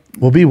say?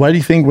 Well, B, why do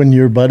you think when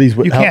your buddies...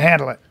 You can't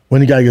handle it.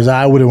 When the guy goes,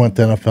 I would have went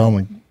to NFL, I'm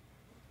like,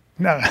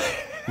 no.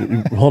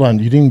 Hold on,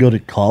 you didn't go to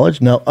college?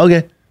 No.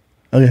 Okay.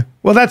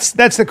 Well, that's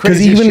the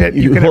craziest shit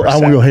you could ever I want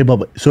say. to go, hey,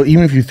 Bubba. So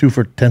even if you threw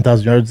for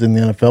 10,000 yards in the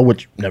NFL,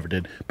 which never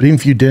did, but even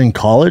if you did in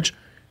college,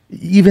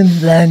 even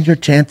then your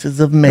chances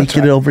of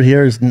making it over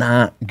here is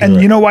not good.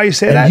 And you know why you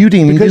say that? You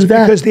didn't even do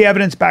that. Because the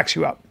evidence backs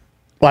you up.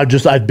 Well,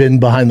 I've been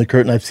behind the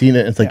curtain. I've seen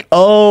it. And it's like,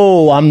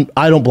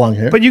 I don't belong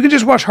here. But you can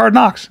just watch Hard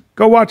Knocks.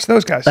 Go watch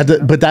those guys.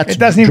 But that's it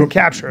doesn't even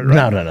capture it.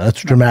 Right? No.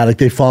 That's dramatic.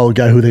 They follow a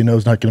guy who they know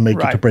is not going to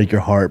make it to break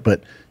your heart.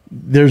 But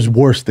there's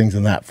worse things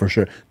than that for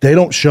sure. They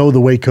don't show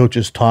the way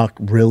coaches talk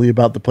really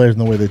about the players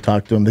and the way they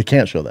talk to them. They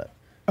can't show that.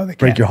 Oh, they can't.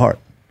 Break your heart.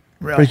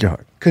 Really? Break your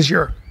heart. Because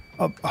you're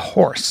a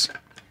horse.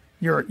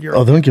 You're they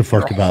don't give a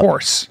fuck about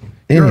horse.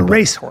 anybody. You're a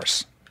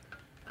racehorse.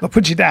 They'll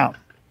put you down.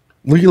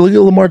 Look at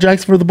Lamar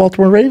Jackson for the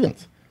Baltimore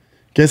Ravens.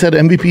 Guys had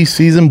MVP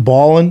season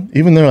balling.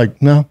 Even they're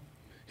like, no,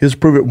 he has to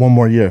prove it one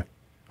more year.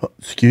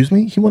 Excuse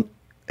me? He won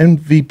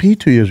MVP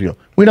 2 years ago.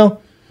 We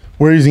know.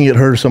 Where he's going to get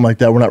hurt or something like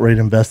that. We're not ready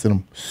to invest in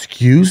him.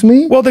 Excuse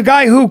me? Well, the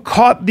guy who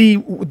caught when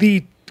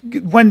the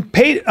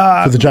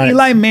Giants.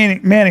 Eli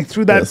Manning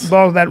threw that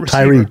ball to that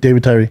receiver.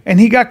 David Tyree. And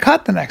he got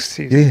cut the next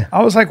season. Yeah.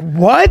 I was like,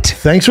 what?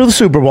 Thanks for the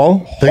Super Bowl.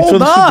 Thanks for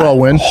the Super Bowl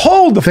win.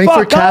 Thanks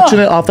for catching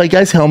it off that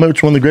guy's helmet, which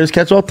is one of the greatest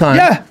catches of all time.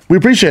 Yeah. We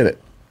appreciate it.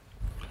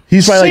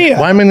 He's probably like,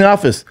 why am I in the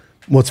office?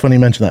 Well, it's funny you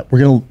mention that.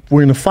 We're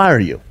gonna fire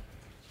you.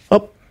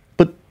 Oh,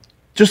 but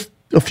just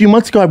a few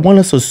months ago, I won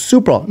us a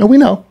Super Bowl. No, we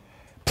know.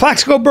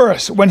 Plaxico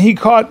Burress, when he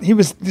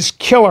was this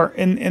killer,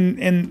 and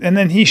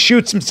then he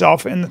shoots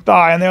himself in the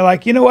thigh, and they're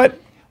like, you know what?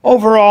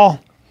 Overall,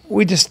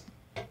 you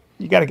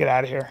got to get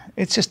out of here.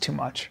 It's just too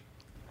much.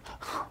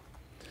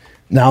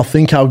 Now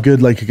think how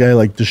good like a guy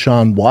like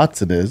Deshaun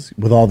Watson is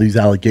with all these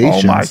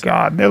allegations. Oh my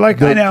God! They're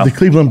like, I know. The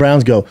Cleveland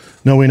Browns go,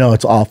 no, we know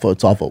it's awful.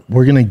 It's awful.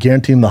 We're going to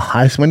guarantee him the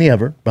highest money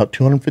ever, about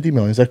 $250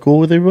 million. Is that cool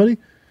with everybody?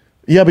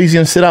 Yeah, but he's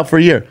going to sit out for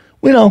a year.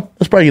 We know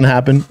that's probably going to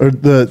happen. Or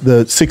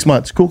the 6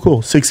 months.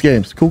 Cool. 6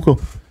 games. Cool.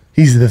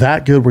 He's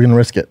that good. We're going to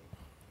risk it.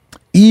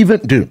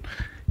 Dude,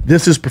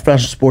 this is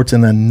professional sports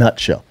in a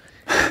nutshell.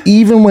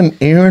 Even when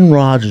Aaron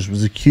Rodgers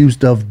was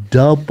accused of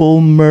double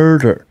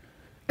murder.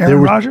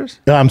 Aaron Rodgers?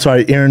 I'm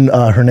sorry, Aaron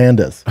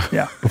Hernandez.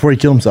 Yeah. Before he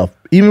killed himself.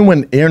 Even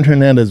when Aaron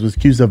Hernandez was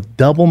accused of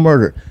double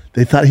murder,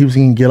 they thought he was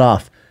going to get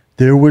off.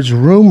 There was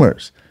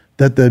rumors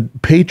that the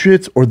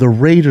Patriots or the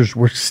Raiders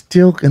were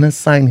still going to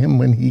sign him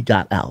when he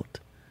got out.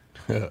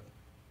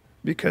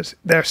 Because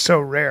they're so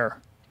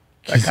rare.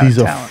 Because he's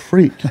a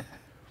freak.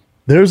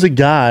 There's a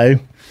guy,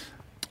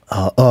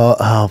 Percy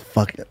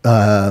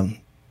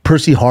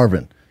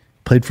Harvin,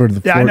 played for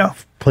the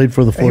Played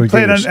for the Florida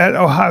Gators. He played at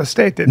Ohio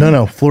State, didn't he?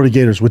 No, Florida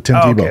Gators with Tim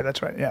Tebow. Okay,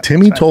 that's right. Yeah,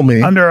 Timmy told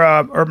me under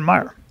Urban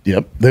Meyer.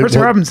 Yep. Percy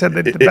Harvin said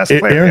that the best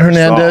player Aaron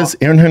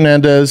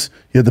Hernandez.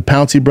 You had the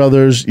Pouncey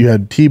brothers. You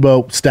had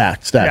Tebow.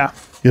 Stacked. Yeah.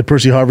 You had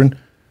Percy Harvin.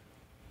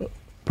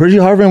 Percy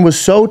Harvin was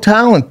so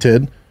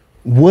talented,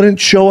 wouldn't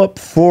show up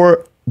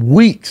for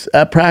weeks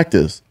at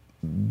practice.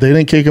 They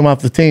didn't kick him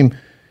off the team.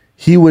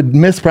 He would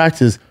miss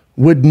practice,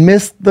 would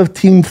miss the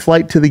team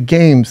flight to the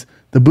games.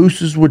 The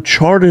boosters would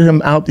charter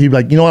him out. He'd be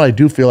like, you know what? I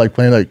do feel like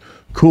playing. Like,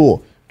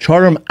 cool.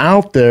 Charter him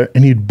out there,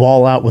 and he'd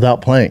ball out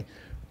without playing.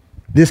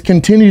 This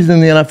continues in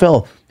the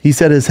NFL. He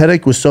said his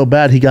headache was so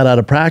bad he got out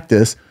of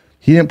practice.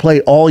 He didn't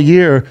play all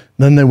year.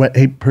 Then they went,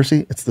 hey,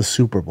 Percy, it's the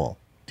Super Bowl.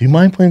 Do you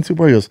mind playing Super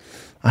Bowl? He goes,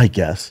 I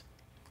guess.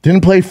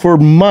 Didn't play for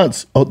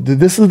months. Oh,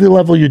 this is the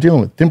level you're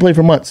dealing with. Didn't play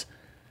for months.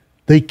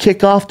 They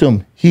kick off to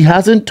him. He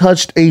hasn't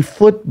touched a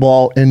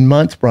football in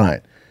months,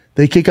 Brian.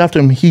 They kick off to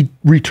him. He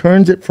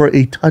returns it for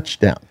a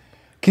touchdown.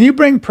 Can you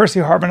bring Percy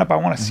Harvin up? I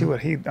want to see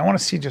I want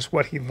to see just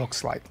what he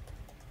looks like.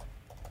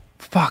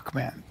 Fuck,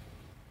 man.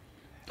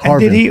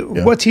 Harvin,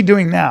 and what's he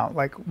doing now?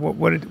 Like,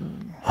 what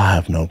I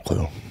have no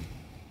clue.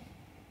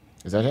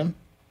 Is that him?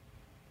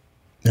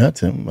 Yeah,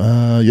 that's him.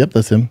 Yep,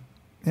 that's him.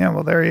 Yeah,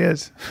 well, there he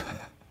is.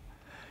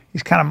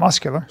 He's kind of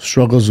muscular.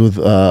 Struggles with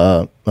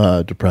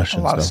depression.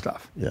 A lot of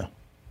stuff. Yeah.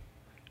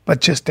 But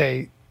just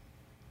a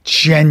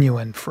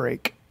genuine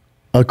freak.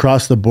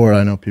 Across the board,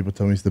 I know people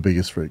tell me he's the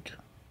biggest freak.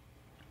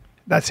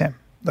 That's him.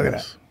 Look at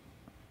that.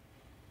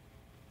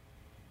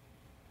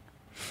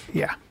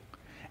 Yeah.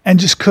 And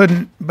just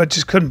couldn't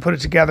put it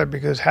together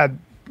because had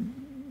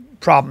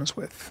problems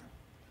with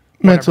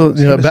mental,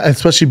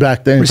 especially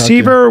back then.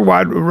 Receiver,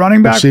 wide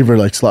running back. Receiver,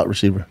 like slot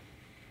receiver.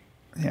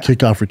 Yeah.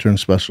 Kickoff return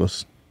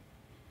specialist.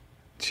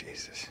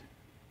 Jesus.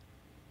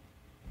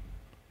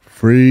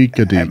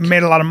 Freak-a-deek.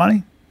 Made a lot of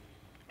money.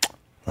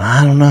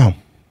 I don't know.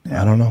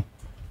 I don't know.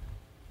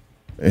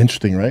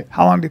 Interesting, right?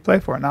 How long did he play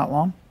for? Not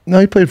long. No,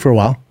 he played for a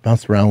while.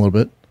 Bounced around a little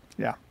bit.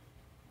 Yeah.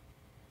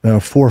 Then a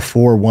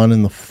 4.4 won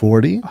in the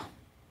 40.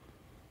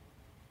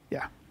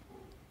 Yeah.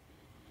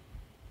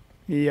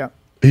 Yeah.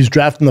 He's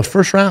drafted in the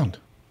first round.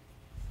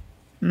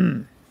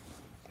 That's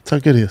how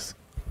good he is.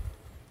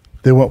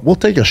 They went, we'll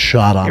take a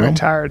shot on He him.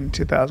 retired in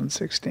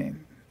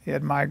 2016. He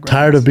had migraines.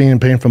 Tired of being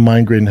in pain from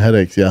migraine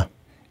headaches, yeah.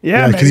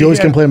 Yeah, because maybe he always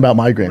had complained about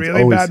migraines.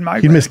 really always. bad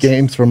migraines. He'd miss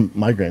games from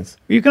migraines.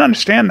 You can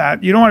understand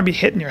that. You don't want to be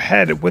hitting your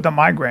head with a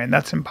migraine.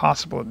 That's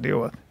impossible to deal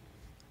with.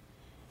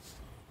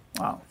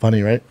 Wow.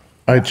 Funny, right?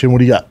 All right, Jim, what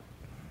do you got?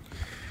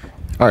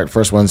 All right,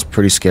 first one's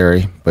pretty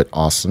scary, but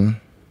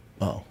awesome.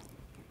 Oh.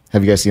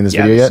 Have you guys seen this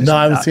Yeah, video this yet? is No,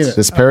 I haven't nuts. seen it.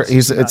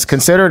 This it's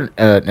considered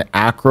an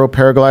acro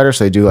paraglider,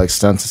 so they do like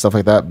stunts and stuff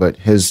like that. But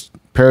his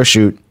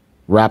parachute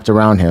wrapped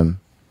around him,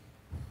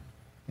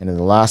 and in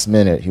the last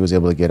minute, he was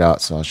able to get out.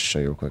 So I'll just show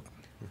you real quick.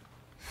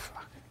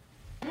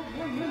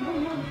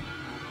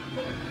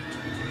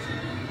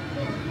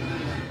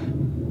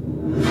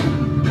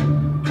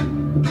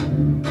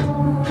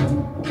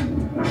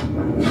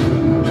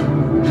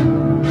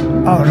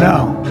 Oh,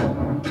 no.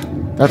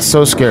 That's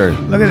so scary,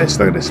 Look at this.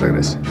 Look at this. Look at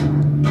this.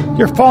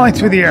 You're falling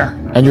through the air.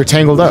 and you're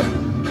tangled up.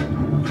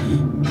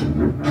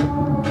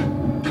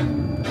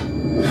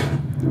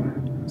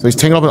 So he's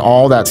tangled up in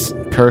all that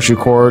parachute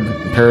cord,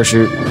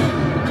 parachute.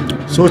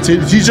 So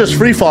he's just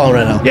free falling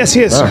right now. Yes,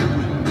 he is. Oh.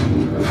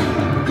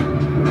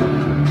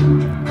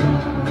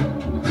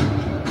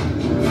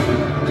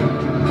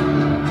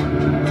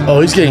 Oh,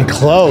 he's getting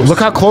close. Look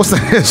how close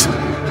that is.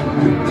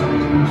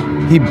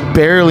 He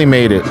barely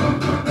made it.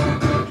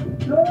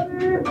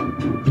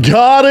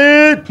 Got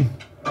it.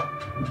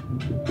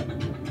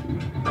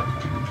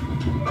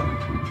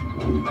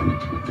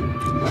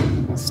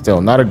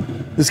 Still not a.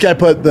 This guy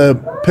put the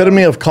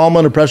epitome of calm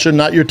under pressure.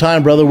 Not your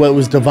time, brother. What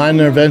was divine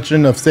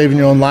intervention of saving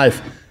your own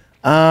life?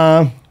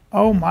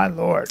 Oh, my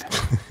Lord.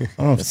 I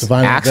don't know if it's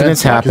divine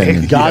Accidents intervention, 'cause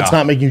happen. God's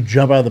not making you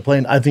jump out of the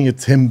plane. I think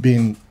it's him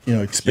being,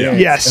 experienced.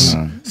 Yes.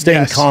 And staying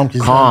Yes. calm. 'Cause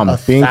he's Calm. done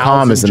Being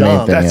calm is the 1,000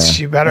 main thing. jumps. That's,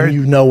 Yeah. you better. And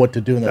you know what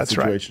to do in that That's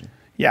right. situation.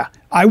 Yeah.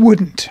 I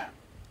wouldn't.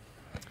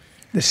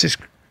 This is.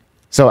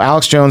 So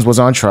Alex Jones was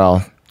on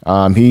trial.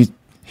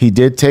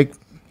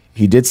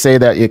 He did say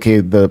that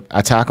the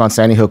attack on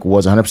Sandy Hook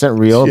was 100%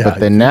 real, Yeah, but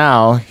then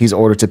now he's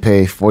ordered to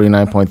pay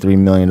 $49.3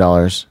 million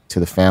to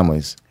the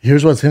families.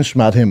 Here's what's interesting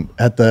about him.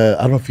 I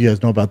don't know if you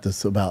guys know about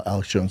this about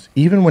Alex Jones.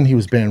 Even when he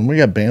was banned, when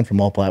he got banned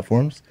from all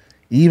platforms,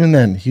 even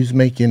then he was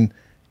making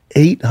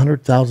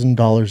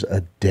 $800,000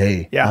 a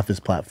day off his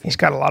platform. He's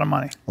got a lot of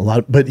money. A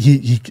lot, but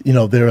he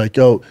they're like,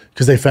 oh,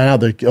 because they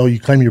found out you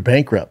claim you're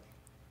bankrupt.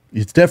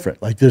 It's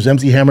different. Like there's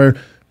MC Hammer,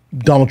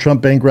 Donald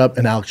Trump bankrupt,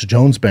 and Alex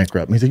Jones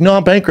bankrupt. And he's like, no,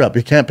 I'm bankrupt.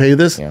 You can't pay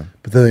this. Yeah.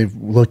 But then they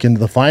look into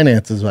the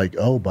finances, like,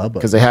 oh, Bubba,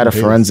 Because they had a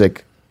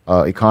forensic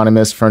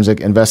economist,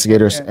 forensic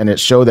investigators, and it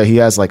showed that he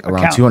has like around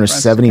Accountant,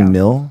 270 forensic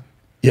mil.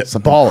 Yeah,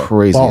 Something ballin',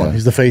 crazy, ballin'. yeah.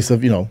 He's the face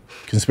of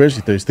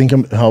conspiracy theories. Think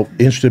of how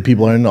interested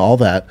people are in all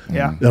that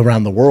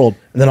around the world,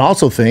 and then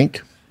also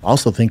think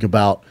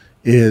about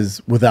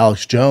is with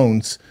Alex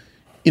Jones,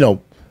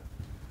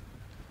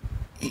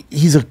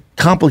 he's a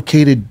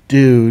complicated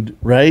dude,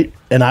 right?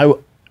 And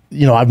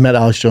I've met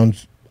Alex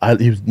Jones.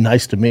 He was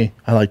nice to me.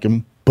 I like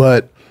him,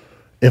 but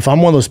if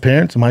I'm one of those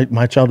parents, and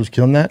my child was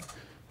killing that,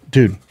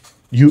 dude.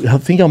 You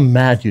think how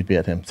mad you'd be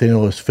at him saying it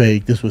was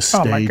fake. This was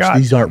Oh, my staged. God.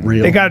 These aren't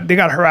real. They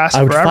got harassed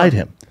I would forever. fight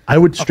him. I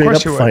would straight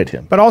up you would. fight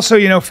him. But also,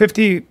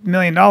 $50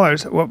 million.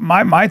 Well,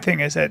 my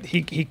thing is that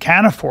he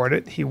can afford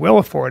it. He will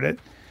afford it.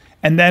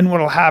 And then what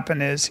will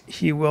happen is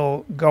he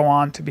will go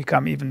on to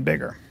become even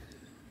bigger.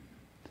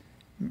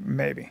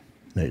 Maybe.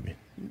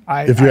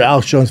 If you're an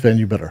Alex Jones fan,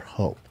 you better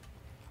hope.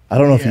 I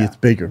don't know if he gets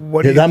bigger.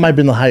 What do you that think? might have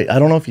been the height. I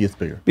don't know if he gets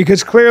bigger.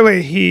 Because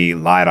clearly he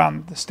lied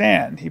on the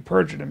stand. He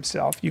perjured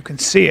himself. You can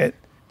see it.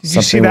 Did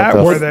you see Something that?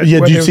 with the- Where Yeah,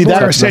 where did you the see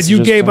that? lawyer said you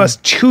Messages gave from- us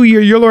 2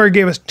 years. Your lawyer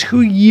gave us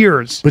 2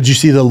 years. But you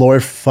see the lawyer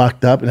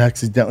fucked up and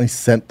accidentally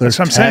sent their That's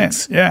what I'm saying.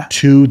 text Yeah.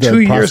 to the 2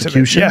 years of it.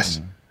 prosecution. Yes.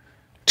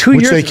 2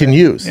 Which years they of can it.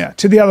 use. Yeah.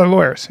 To the other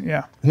lawyers.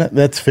 Yeah.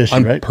 That's fishy,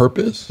 On right?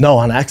 purpose? No,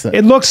 on accident.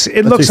 It looks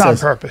what on he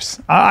says. purpose.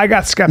 I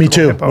got skeptical. Me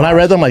too. Hippo. When I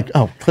read them, I'm like,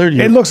 oh, clearly.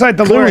 It looks like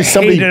the lawyer clearly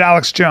somebody hated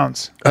Alex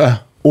Jones.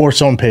 or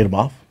someone paid him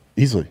off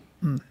easily.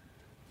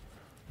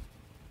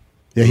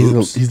 Yeah, he's in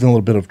a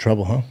little bit of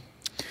trouble, huh?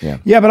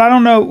 Yeah, but I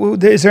don't know.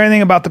 Is there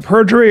anything about the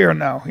perjury or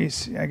no?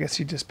 I guess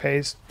he just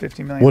pays $50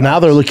 million. Well, now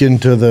they're looking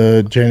to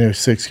the January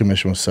 6th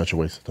commission was such a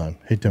waste of time.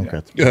 Hey,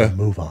 Democrats,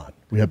 move on.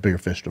 We have bigger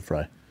fish to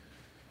fry.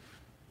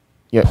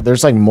 Yeah,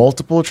 there's like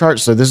multiple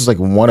charges. So this is like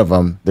one of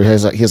them. He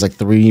has like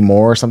 3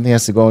 more or something he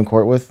has to go in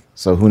court with.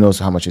 So who knows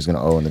how much he's going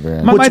to owe in the very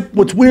end.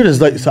 What's weird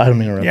is like, so I don't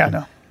mean to interrupt. Yeah, you.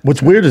 no.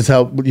 What's weird is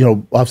how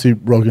obviously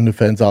Rogan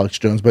defends Alex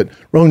Jones, but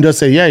Rogan does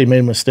say, yeah, he made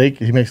a mistake.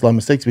 He makes a lot of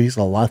mistakes, but he's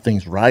got a lot of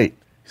things right.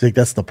 He's like,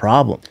 that's the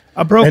problem.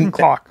 A broken And-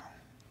 clock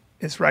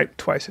is right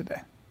twice a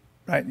day,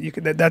 right? You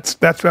could. That's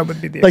what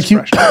would be the Like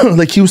expression.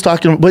 like he was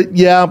talking, but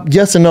yeah,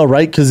 yes and no,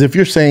 right? Because if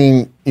you're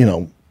saying,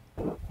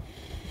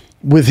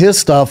 with his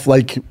stuff,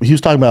 like he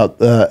was talking about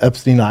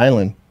Epstein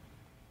Island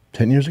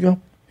 10 years ago.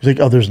 He's like,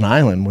 oh, there's an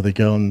island where they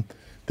go and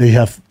they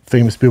have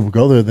famous people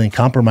go there, then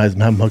compromise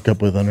and have them hook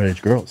up with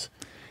underage girls.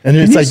 And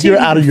it's like you're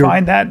out of your.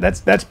 Find that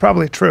that's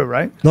probably true,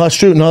 right? No, that's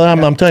true. No,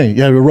 I'm telling you.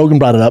 Yeah, Rogan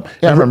brought it up.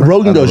 Yeah, and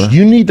Rogan goes,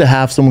 you need to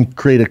have someone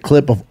create a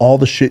clip of all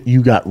the shit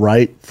you got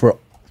right for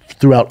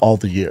throughout all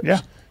the years. Yeah.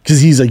 Because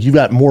he's like, you've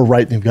got more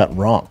right than you've gotten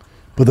wrong.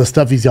 But the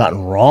stuff he's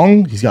gotten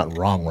wrong, he's gotten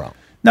wrong.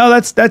 No,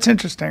 that's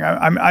interesting.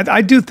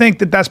 I do think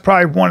that's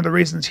probably one of the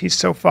reasons he's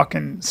so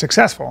fucking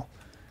successful.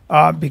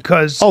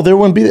 Because there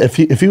wouldn't be if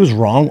he was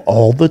wrong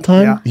all the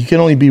time. Yeah. He can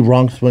only be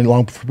wrong so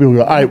long before people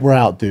go, all right, we're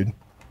out, dude.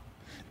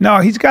 No,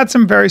 he's got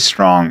some very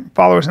strong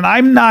followers, and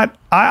I'm not.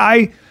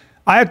 I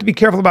have to be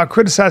careful about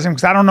criticizing him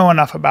because I don't know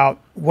enough about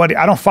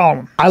I don't follow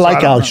him. I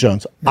like Alex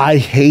Jones. Yeah. I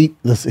hate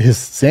his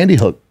Sandy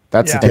Hook.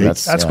 That's the thing.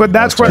 That's where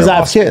because I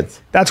have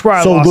kids. That's where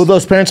I so lost. with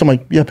those parents, I'm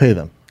like, yeah, pay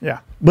them. Yeah,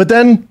 but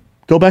then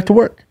go back to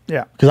work.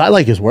 Yeah, because I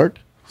like his work.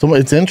 So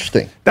it's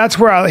interesting. That's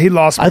where he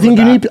lost. I think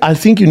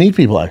you need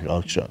people like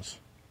Alex Jones.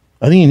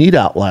 I think you need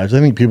outliers. I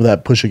think people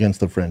that push against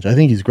the fringe. I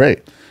think he's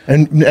great.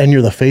 And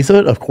you're the face of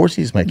it. Of course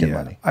he's making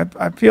money.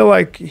 I feel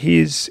like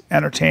he's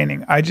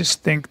entertaining. I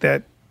just think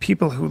that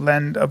people who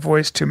lend a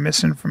voice to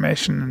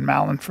misinformation and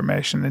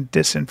malinformation and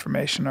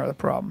disinformation are the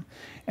problem.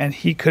 And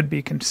he could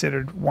be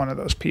considered one of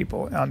those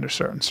people under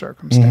certain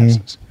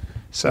circumstances.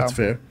 So that's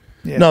fair.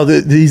 Yeah. No,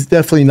 he's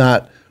definitely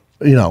not,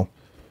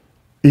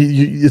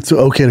 it's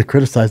okay to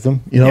criticize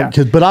them,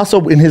 but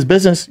also in his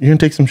business, you can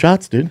take some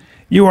shots, dude.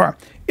 You are.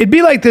 It'd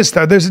be like this,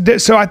 though.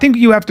 So I think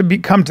you have to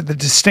come to the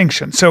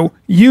distinction. So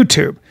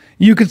YouTube,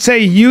 you could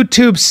say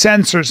YouTube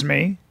censors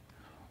me,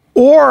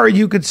 or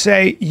you could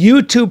say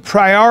YouTube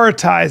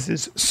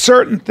prioritizes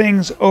certain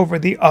things over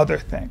the other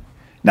thing.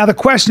 Now, the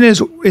question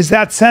is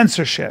that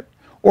censorship?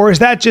 Or is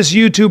that just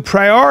YouTube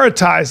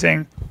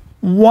prioritizing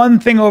one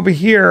thing over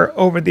here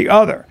over the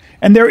other?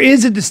 And there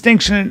is a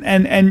distinction,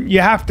 and you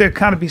have to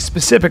kind of be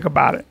specific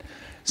about it.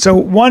 So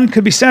one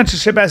could be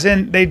censorship, as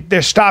in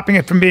they're stopping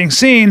it from being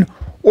seen,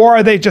 or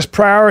are they just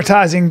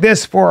prioritizing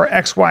this for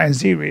X, Y, and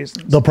Z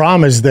reasons? The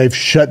problem is they've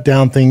shut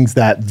down things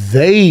that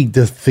they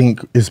just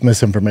think is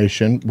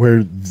misinformation,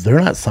 where they're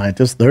not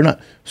scientists. They're not.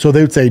 So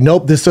they would say,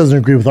 nope, this doesn't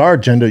agree with our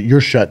agenda.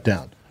 You're shut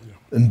down.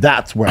 And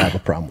that's where I have a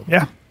problem with it.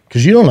 Yeah.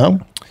 Because you don't know.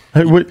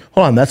 Hey, wait,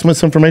 hold on, that's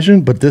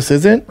misinformation, but this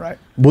isn't? Right.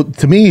 Well,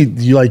 to me,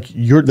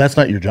 that's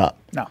not your job.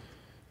 No.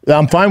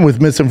 I'm fine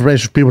with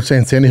misinformation. People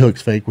saying Sandy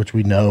Hook's fake, which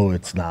we know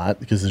it's not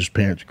because there's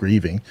parents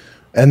grieving.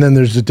 And then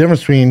there's a difference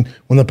between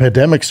when the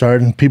pandemic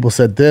started and people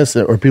said this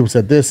or people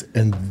said this,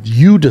 and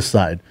you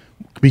decide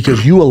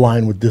because you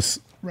align with this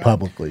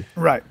publicly.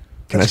 Right.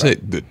 Can I say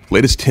the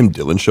latest Tim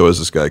Dillon show has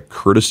this guy,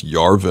 Curtis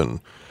Yarvin,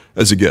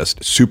 as a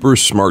guest, super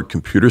smart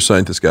computer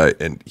scientist guy,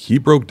 and he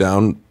broke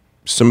down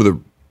some of the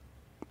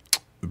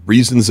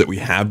reasons that we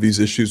have these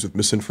issues with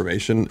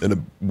misinformation in a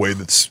way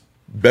that's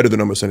better than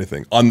almost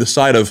anything. On the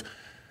side of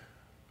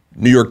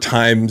New York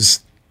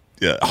Times,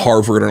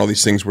 Harvard, and all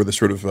these things where the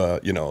sort of,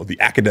 the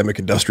academic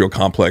industrial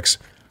complex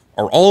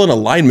are all in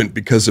alignment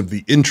because of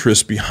the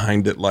interest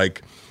behind it.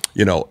 Like,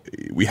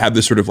 we have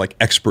this sort of like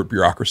expert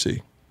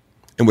bureaucracy.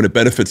 And when it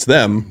benefits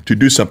them to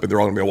do something, they're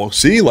all going to be, well,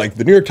 see, like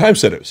the New York Times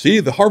said it. See,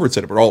 the Harvard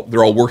said it. But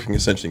they're all working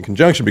essentially in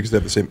conjunction because they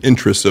have the same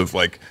interests of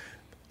like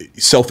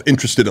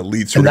self-interested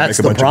elites who make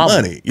a bunch of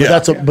money.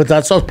 But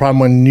that's the problem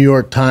when New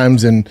York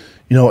Times and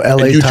LA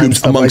and YouTube's Times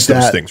stuff amongst like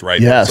those that. things,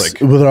 right? Yes,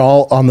 where they're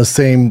all on the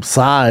same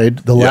side,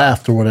 the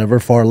left or whatever,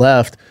 far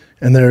left,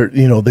 and they're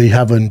they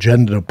have an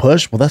agenda to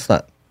push. Well, that's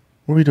not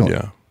what are we doing.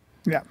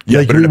 Yeah.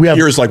 Like, but it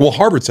appears like, well,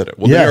 Harvard said it.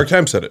 Well, the New York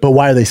Times said it. But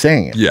why are they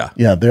saying it? Yeah.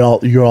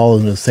 You're all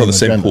in the same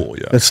agenda. Pool.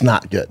 Yeah, it's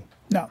not good.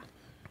 No.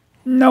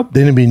 Nope.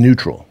 They need to be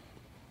neutral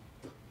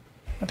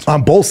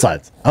on both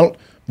sides.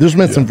 There's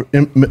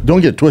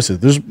don't get it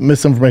twisted. There's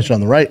misinformation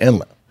on the right and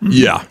left.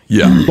 Yeah.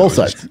 Both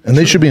sides. And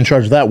they should be in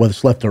charge of that, whether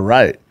it's left or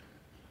right.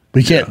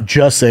 We can't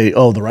just say,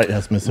 oh, the right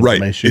has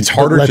misinformation. Right. It's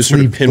harder to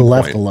sort of leave pinpoint. the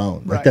left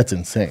alone. Like, that's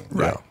insane.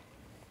 Right.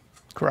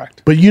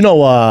 Correct. But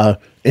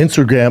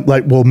Instagram,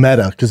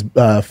 Meta, because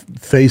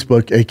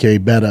Facebook, aka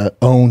Meta,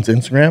 owns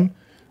Instagram,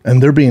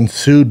 and they're being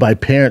sued by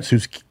parents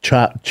whose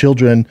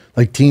children,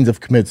 like teens,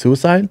 have committed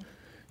suicide.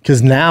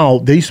 Because now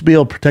they used to be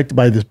able to protect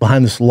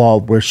behind this law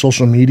where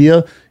social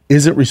media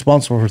isn't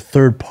responsible for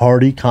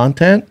third-party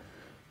content.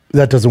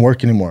 That doesn't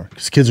work anymore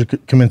because kids are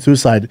committing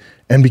suicide.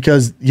 And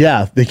because,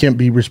 they can't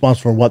be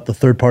responsible for what the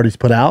third parties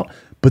put out,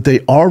 but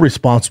they are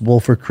responsible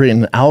for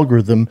creating an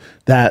algorithm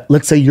that,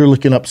 let's say you're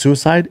looking up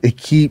suicide, it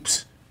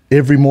keeps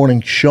every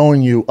morning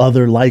showing you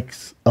other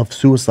likes of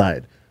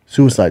suicide.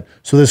 So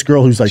this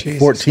girl who's like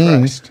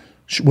 14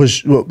 she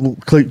was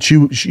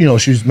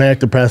manic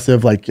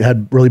depressive, like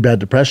had really bad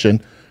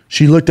depression.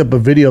 She looked up a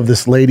video of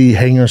this lady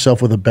hanging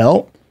herself with a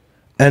belt.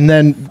 And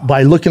then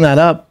by looking that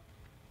up,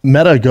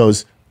 Meta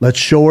goes, let's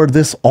show her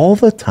this all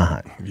the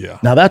time. Yeah.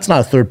 Now that's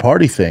not a third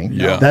party thing.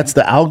 Yeah. That's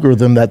the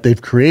algorithm that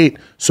they've created.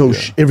 So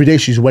every day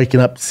she's waking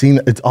up, seeing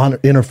it's on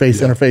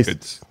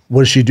interface.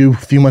 What does she do a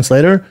few months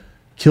later?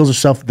 kills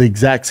herself the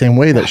exact same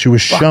way that she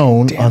was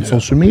shown on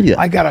social media.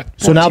 I got a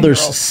So now there's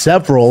 14-year-old.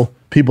 several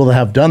people that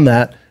have done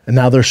that, and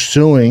now they're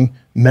suing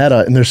Meta,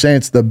 and they're saying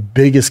it's the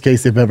biggest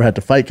case they've ever had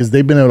to fight because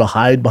they've been able to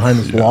hide behind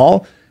this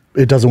wall.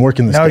 It doesn't work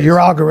in this No, case. your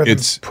algorithm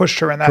It's pushed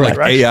her in that like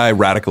direction. AI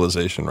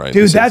radicalization, right?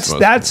 Dude, This is the most-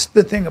 that's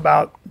the thing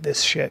about this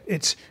shit.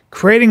 It's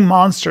creating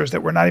monsters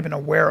that we're not even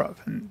aware of.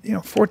 And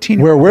 14.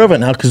 We're aware of it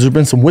now because there's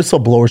been some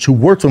whistleblowers who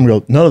worked on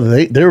real. No,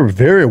 they were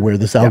very aware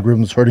this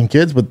algorithm is hurting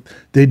kids, but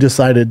they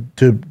decided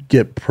to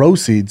get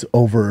proceeds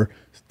over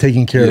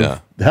taking care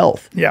of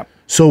health. Yeah.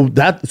 So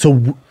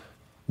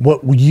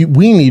what we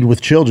need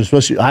with children,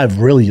 especially I have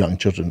really young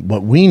children.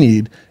 What we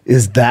need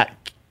is that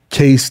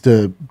case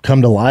to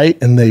come to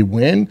light and they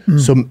win.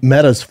 So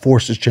Meta's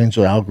forced to change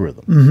their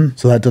algorithm,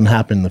 so that doesn't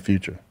happen in the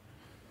future.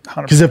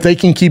 100%. Because if they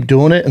can keep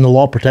doing it and the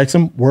law protects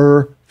them,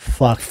 we're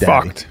fucked.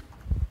 Daddy.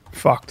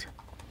 Fucked.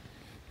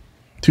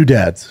 2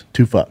 dads,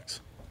 2 fucks.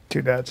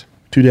 2 dads.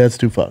 2 dads,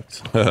 2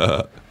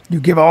 fucks. You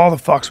give all the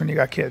fucks when you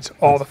got kids.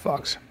 All the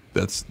fucks.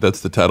 That's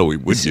the title we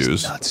would This is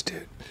use. nuts,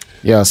 dude.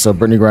 Yeah, so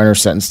Brittany Griner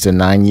sentenced to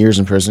 9 years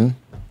in prison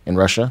in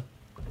Russia.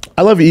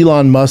 I love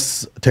Elon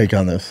Musk's take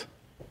on this.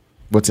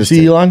 What's his See,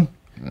 take? Elon?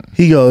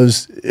 He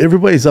goes,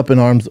 everybody's up in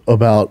arms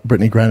about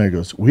Brittany Griner. He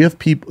goes, we have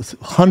people,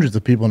 hundreds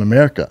of people in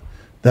America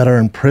that are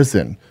in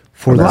prison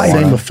for the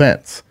same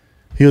offense.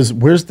 He goes,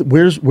 where's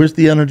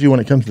the energy when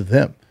it comes to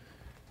them?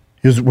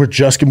 He goes, we're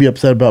just going to be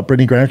upset about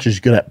Brittany Griner because she's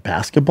good at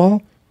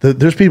basketball.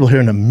 There's people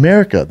here in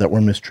America that we're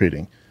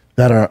mistreating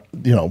that are,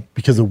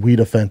 because of weed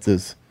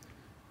offenses.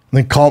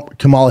 And then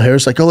Kamala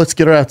Harris like, oh, let's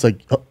get her out. It's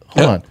like,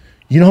 hold on.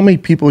 You know how many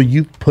people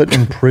you put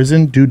in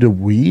prison due to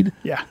weed?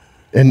 Yeah.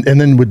 And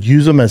then would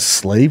use them as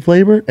slave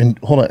labor? And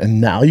hold on. And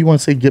now you want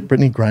to say get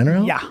Brittany Griner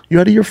out? Yeah. You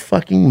out of your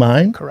fucking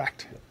mind?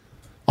 Correct.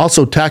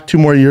 Also, tack 2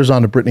 more years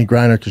on to Brittany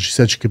Griner because she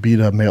said she could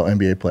beat a male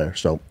NBA player.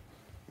 So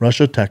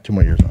Russia, tack 2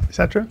 more years on. Is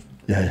that true?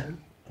 Yeah.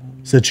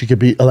 Said she could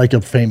be like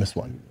a famous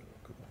one.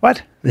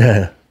 What?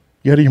 Yeah.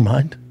 You out of your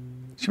mind?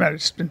 She might have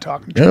just been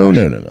talking. No.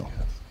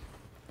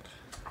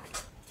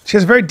 She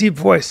has a very deep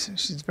voice.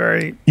 She's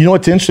very. You know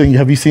what's interesting?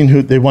 Have you seen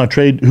who they want to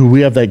trade? Who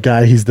we have that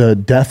guy? He's the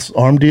death's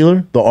arm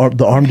dealer, the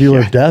arm dealer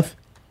of death.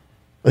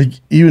 Like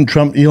even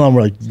Trump, Elon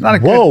were like, not a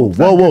good- whoa, it's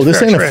not a whoa, good this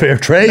fair ain't a trade. fair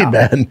trade, No.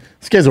 man.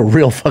 This guy's a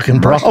real fucking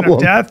Merchant problem. of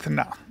death?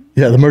 No.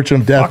 Yeah, the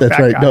merchant of death. Fuck That's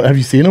that right. guy. No, have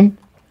you seen him?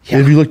 Yeah.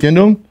 Have you looked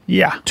into him?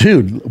 Yeah.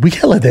 Dude, we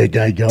can't let that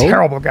guy go.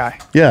 Terrible guy.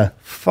 Yeah.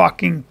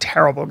 Fucking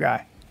terrible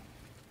guy.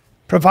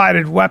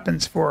 Provided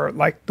weapons for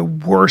like the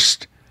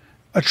worst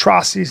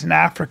atrocities in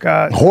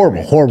Africa.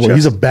 Horrible. Just-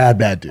 He's a bad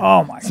dude.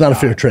 Oh my It's not a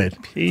God. fair trade.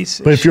 Piece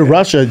of But if you're shit.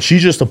 Russia,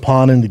 she's just a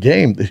pawn in the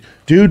game.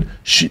 Dude,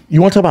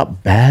 you want to talk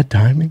about bad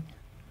timing?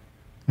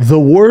 The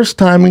worst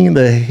timing in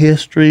the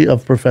history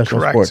of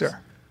professional Correct, sports.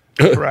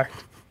 sir. Correct.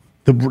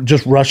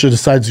 Just Russia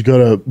decides to go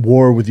to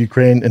war with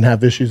Ukraine and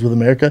have issues with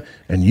America,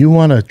 and you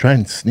want to try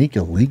and sneak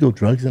illegal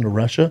drugs into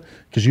Russia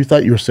because you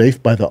thought you were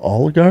safe by the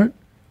oligarch?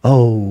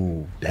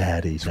 Oh,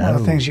 daddy. It's one of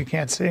the things you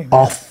can't see.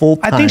 Awful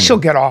I timing. think she'll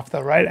get off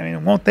though, right? I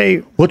mean, won't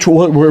they?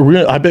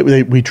 I bet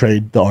we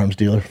trade the arms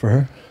dealer for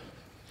her.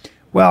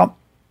 Well,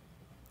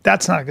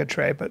 that's not a good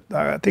trade, but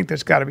I think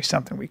there's got to be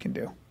something we can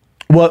do.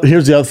 Well,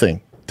 here's the other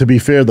thing. To be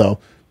fair, though,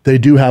 they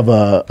do have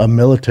a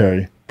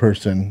military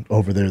person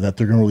over there that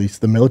they're going to release.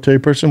 The military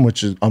person,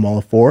 which is I'm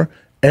all for,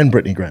 and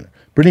Brittany Griner.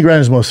 Brittany Griner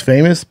is most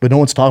famous, but no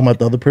one's talking about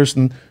the other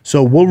person.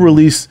 So we'll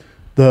release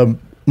the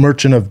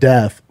merchant of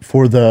death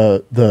for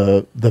the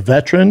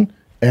veteran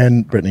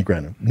and Brittany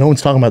Griner. No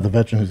one's talking about the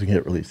veteran who's going to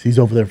get released. He's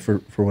over there for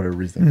whatever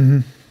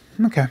reason.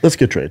 Okay. Let's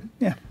get trade.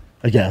 Yeah.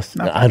 I guess.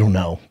 I don't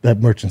know. That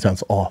merchant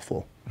sounds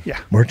awful. Yeah.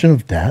 Merchant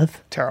of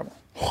death? Terrible.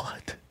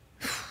 What?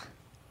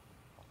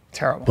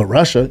 Terrible. But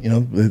Russia,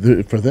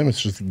 for them,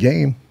 it's just a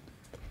game.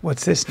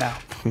 What's this now?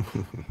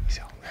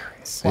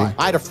 Why?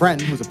 I had a friend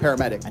who was a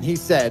paramedic, and he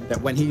said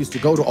that when he used to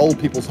go to old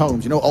people's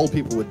homes, old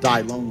people would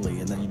die lonely,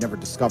 and then you never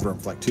discover them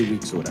for like 2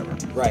 weeks or whatever.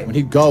 Right. When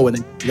he'd go and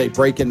they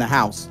break in the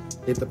house,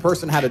 if the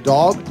person had a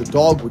dog, the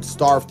dog would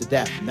starve to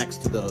death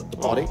next to the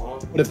body.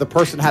 But if the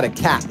person had a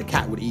cat, the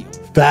cat would eat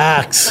him.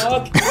 Facts.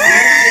 I'll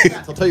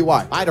tell you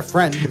why. I had a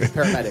friend who was a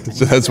paramedic. and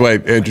So that's why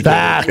Andrew.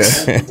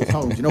 Facts. he people's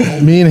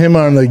homes, Me and him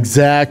are on the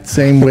exact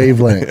same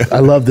wavelength. I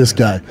love this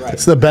guy.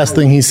 It's the best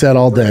thing he said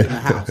all day. in the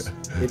house.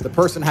 If the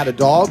person had a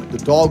dog, the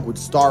dog would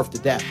starve to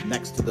death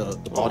next to the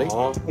body.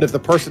 But if the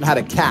person had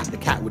a cat, the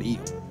cat would eat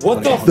him.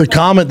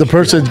 The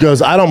person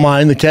goes, I don't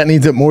mind. The cat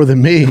needs it more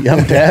than me.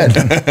 I'm dead.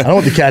 I don't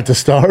want the cat to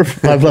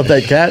starve. I've loved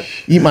that cat.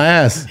 Eat my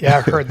ass. Yeah,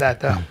 I've heard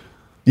that though.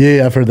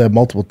 Yeah, I've heard that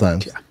multiple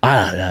times.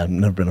 I've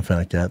never been a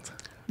fan of cats.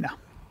 No.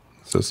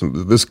 So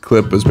this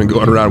clip has been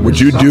going around. Would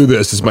you do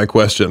this? Is my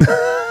question.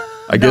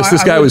 I guess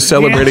this guy was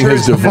celebrating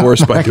his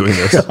divorce by doing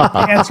this.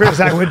 The answer is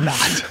I would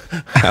not.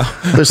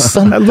 There's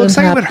something looks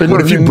like it would happening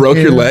What if you broke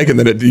your here. leg and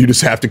then you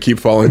just have to keep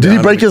falling Did down?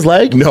 he break his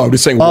leg? No, I'm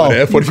just saying, what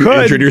if? What if you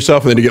could. injured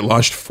yourself and then you get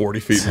launched 40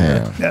 feet?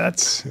 Yeah,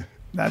 that's.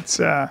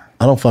 I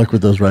don't fuck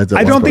with those rides.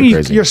 I don't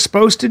think you're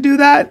supposed to do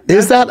that.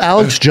 Is that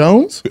Alex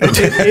Jones? It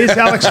is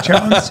Alex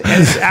Jones,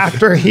 and it's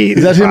after he.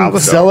 Is that trial him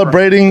was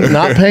celebrating over.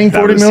 not paying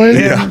That $40 was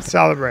million? him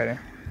celebrating.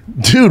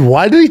 Dude,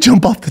 why did he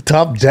jump off the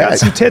top deck? Got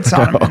some tits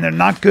on him, and they're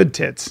not good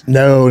tits.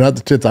 No, not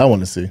the tits I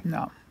want to see.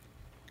 No.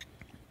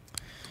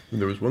 And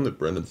there was one that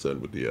Brendan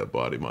said with the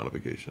body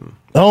modification.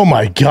 Oh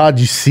my God,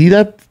 you see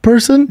that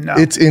person? No.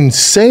 It's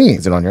insane.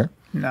 Is it on here?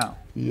 No.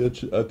 Yeah,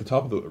 at the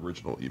top of the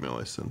original email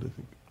I sent, I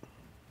think.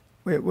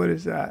 Wait, what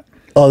is that?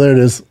 Oh, there it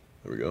is.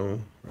 There we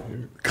go. Right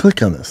here.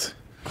 Click on this.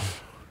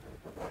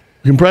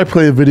 You can probably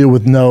play a video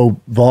with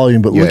no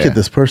volume, but look Yeah. at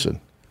this person.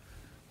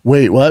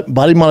 Wait, what?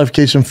 Body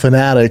modification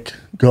fanatic.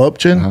 Go up,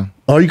 Chin.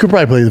 Oh, you could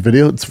probably play the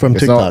video. It's from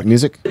It's not TikTok.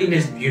 music?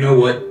 You know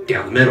what?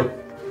 Down the middle.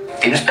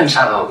 ¿Tienes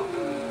pensado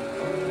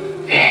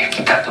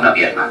quitarte una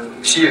pierna?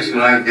 Sí, es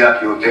una idea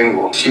que yo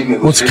tengo. Sí, me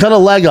Let's gustaría. cut a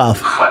leg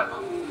off. Bueno,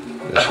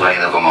 has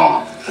sugerido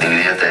como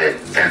dividirte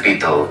el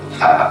pito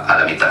a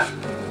la mitad.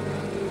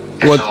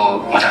 What? Eso,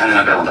 mucha gente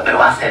me pregunta, ¿pero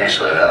va a hacer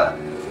eso de verdad?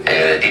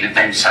 ¿Tienes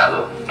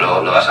pensado?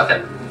 ¿Lo vas a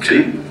hacer?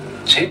 Sí.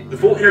 Sí. The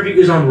full interview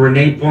is on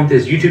Renee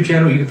Ponte's YouTube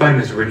channel. You can find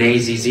him as Renee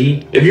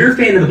ZZ. If you're a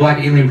fan of the Black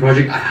Alien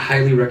Project, I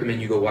highly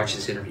recommend you go watch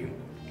this interview.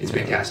 It's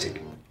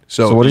fantastic.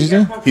 So what did he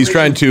do? He's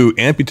trying to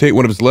amputate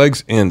one of his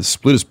legs and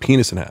split his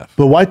penis in half.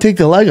 But why take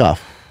the leg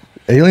off?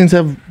 Aliens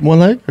have one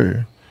leg?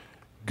 Or?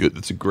 Good.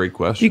 That's a great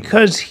question.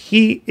 Because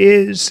he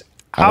is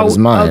Out of his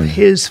out mind. of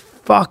his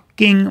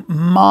fucking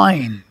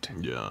mind.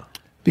 Yeah.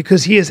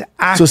 Because he is So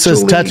actually. it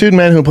says tattooed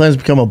man who plans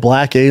to become a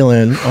black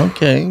alien.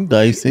 Okay,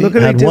 dicey. Look at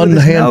what he Had did one with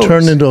his hand nose.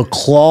 turned into a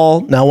claw.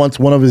 Now wants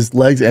one of his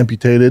legs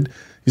amputated.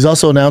 He's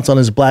also announced on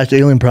his Black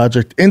Alien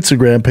Project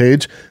Instagram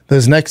page that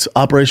his next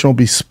operation will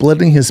be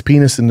splitting his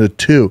penis into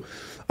two.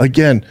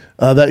 Again,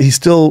 that he's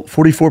still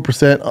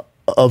 44%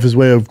 of his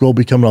way of goal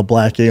becoming a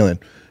black alien.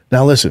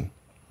 Now listen,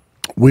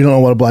 we don't know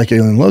what a black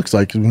alien looks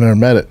like because we've never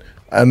met it.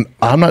 And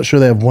I'm not sure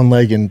they have one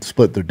leg and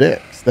split their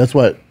dicks. That's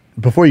what.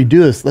 Before you do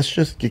this, let's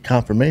just get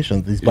confirmation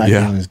that these black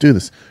aliens do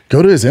this.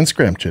 Go to his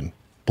Instagram, Chin.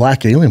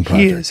 Black Alien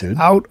Project, He is dude.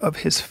 out of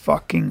his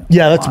fucking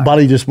Yeah, that's mind.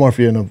 body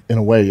dysmorphia in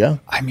a way, yeah?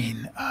 I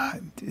mean,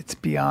 it's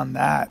beyond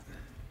that.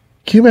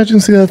 Can you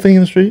imagine seeing that thing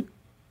in the street?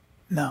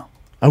 No.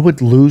 I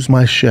would lose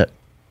my shit.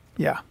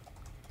 Yeah.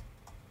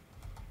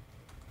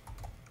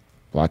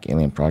 Black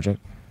Alien Project.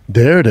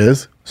 There it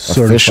is.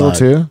 Certified. Official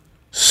too?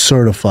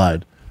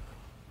 Certified.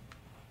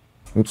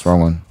 Oops,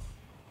 wrong one.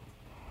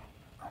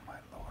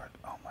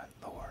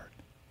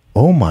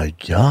 Oh my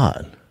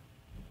God.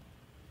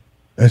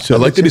 And so I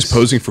like it's that he's just-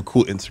 posing for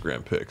cool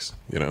Instagram pics,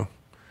 you know?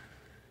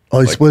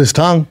 Oh, he split his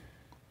tongue.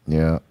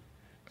 Yeah.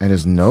 And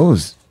his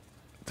nose.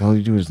 What the hell did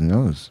he do with his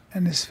nose?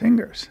 And his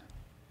fingers.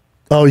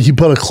 Oh, he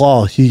put a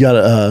claw. He got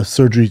a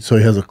surgery, so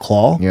he has a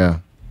claw. Yeah.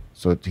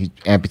 So he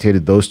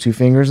amputated those two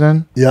fingers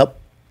then? Yep.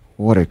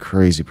 What a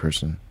crazy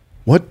person.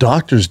 What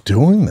doctor's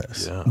doing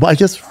this? Well, I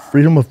guess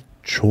freedom of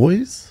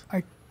choice.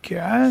 I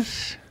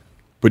guess.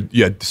 But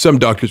yeah, some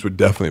doctors would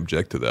definitely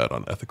object to that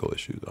on ethical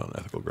issues, on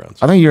ethical grounds.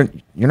 I think you're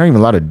not even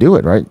allowed to do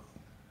it, right? It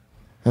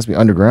has to be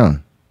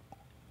underground.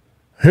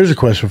 Here's a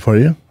question for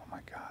you. Oh my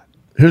God.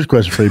 Here's a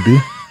question for you, B.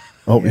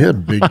 Oh, yeah,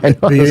 big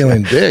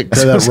alien dick.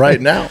 Say that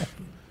right now.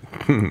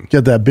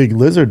 Get that big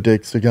lizard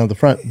dick sticking out the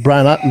front.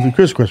 Brian,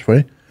 here's a question for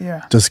you.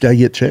 Yeah. Does this guy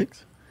get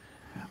chicks?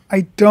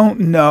 I don't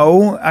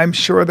know. I'm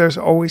sure there's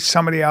always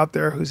somebody out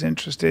there who's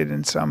interested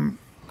in some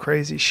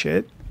crazy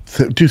shit.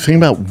 Dude, think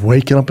about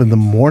waking up in the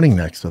morning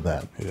next to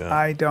that. Yeah.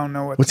 I don't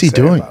know what What's to he say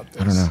doing? about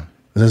this. I don't know. Is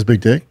that his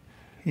big dick?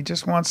 He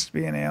just wants to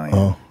be an alien.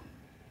 Oh.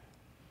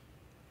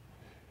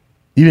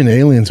 Even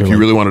aliens are If like, you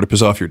really wanted to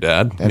piss off your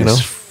dad, That you know?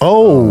 is-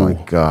 oh, my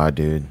God,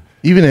 dude.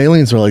 even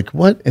aliens are like,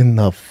 what in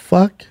the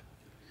fuck?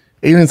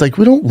 Aliens like,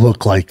 we don't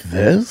look like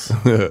this.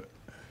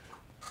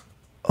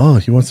 Oh,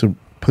 he wants to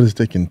put his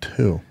dick in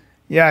two.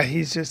 Yeah,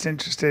 he's just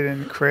interested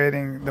in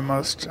creating the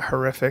most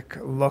horrific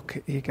look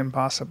he can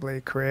possibly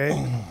create.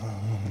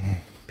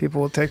 People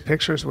will take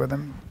pictures with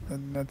him.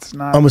 And that's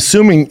not. I'm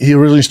assuming he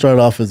originally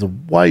started off as a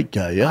white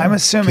guy, yeah? I'm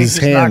assuming His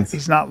hands.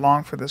 he's not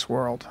long for this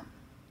world.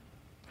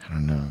 I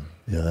don't know.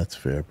 Yeah, that's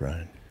fair,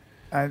 Brian.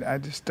 I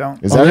just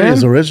don't. Is Oh, that he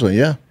is him? originally,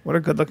 yeah. What a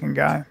good looking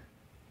guy.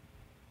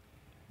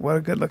 What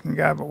a good looking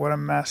guy, but what a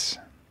mess.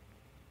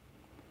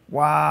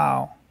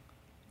 Wow.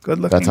 Good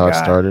looking That's how guy.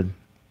 it started.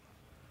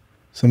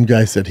 Some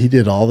guy said he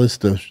did all this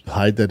to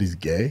hide that he's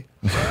gay.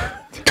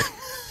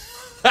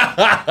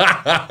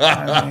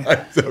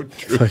 So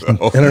true. Fucking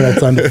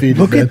internet's undefeated.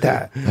 Look man. at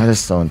that. That is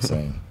so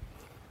insane.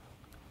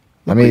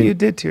 Look what you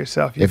did to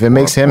yourself. You if it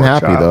makes poor, him poor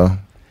happy, child. though.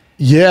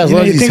 Yeah, as You know,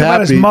 long you as he's think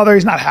about his happy. mother,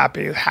 he's not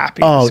happy.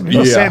 Happy. Oh, Don't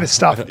yeah. say this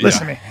stuff. Yeah,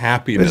 Listen to me.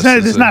 happiness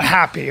This is is not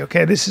happy,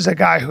 okay? This is a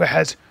guy who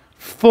has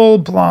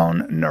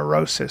full-blown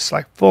neurosis,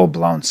 like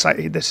full-blown,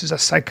 this is a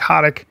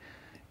psychotic,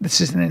 this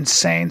is an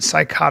insane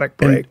psychotic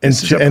break.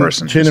 This is a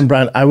person Chin who's- and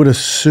Brian, I would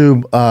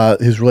assume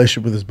his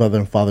relationship with his mother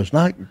and father is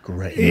not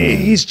great.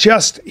 he's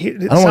just, I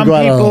don't want to go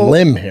out on a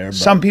limb here. But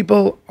some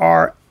people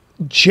are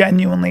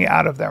genuinely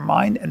out of their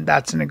mind, and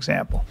that's an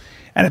example.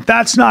 And if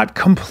that's not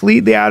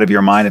completely out of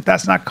your mind, if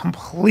that's not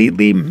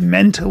completely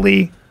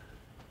mentally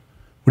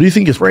what do you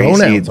think his crazy,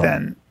 pronouns are?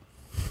 then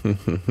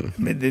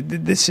I mean,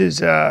 this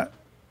is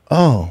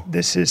Oh.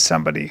 This is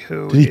somebody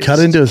who Did he cut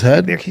into his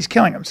head? He's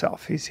killing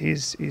himself.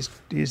 He's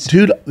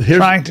Dude,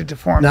 trying to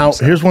deform Now,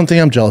 himself. here's one thing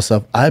I'm jealous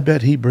of. I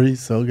bet he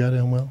breathes so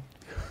goddamn well.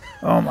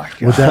 Oh my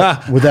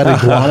god. With that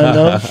iguana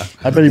nose,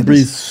 I bet he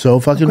breathes so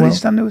fucking Look what well.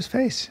 he's done to his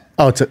face.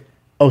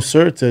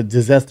 Sir, it's a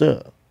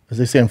disaster. As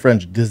they say in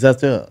French,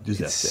 disaster.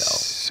 It's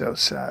so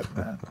sad,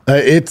 man.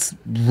 It's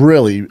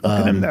really. Look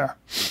at him there.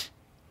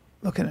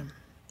 Look at him.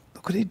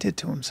 Look what he did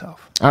to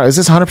himself. Is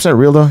this 100%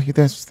 real though? You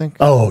guys think?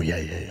 Oh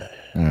yeah.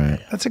 All right.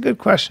 That's a good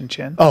question,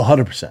 Chin. Oh,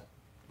 100%.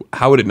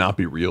 How would it not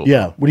be real?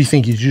 Yeah. What do you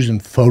think? He's using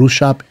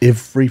Photoshop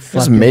every Just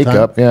fucking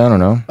makeup. time? Yeah, I don't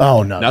know.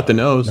 Oh no. Not the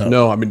nose.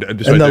 No, I mean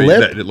just And right the there,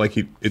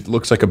 lip? it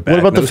looks like a bad What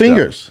about the nose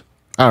fingers? job.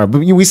 I don't know,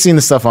 but we've seen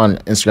this stuff on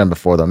Instagram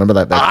before, though. Remember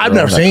that? I've girl,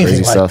 never that seen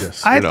anything crazy like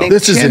this. I You know. think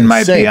This is Chin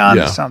might be insane.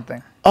 onto Yeah.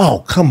 something.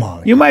 Oh, come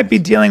on. You might be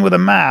dealing with a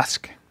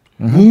mask.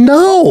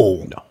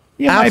 No.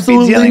 You might be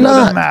Absolutely dealing with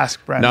not. a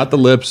mask, Brendan. Not the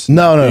lips.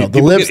 No. The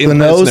People lips, get the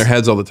implants in nose. their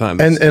heads all the time.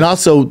 And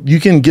also,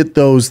 you can get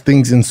those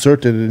things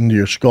inserted into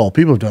your skull.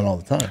 People have done it all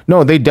the time.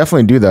 No, they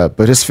definitely do that.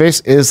 But his face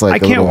is like I a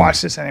can't little-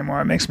 watch this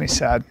anymore. It makes me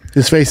sad.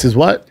 His face is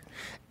what?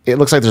 It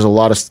looks like there's a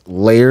lot of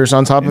layers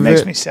on top It of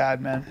makes it. me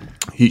sad, man.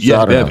 I they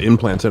don't have know.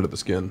 implants under the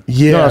skin.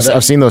 Yeah. No,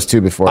 I've seen those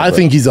two before. I but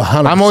think he's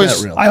 100% I'm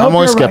always, real. I hope I'm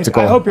always you're right.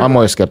 skeptical. I hope you're I'm right.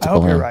 always skeptical. I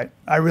hope you're yeah. right.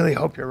 I really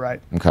hope you're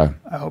right. Okay.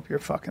 I hope you're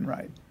fucking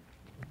right.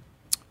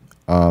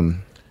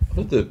 I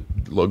thought the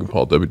Logan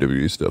Paul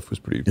WWE stuff was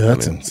pretty Yeah,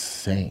 that's funny.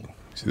 insane.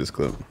 See this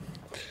clip?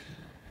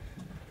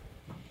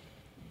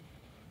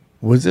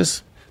 What is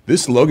this?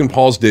 This Logan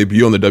Paul's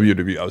debut on the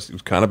WWE it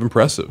was kind of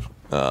impressive.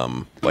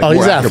 Oh, he's more an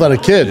acrobat-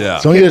 athletic kid. Yeah.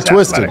 So don't get it Kid's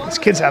twisted. athletic. This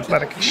kid's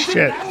athletic as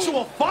shit.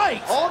 Actual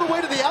fight. All the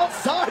way to the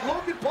outside.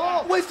 Logan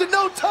Paul wasted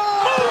no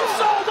time.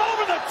 Moonsault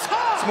over the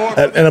top.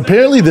 And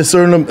apparently this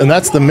earned him, and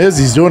that's the Miz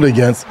he's doing it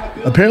against.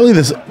 Apparently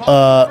this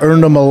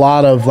earned him a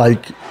lot of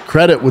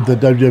credit with the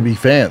WWE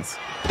fans.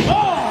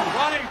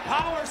 Running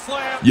power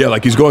slam. Yeah,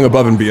 like he's going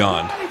above and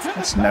beyond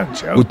That's no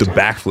joke. with the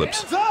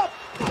backflips.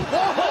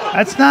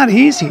 That's not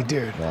easy,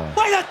 dude.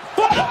 Like a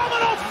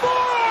phenomenal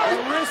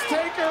forearm. Risk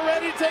taker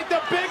ready to take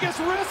the biggest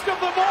risk of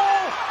them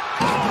all.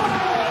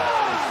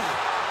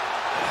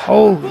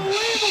 Holy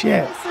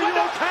shit. Are you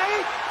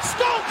okay?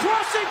 Skull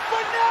crushing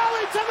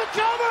finale to the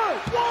cover.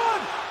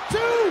 1,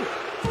 2,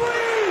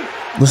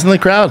 3. Listen to the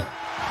crowd.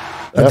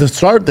 At the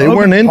start, they Logan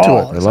weren't into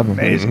Paul it. is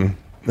amazing.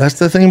 That's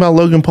the thing about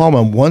Logan Paul,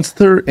 man. Once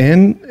they're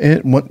in,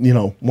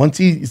 once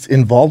he's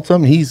involved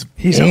them, he's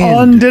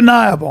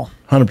Undeniable.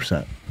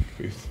 100%.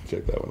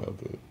 Check that one out.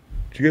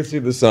 Did you guys see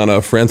this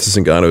on Francis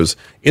Ngannou's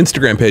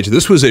Instagram page?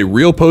 This was a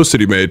real post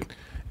that he made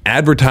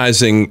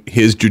advertising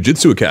his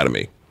jiu-jitsu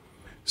academy.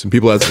 Some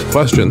people had some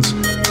questions.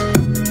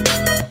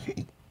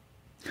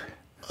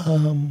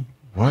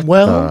 What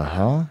Well- the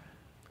hell?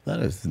 That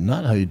is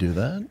not how you do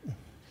that.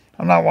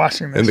 I'm not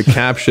watching this. And the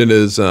caption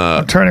is,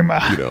 I'm turning my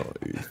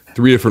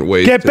 3 different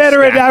ways. Get to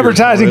better at stack your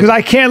advertising because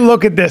opponent. I can't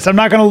look at this. I'm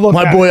not going to look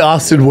My at boy it.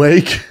 Austin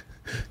Wake,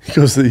 he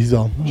goes, he's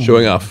all,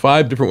 Showing off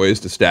 5 different ways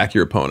to stack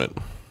your opponent.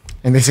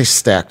 And they say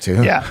stack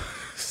too. Yeah.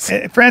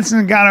 Francis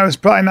Ngannou is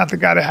probably not the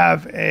guy to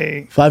have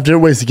a. 5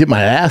 different ways to get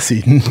my ass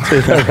eaten. I'll tell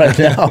you that right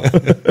now.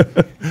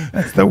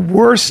 That's the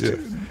worst.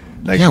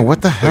 Yeah,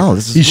 what the hell?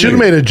 This is He should have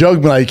made a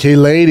joke like, hey,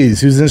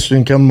 ladies, who's interested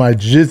in coming to my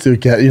jiu-jitsu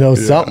academy?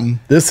 Something.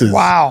 This is.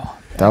 Wow.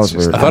 That was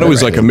weird. I thought it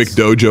was like a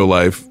McDojo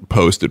Life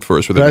post at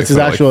first. Where they That's make his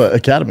fun of, actual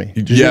academy.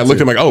 yeah, I looked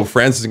at him like, oh,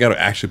 Francis Ngannou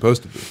actually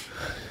posted this.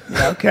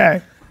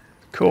 Okay.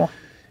 Cool.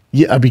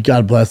 Yeah, I mean,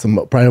 God bless them.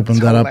 Probably opened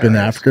that up in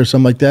hilarious. Africa or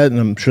something like that. And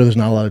I'm sure there's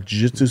not a lot of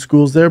jiu-jitsu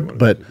schools there,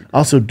 but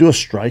also do a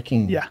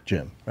striking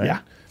gym. Right? Yeah.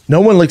 No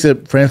one looks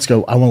at France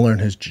go, I want to learn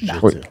his jiu-jitsu.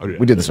 Wait, Oh, yeah.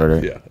 we did this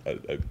already. Yeah,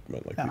 I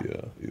meant like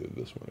either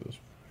this one or this one.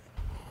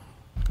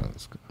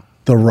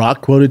 The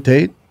Rock quoted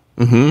Tate.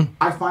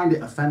 I find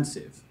it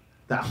offensive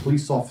that a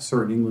police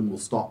officer in England will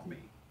stop me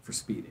for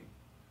speeding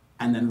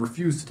and then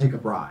refuse to take a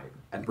bribe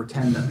and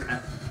pretend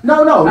that.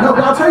 No, but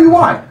I'll tell you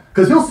why.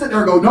 Because he'll sit there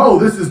and go, no,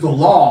 this is the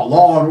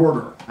law and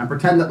order, and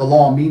pretend that the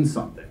law means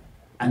something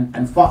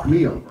and fuck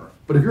me over.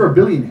 But if you're a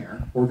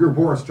billionaire or if you're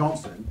Boris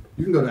Johnson,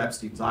 you can go to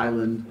Epstein's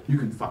Island, you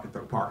can fucking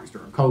throw parties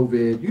during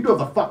COVID, you do what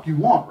the fuck you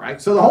want,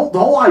 right? So the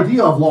whole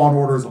idea of law and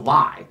order is a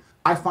lie.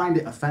 I find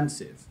it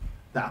offensive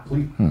that a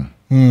police.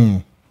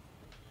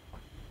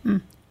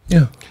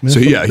 Yeah. So,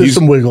 yeah, there's he's-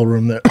 some wiggle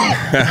room there.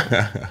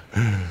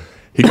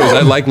 He goes,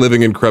 I like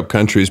living in corrupt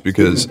countries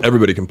because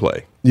everybody can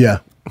play. Yeah.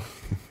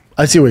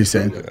 I see what he's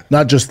saying.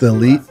 Not just the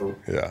elite.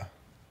 Yeah.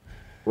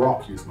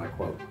 Rock used my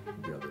quote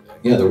the other day.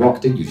 Yeah, The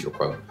Rock did use your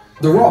quote.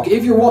 The Rock,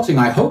 if you're watching,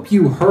 I hope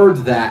you heard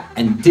that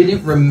and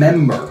didn't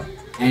remember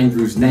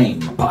Andrew's name.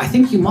 But I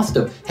think you must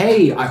have.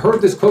 Hey, I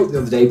heard this quote the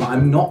other day, but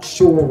I'm not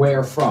sure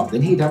where from.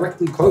 Then he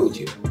directly quoted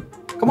you.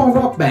 Come on,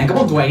 Rock man. Come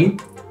on, Dwayne.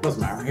 Doesn't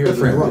matter. Here,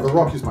 The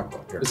Rock used my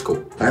quote. Here. It's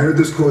cool. I heard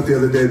this quote the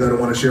other day that I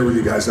want to share with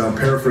you guys. Now, I'm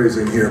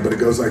paraphrasing here, but it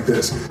goes like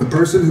this. The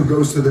person who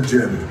goes to the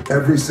gym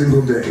every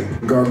single day,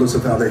 regardless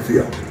of how they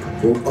feel,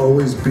 will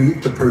always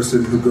beat the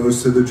person who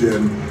goes to the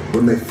gym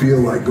when they feel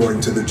like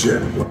going to the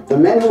gym. The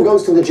man who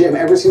goes to the gym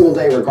every single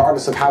day,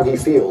 regardless of how he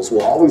feels,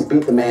 will always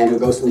beat the man who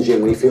goes to the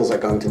gym when he feels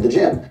like going to the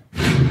gym.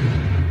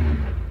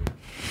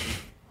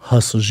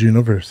 Hustles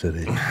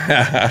University.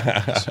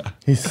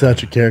 He's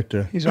such a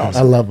character. He's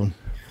awesome. I love him.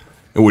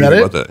 And what do you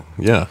That think about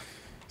that? Yeah.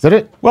 Is that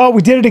it? Well,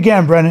 we did it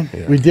again, Brennan.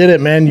 We did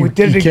it, man. You, We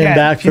did it you came again.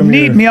 back If you from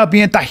need your- me, I'll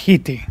be in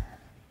Tahiti.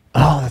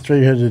 Oh, that's right.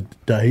 You had to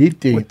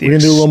Tahiti. We're With the going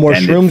to do a little more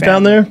extended shrooms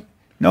down family. there?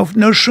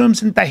 No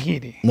shrooms in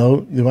Tahiti.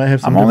 No, you might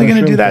have some I'm only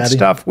going to different do shrooms, that Daddy.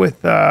 stuff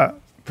with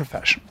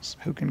professionals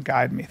who can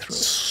guide me through it.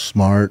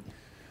 Smart.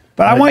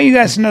 But I want you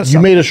guys to know You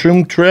something. made a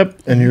shroom trip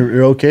and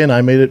you're okay, and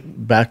I made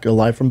it back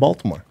alive from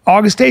Baltimore.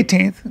 August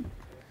 18th,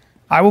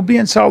 I will be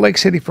in Salt Lake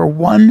City for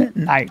one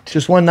night.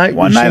 Just one night?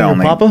 One You night seeing your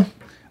only. Papa?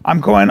 I'm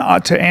going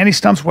to Andy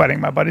Stump's wedding,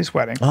 my buddy's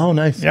wedding. Oh,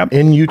 nice. Yep.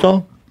 In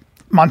Utah?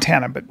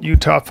 Montana, but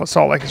Utah for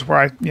Salt Lake is where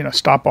I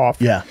stop off.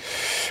 Yeah.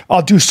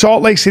 I'll do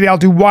Salt Lake City. I'll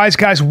do Wise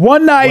Guys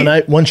one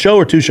night. One show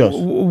or two shows?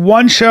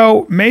 One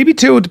show, maybe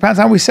two. It depends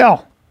on how we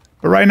sell.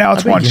 But right now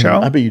it's one show.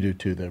 I bet you do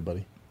two there,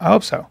 buddy. I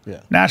hope so.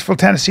 Yeah. Nashville,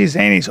 Tennessee,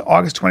 Zanies,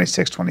 August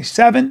 26,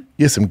 27.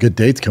 You have some good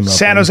dates coming up.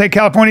 San Jose,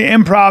 California,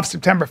 Improv,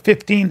 September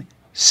 15,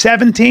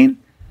 17.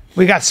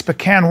 We got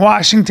Spokane,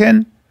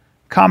 Washington,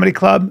 Comedy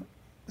Club,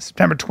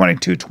 September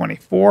 22,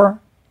 24.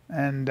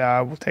 And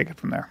we'll take it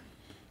from there.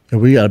 Yeah,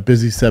 we got a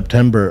busy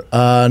September.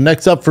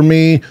 Next up for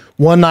me,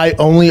 one night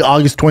only,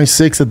 August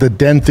 26th at the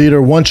Den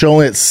Theater. One show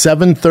only at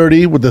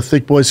 7:30 with the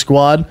Thick Boy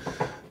Squad.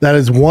 That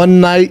is one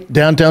night,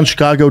 downtown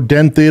Chicago,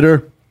 Den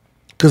Theater.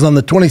 Because on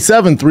the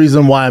 27th,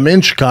 reason why I'm in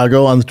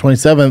Chicago, on the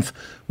 27th,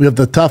 we have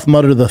the Tough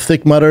Mudder, the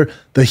Thick Mudder.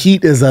 The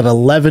heat is at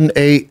 11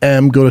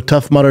 a.m. Go to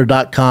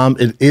toughmudder.com.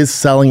 It is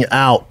selling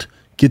out.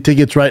 Get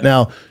tickets right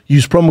now.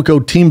 Use promo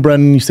code Team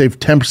Brennan. You save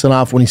 10%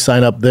 off when you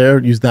sign up there.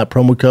 Use that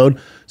promo code.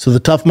 So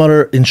the Tough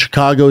Mudder in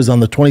Chicago is on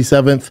the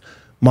 27th.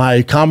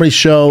 My comedy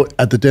show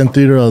at the Den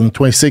Theater on the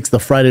 26th, the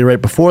Friday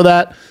right before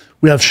that.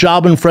 We have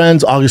Schaub and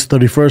Friends, August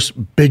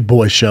 31st. Big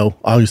boy show,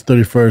 August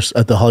 31st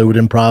at the Hollywood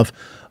Improv.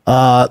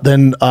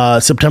 Then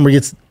September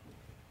gets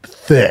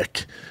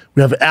thick.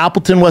 We have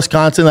Appleton,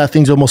 Wisconsin. That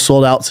thing's almost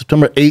sold out.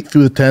 September 8th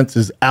through the 10th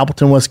is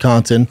Appleton,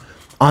 Wisconsin.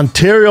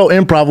 Ontario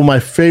Improv, one of my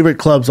favorite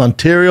clubs.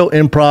 Ontario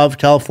Improv,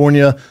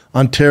 California,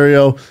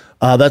 Ontario.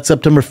 That's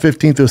September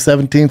 15th through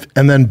 17th.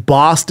 And then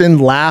Boston,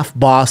 Laugh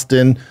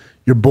Boston.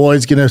 Your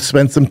boy's going to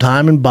spend some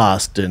time in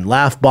Boston.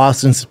 Laugh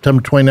Boston,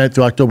 September 29th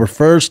through October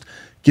 1st.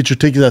 Get your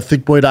tickets at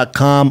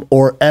thickboy.com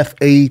or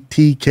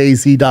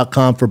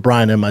fatkz.com for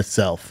Brian and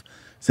myself.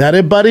 Is that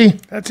it, buddy?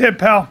 That's it,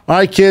 pal. All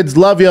right, kids.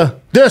 Love you.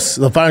 This is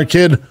The Fire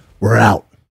Kid. We're out.